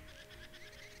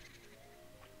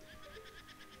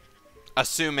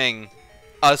 Assuming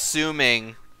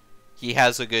he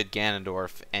has a good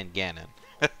Ganondorf and Ganon.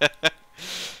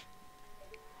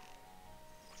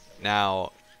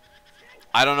 Now,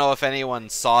 I don't know if anyone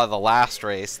saw the last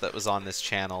race that was on this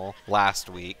channel last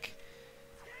week.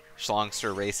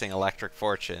 Shlongster racing Electric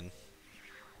Fortune.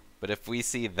 But if we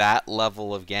see that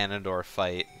level of Ganondorf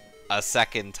fight a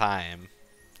second time...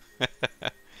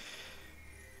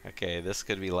 Okay, this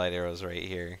could be Light Arrows right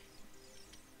here.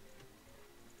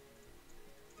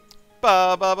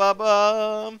 Ba ba ba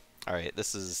ba. Alright,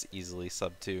 this is easily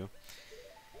sub 2.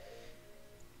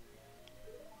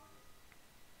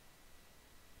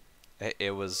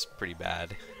 It was pretty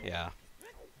bad, yeah.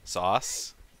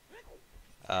 Sauce.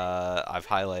 I've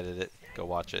highlighted it. Go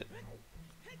watch it.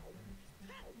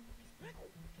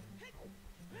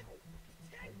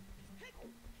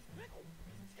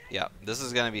 Yeah, this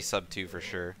is going to be sub 2 for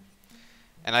sure.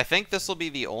 And I think this will be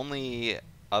the only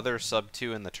other sub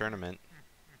 2 in the tournament.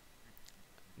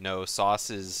 No, sauce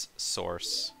is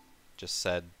source. Just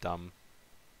said dumb.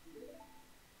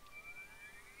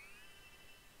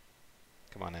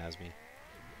 Come on, Asmi.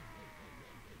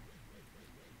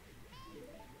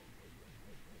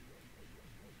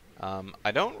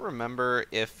 I don't remember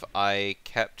if I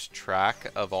kept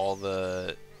track of all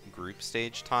the group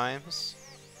stage times.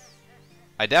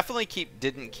 I definitely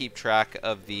didn't keep track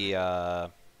of the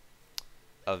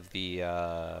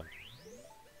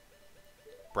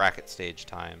bracket stage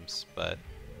times, but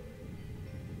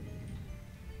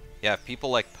yeah, if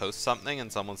people like post something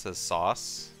and someone says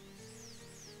sauce,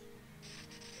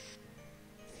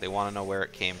 they want to know where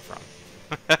it came from.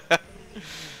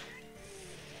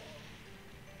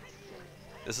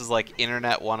 This is like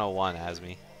Internet 101,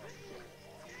 Asmi.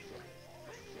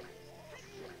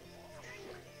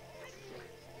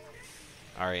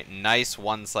 Alright, nice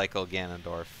one cycle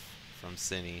Ganondorf from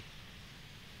Synii.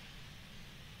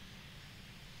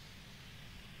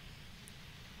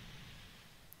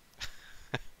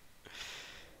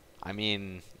 I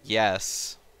mean,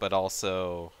 yes, but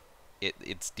also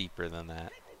it's deeper than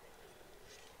that.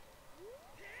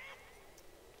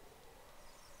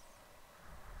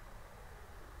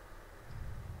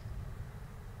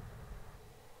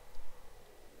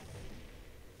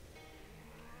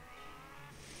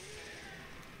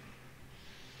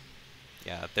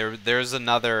 Yeah, there's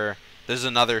another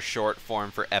short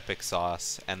form for epic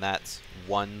sauce, and that's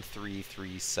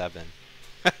 1337.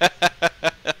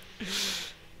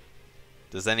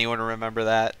 Does anyone remember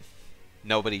that?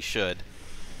 Nobody should.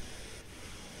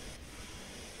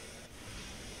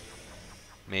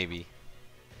 Maybe.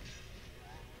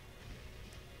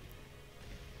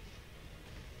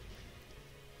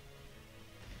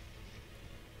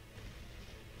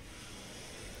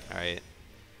 Alright.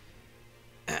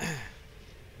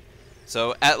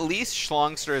 So at least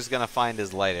Shlongster is going to find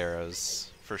his light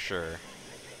arrows, for sure.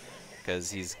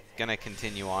 Because he's going to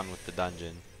continue on with the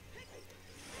dungeon.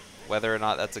 Whether or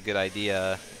not that's a good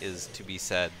idea is to be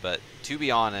said, but to be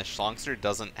honest, Shlongster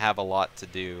doesn't have a lot to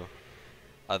do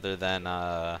other than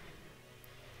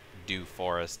do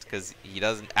Forest, because he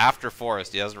doesn't, after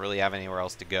Forest, he doesn't really have anywhere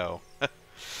else to go.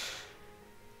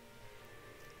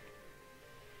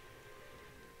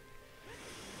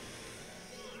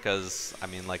 Because, I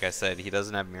mean, like I said, he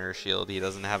doesn't have Mirror Shield, he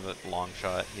doesn't have a long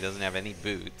shot, he doesn't have any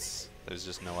boots. There's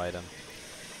just no item.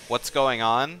 What's going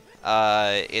on?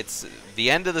 It's the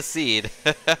end of the seed.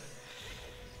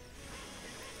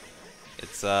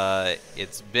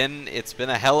 It's been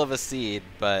a hell of a seed,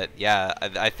 but yeah,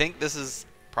 I think this is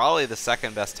probably the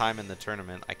second best time in the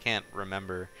tournament. I can't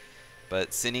remember,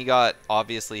 but Synii got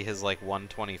obviously his like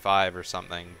 125 or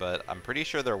something, but I'm pretty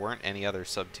sure there weren't any other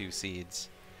sub 2 seeds.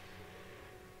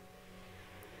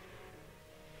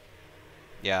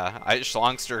 Yeah,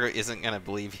 Shlongster isn't gonna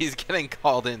believe he's getting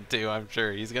called into. I'm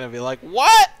sure he's gonna be like,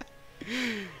 "What?"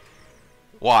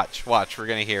 Watch, we're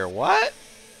gonna hear what?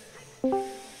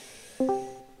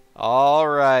 All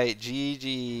right,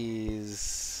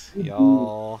 GG's,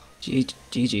 y'all.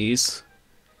 GG's.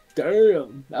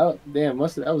 Damn, that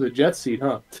was a jet seed,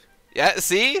 huh? Yeah,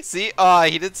 see, he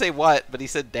didn't say what, but he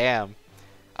said damn.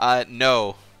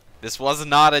 No. This was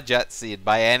not a jet seed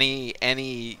by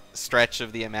any stretch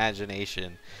of the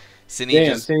imagination.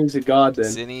 Synnii's a god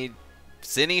then.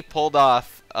 Synii pulled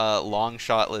off a long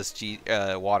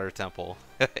shotless water temple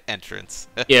entrance.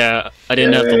 Yeah, I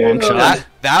didn't have the long shot.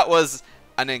 That was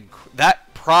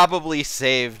that probably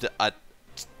saved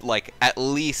like at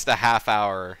least a half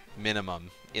hour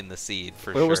minimum in the seed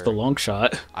for sure. Where was the long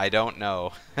shot? I don't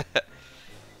know.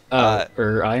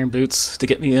 Or iron boots to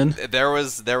get me in. There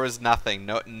was nothing.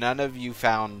 None of you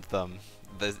found them.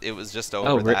 It was just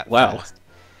over that wow. fast.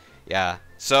 Yeah.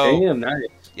 So damn, nice.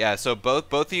 Yeah, so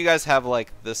both of you guys have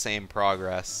like the same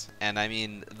progress, and I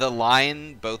mean the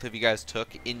line both of you guys took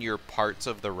in your parts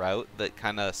of the route that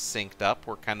kind of synced up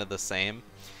were kind of the same.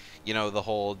 You know, the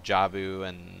whole Jabu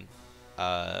and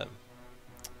yeah,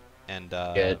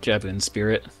 Jabu and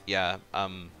Spirit. Yeah,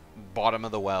 bottom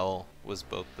of the well was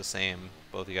both the same.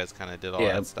 Both of you guys kind of did all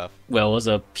that stuff. Well, was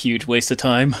a huge waste of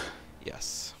time.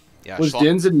 Yes. Yeah. Was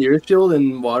Din's and Mirror Shield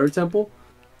in Water Temple?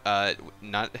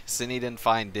 Synii didn't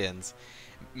find Din's.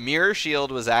 Mirror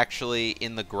Shield was actually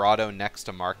in the grotto next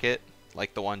to Market,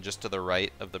 like the one just to the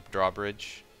right of the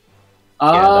drawbridge.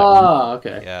 Ah,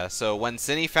 okay. Yeah, so when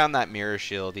Synii found that Mirror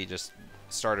Shield, he just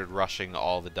started rushing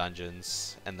all the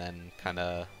dungeons, and then kind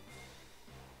of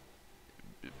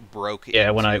broke. Yeah,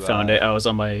 when I found it, I was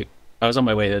on my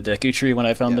way to the Deku Tree when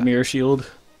I found the Mirror Shield.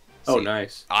 Oh,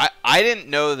 nice. I didn't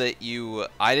know that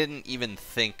I didn't even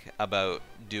think about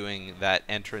doing that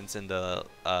entrance into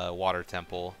Water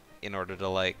Temple in order to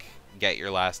like get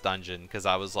your last dungeon, because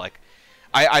I was like,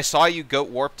 I saw you goat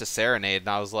warp to Serenade, and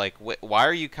I was like, why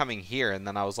are you coming here? And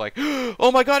then I was like,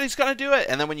 oh my god, he's gonna do it!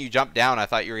 And then when you jumped down, I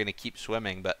thought you were gonna keep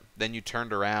swimming, but then you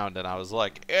turned around, and I was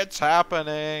like, it's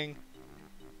happening!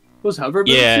 Was hover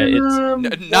boots? Yeah,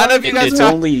 none of you guys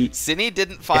found... only... Synii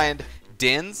didn't find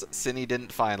Dins, Synii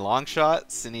didn't find Longshot,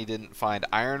 Synii didn't find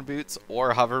Iron Boots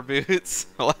or hover boots.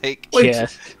 Like, wait, yeah.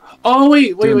 Oh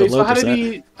wait. So how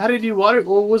did he water?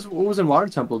 What was in Water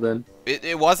Temple then?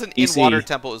 It wasn't DC. in Water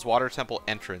Temple. It was Water Temple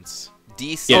entrance.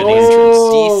 DC. Yeah, the entrance.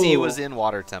 DC was in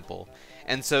Water Temple,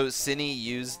 and so Synii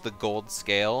used the gold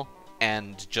scale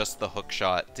and just the hook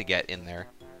shot to get in there.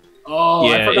 Oh,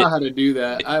 yeah, I forgot how to do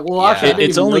that. Actually,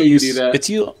 it's only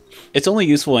it's only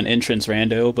useful in entrance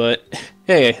rando, but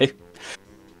hey,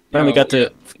 finally got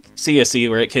to see a seed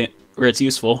where it's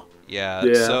useful. Yeah.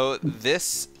 So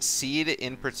this seed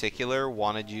in particular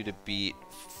wanted you to beat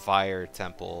Fire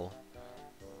Temple.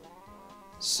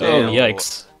 So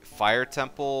yikes. Fire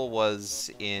Temple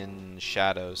was in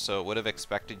Shadow, so it would have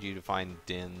expected you to find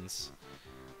Dins,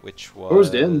 which was... Where was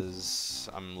Dins?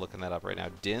 I'm looking that up right now.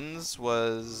 Dins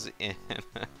was in...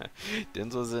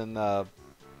 Dins was in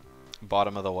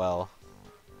bottom of the well.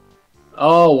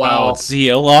 Oh, wow. Oh, it's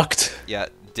Zeo locked. Yeah,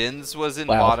 Dins was in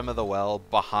bottom of the well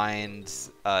behind...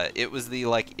 it was the,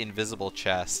 like, invisible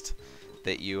chest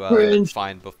that you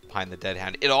find behind the Dead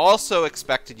Hound. It also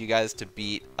expected you guys to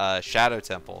beat Shadow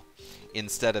Temple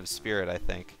instead of Spirit, I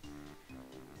think.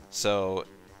 So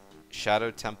Shadow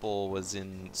Temple was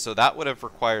in... So that would have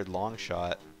required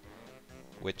Longshot,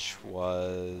 which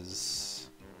was...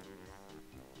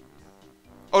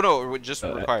 Oh no, it just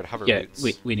required Hover Boots.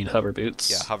 Yeah, we need Hover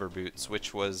Boots. Yeah, Hover Boots,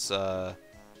 which was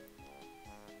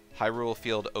Hyrule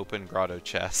Field Open Grotto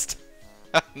Chest.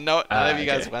 None of you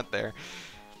guys went there.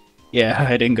 Yeah,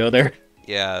 I didn't go there.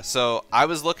 Yeah, so I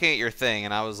was looking at your thing,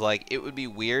 and I was like, it would be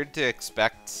weird to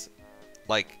expect,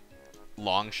 like,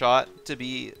 Longshot to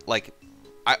be, like,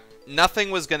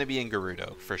 nothing was going to be in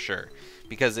Gerudo, for sure.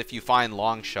 Because if you find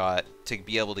Longshot to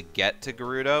be able to get to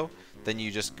Gerudo, then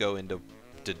you just go into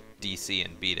DC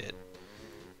and beat it.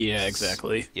 Yeah,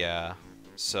 exactly. Yeah,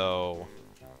 so,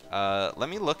 let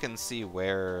me look and see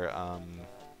where,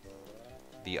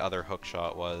 the other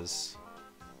hookshot was.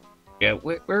 Yeah,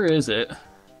 where is it?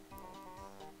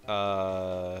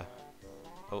 Oh,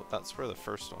 that's where the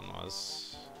first one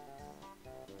was.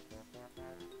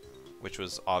 Which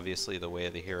was obviously the Way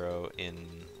of the Hero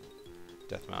in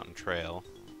Death Mountain Trail.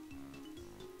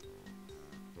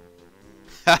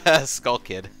 Skull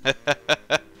Kid.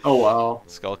 Oh, wow.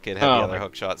 Skull Kid had the other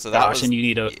hookshot. So that was... and you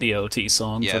need the OT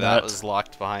song for that. Yeah, that was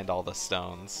locked behind all the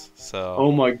stones. So...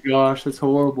 Oh my gosh, that's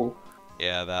horrible.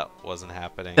 Yeah, that wasn't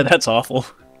happening. Yeah, that's awful.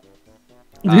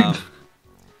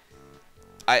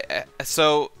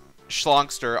 So,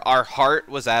 Shlongster, our heart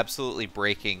was absolutely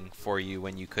breaking for you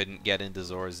when you couldn't get into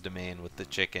Zora's domain with the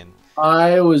chicken.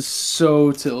 I was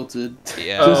so tilted.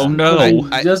 Yeah. Oh no.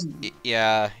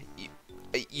 Yeah.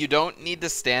 You don't need to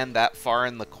stand that far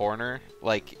in the corner.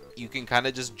 Like, you can kind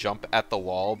of just jump at the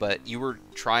wall, but you were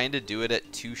trying to do it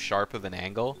at too sharp of an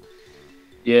angle.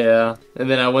 Yeah, and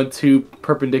then I went too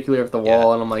perpendicular at the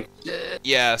wall, and I'm like...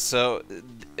 Yeah, so...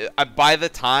 by the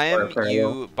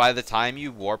time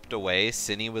you warped away,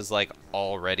 Synii was like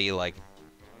already like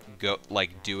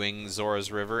doing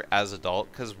Zora's River as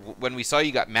adult, because when we saw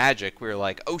you got magic, we were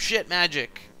like, oh shit,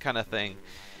 magic kind of thing.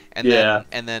 And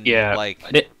then like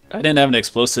I didn't have an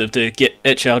explosive to get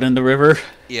Etch out in the river.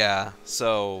 Yeah,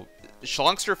 so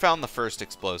Shlongster found the first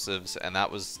explosives, and that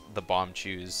was the bomb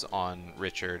chews on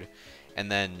Richard. And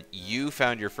then you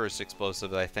found your first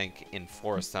explosive, I think, in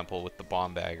Forest Temple with the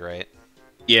bomb bag, right?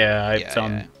 Yeah, I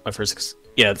found my first...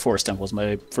 Yeah, the Forest Temple was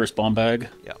my first bomb bag.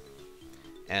 Yeah.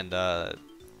 And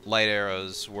light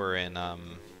arrows were in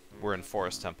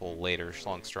Forest Temple later.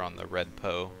 Shlongster on the Red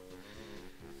Poe.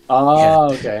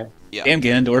 Oh, okay. Yeah. Damn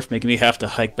Ganondorf making me have to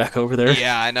hike back over there.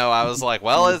 Yeah, I know. I was like,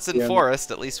 well, it's in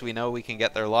Forest. At least we know we can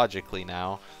get there logically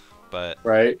now. But...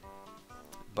 Right.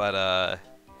 But,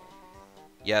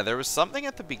 yeah, there was something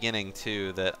at the beginning,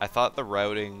 too, that I thought the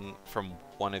routing from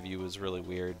one of you was really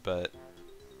weird, but...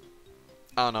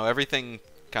 I don't know, everything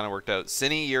kind of worked out.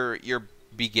 Synii, your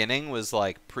beginning was,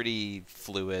 like, pretty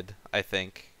fluid, I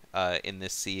think, in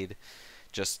this seed.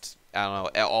 Just, I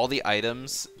don't know, all the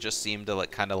items just seemed to,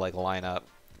 like, kind of, like, line up.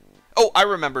 Oh, I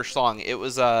remember, Shlong. It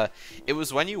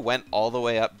was when you went all the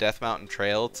way up Death Mountain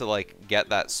Trail to, like, get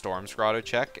that Storm's Grotto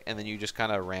check, and then you just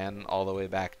kind of ran all the way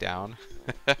back down.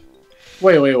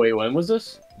 Wait, when was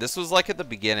this? This was, like, at the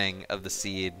beginning of the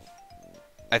seed.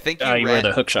 I think you ran where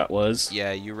the hookshot was.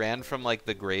 Yeah, you ran from, like,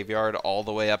 the graveyard all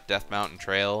the way up Death Mountain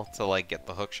Trail to, like, get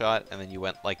the hookshot, and then you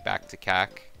went, like, back to CAC.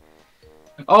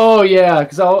 Oh yeah,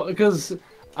 because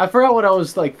I forgot what I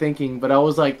was like thinking, but I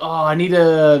was like, oh, I need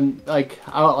to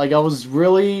I was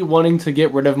really wanting to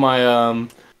get rid of my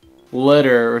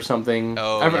letter or something.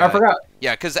 Oh I yeah, forgot.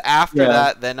 yeah. Because after Yeah.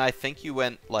 that, then I think you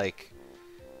went like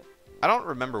I don't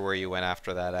remember where you went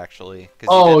after that actually, because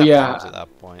you Oh didn't have yeah, bombs at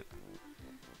that point.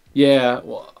 yeah.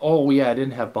 Well, oh yeah, I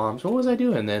didn't have bombs. What was I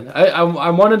doing then? I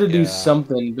wanted to do Yeah.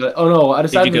 something, but oh no, I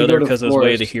Did you decided go to there go to because it was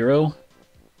Way of the forest. Hero?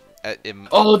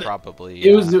 Oh, Probably, it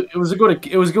yeah. was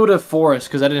to go to forest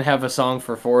because I didn't have a song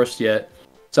for forest yet,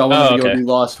 so I wanted Oh, to go okay. do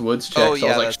Lost Woods check. Oh So I was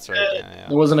yeah, like, that's right. shit, Yeah,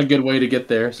 there wasn't a good way to get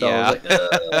there. So I was yeah. like,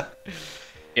 ugh.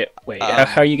 Yeah. Wait, Um,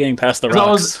 how are you getting past the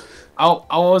 'Cause rocks?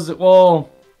 I was well.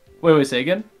 Wait, say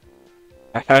again.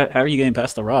 How are you getting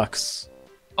past the rocks?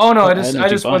 Oh no, What I did you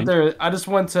just went find? there. I just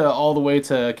went to all the way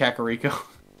to Kakariko.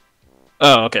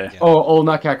 Oh, okay. Yeah. Oh,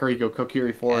 not Kakariko, Kokiri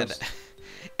and, Forest.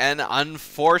 and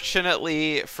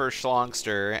unfortunately for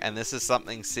Shlongster, and this is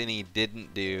something Synii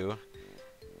didn't do,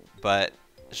 but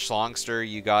Shlongster,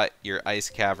 you got your Ice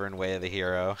Cavern Way of the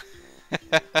Hero.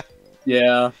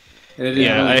 Yeah. And it didn't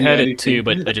Yeah, really I do had it anything. too,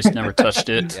 but I just never touched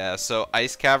it. Yeah, so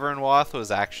Ice Cavern Wath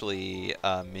was actually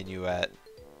a Minuet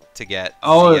to get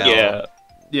Oh, ZL. Yeah.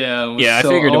 Yeah, Yeah, I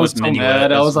figured it was so Minuet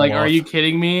mad. I as was like, "Are Waff. you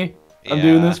kidding me? I'm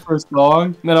doing Yeah. this for a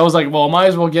song." And then I was like, "Well, might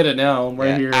as well get it now. I'm right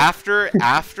Yeah, here."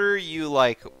 After you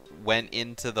like went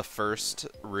into the first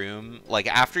room, like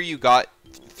after you got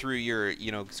through your,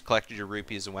 collected your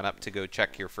rupees and went up to go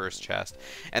check your first chest,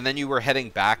 and then you were heading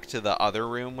back to the other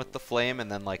room with the flame and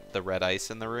then like the red ice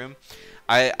in the room,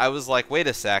 I was like, wait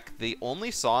a sec, the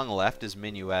only song left is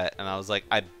Minuet, and I was like,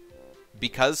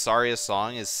 because Saria's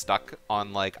song is stuck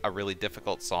on like a really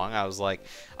difficult song, I was like,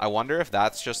 I wonder if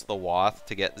that's just the Wath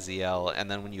to get ZL. And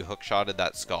then when you hookshotted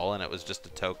that skull and it was just a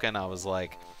token, I was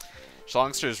like,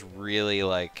 Shlongster's really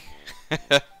like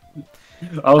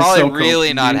I was probably so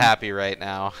really not confused. happy right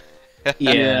now.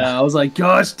 Yeah, I was like,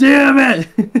 "Gosh, damn it!"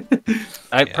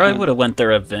 I Yeah. probably would have went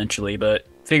there eventually, but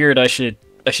figured I should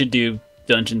do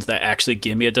dungeons that actually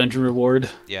give me a dungeon reward.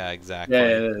 Yeah, exactly.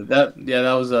 that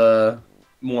was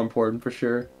more important for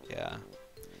sure. Yeah.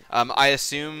 I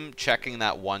assume checking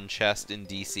that one chest in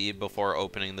DC before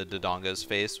opening the Dodongo's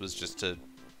face was just to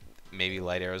maybe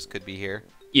light arrows could be here.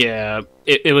 Yeah,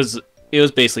 it was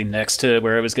basically next to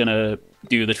where I was gonna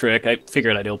do the trick. I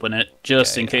figured I'd open it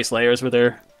just in case layers were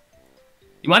there.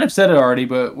 You might have said it already,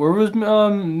 but where was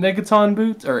Megaton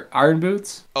boots or Iron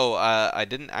boots? Oh, I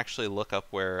didn't actually look up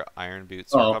where iron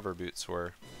boots or hover boots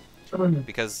were.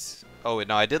 Because, oh wait,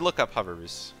 no, I did look up hover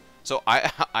boots. So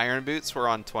iron boots were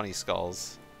on 20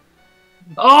 skulls.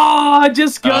 Oh, I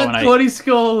just got 20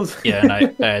 skulls. Yeah, and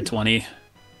I had 20.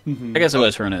 I guess I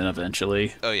would turn it in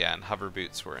eventually. Oh yeah, and hover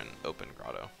boots were in open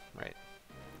grotto, right?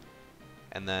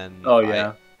 And then oh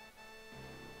yeah,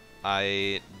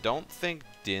 I don't think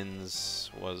Din's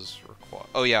was required.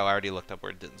 Oh yeah, I already looked up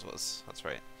where Din's was. That's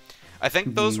right. I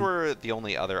think those were the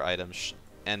only other items.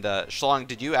 And Shlong,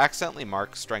 did you accidentally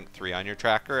mark strength 3 on your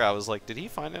tracker? I was like, did he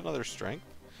find another strength?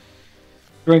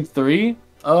 Strength 3?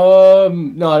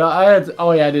 No, I had.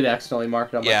 Oh yeah, I did accidentally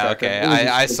mark it on my tracker. Okay.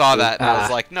 I saw that and I was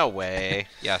like, no way.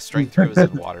 Yeah, strength 3 was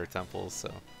in water temples,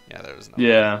 so yeah, there was no.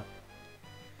 Yeah. Way.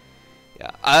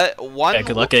 Yeah.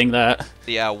 Good luck getting that.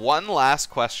 Yeah. One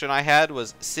last question I had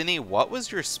was, Synii, what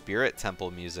was your spirit temple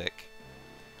music?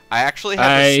 I actually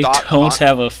had to stop. I don't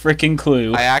have a freaking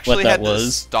clue. I actually what that had was.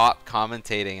 to stop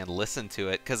commentating and listen to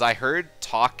it because I heard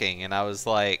talking and I was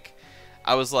like,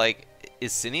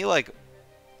 is Synii like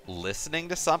listening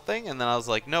to something? And then I was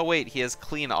like, no, wait, he has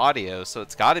clean audio, so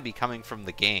it's got to be coming from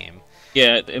the game.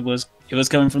 Yeah, it was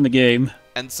coming from the game.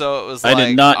 And so it was I like,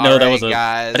 did not know that was a.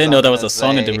 guys, I didn't know that was a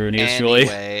song in Daruni usually.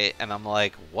 Anyway, and I'm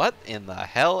like, what in the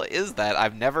hell is that?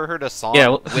 I've never heard a song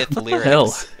with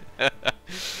lyrics. Hell?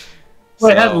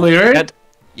 Wait, had lyrics?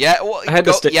 Yeah, well, I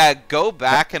had go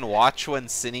back and watch when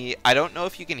Synii. I don't know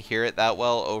if you can hear it that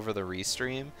well over the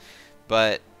restream,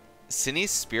 but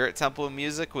Synnii's Spirit Temple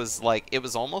music was like, it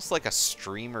was almost like a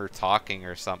streamer talking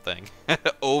or something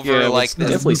over like this,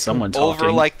 definitely someone talking.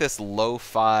 over like this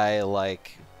lo-fi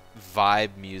like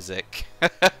vibe music.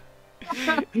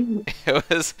 It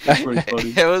was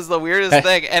the weirdest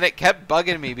thing, and it kept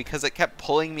bugging me because it kept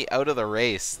pulling me out of the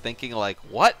race, thinking like,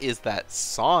 what is that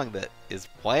song that is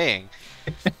playing?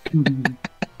 I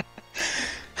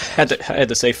had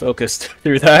to stay focused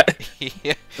through that.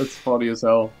 Yeah. That's funny as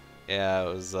hell. Yeah,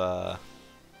 it was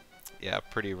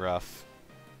pretty rough.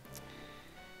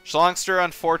 Shlongster,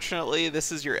 unfortunately,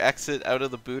 this is your exit out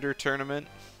of the Booter tournament.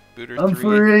 Booter I'm 3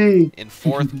 free. in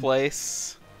 4th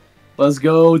place. Let's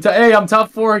go. Hey, I'm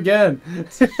top 4 again.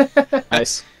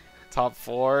 Nice. Top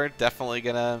 4, definitely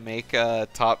gonna make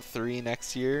top 3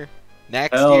 next year.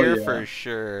 Next Hell year yeah. for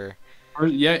sure.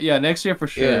 Yeah, next year for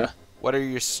sure. Yeah. What are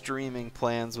your streaming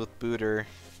plans with Booter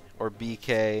or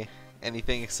BK?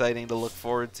 Anything exciting to look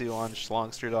forward to on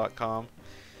Shlongster.com?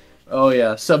 Oh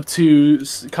yeah, sub 2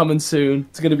 coming soon.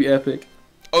 It's gonna be epic.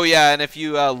 Oh yeah, and if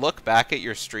you look back at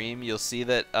your stream, you'll see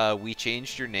that we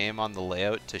changed your name on the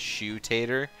layout to Shoe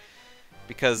Tater.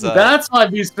 Because That's why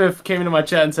B Smith came into my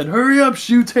chat and said, "Hurry up,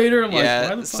 Shoe Tater." I'm yeah, like,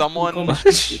 why the fuck someone do you call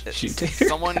me Shoe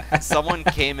Tater? someone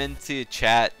came into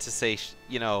chat to say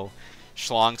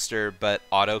Shlongster, but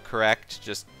autocorrect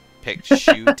just picked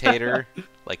Shoe Tater,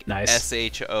 like Nice.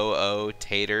 SHOO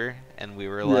Tater, and we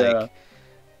were Yeah.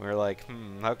 like,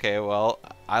 okay, well,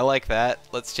 I like that.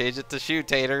 Let's change it to Shoe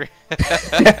Tater.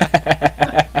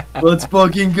 Let's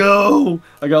fucking go!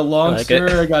 I got like it.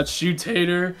 Longster, I got Shoe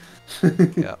Tater.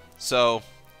 Yeah. So,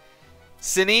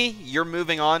 Synii, you're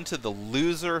moving on to the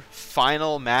loser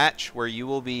final match, where you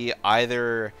will be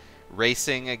either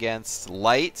racing against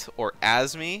Light or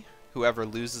Asmi, whoever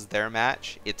loses their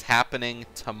match. It's happening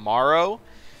tomorrow,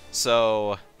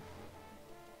 so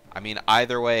I mean,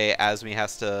 either way, Asmi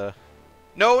has to.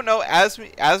 No,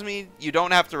 Asmi, you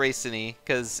don't have to race Synii,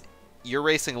 because you're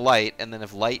racing Light, and then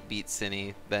if Light beats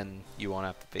Synii, then you won't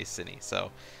have to face Synii.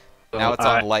 So now it's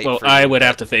on Light. Well, for you, I would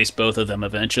have to face both of them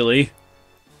eventually.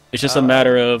 It's just a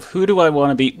matter of who do I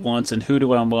want to beat once and who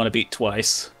do I want to beat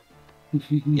twice.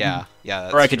 Yeah,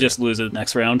 that's or I could true. just lose it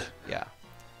next round. Yeah.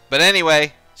 But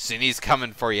anyway, Synnii's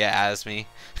coming for you, Asmi.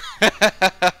 Yep,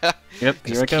 Just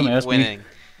here I come, keep Asmi. winning.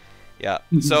 Yeah.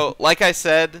 So, like I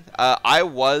said, I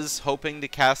was hoping to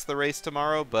cast the race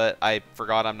tomorrow, but I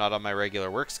forgot I'm not on my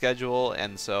regular work schedule,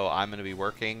 and so I'm going to be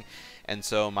working. And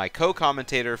so my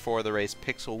co-commentator for the race,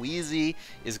 Pixel Wheezy,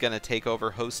 is going to take over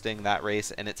hosting that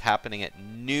race, and it's happening at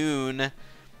noon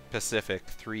Pacific,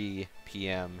 3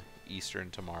 p.m. Eastern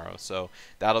tomorrow. So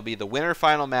that'll be the winner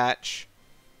final match.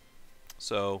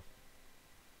 So,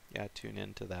 yeah, tune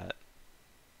into that.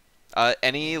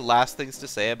 Any last things to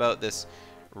say about this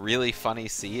really funny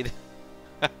seed?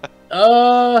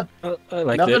 I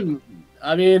liked it. Nothing.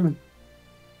 I mean,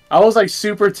 I was like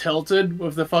super tilted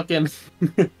with the fucking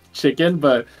chicken,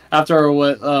 but after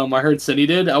what I heard Synii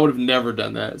did, I would have never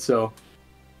done that. So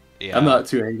Yeah. I'm not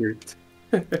too angry.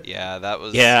 Yeah, that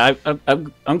was. Yeah,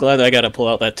 I'm glad I got to pull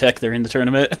out that tech during the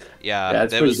tournament. Yeah,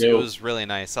 it's it pretty was dope. really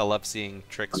nice. I love seeing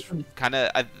tricks. Kind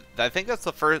of, I think that's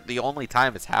the only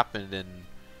time it's happened in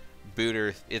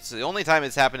Booter. It's the only time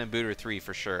it's happened in Booter 3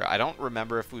 for sure. I don't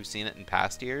remember if we've seen it in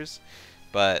past years,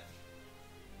 but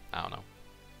I don't know.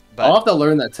 I'll But have to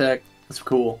learn that tech. That's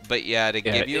cool. but yeah, to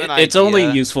Yeah, give you an idea, it's only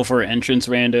useful for entrance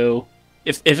rando.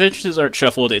 If entrances aren't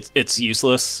shuffled, it's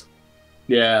useless.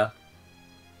 Yeah,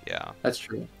 Yeah. that's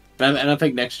true. And I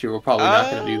think next year we're probably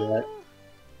not going to do that.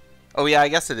 Oh yeah, I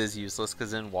guess it is useless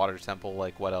because in Water Temple,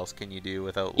 like, what else can you do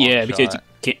without long Yeah, because you shot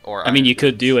can't. or I mean, Iron you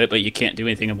could Boots? do it, but you can't do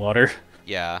anything in water.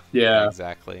 Yeah. Yeah.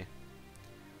 Exactly.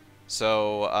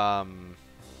 So, I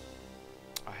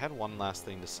had one last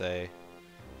thing to say,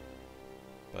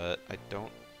 but I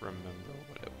don't remember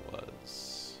what it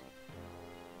was.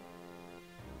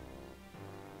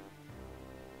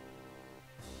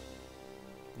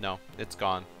 No, it's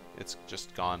gone. It's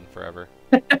just gone forever.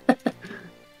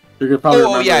 You're gonna probably Oh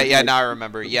remember yeah, it, yeah. like- Now I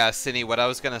remember. Yeah, Synii. What I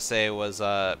was gonna say was,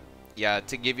 yeah,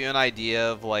 to give you an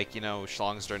idea of, like,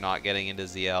 Shlongster not getting into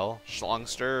ZL.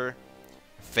 Shlongster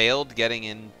failed getting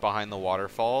in behind the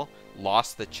waterfall,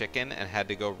 lost the chicken, and had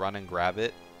to go run and grab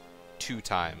it 2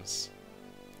 times.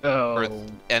 Or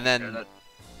and then.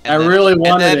 I really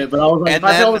wanted then- it, but I was like, and if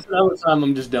I fail then- this another time,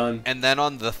 I'm just done. And then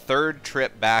on the 3rd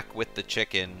trip back with the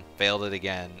chicken, failed it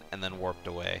again, and then warped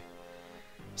away.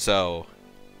 So,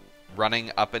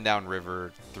 running up and down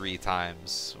river 3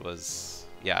 times was,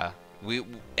 yeah.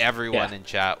 Everyone in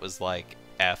chat was like,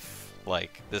 F,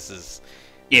 like, this is.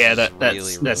 Yeah, this that's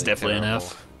is that's really definitely terrible.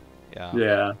 enough. Yeah.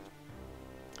 Yeah.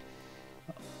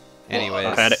 Anyways.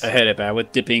 I had it bad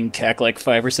with dipping cack like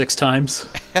 5 or 6 times.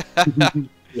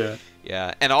 Yeah.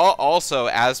 Yeah, and also,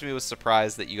 Asmi was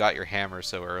surprised that you got your hammer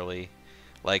so early.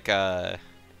 Like,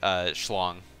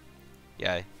 Shlong.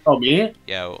 Yeah, Oh, me?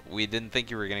 yeah, we didn't think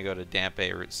you were going to go to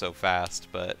Dampe so fast,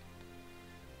 but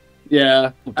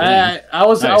Yeah. Oh, dang. I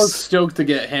was Nice. stoked to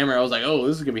get hammer. I was like, oh,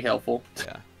 this is gonna be helpful.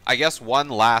 yeah. I guess one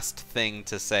last thing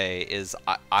to say is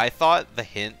I thought the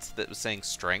hint that was saying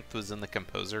strength was in the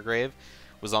composer grave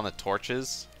was on the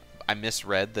torches. I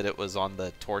misread that it was on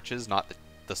the torches, not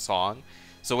the song.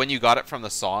 So when you got it from the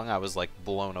song, I was like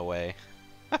blown away.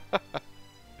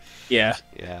 Yeah,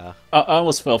 Yeah. I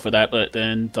almost fell for that, but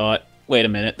then thought, wait a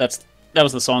minute, that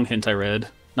was the song hint I read,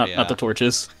 not the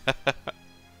torches.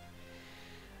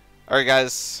 Alright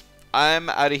guys, I'm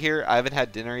out of here. I haven't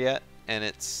had dinner yet, and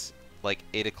it's like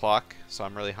 8 o'clock, so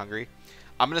I'm really hungry.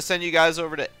 I'm going to send you guys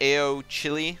over to AO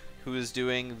Chili, who is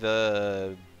doing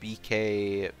the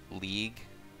BK League,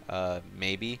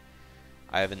 maybe.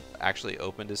 I haven't actually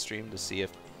opened his stream to see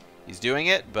if he's doing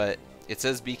it, but it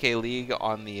says BK League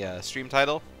on the stream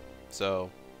title, so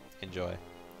enjoy.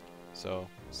 So,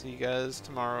 see you guys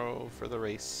tomorrow for the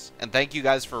race. And thank you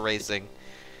guys for racing.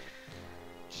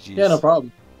 GG's. Yeah, no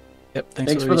problem. Yep.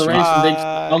 Thanks for the race and thanks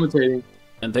for commentating.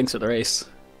 And thanks for the race.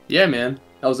 Yeah, man,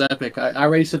 that was epic. I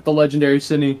raced at the legendary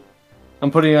Synii.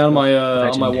 I'm putting it on my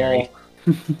wall.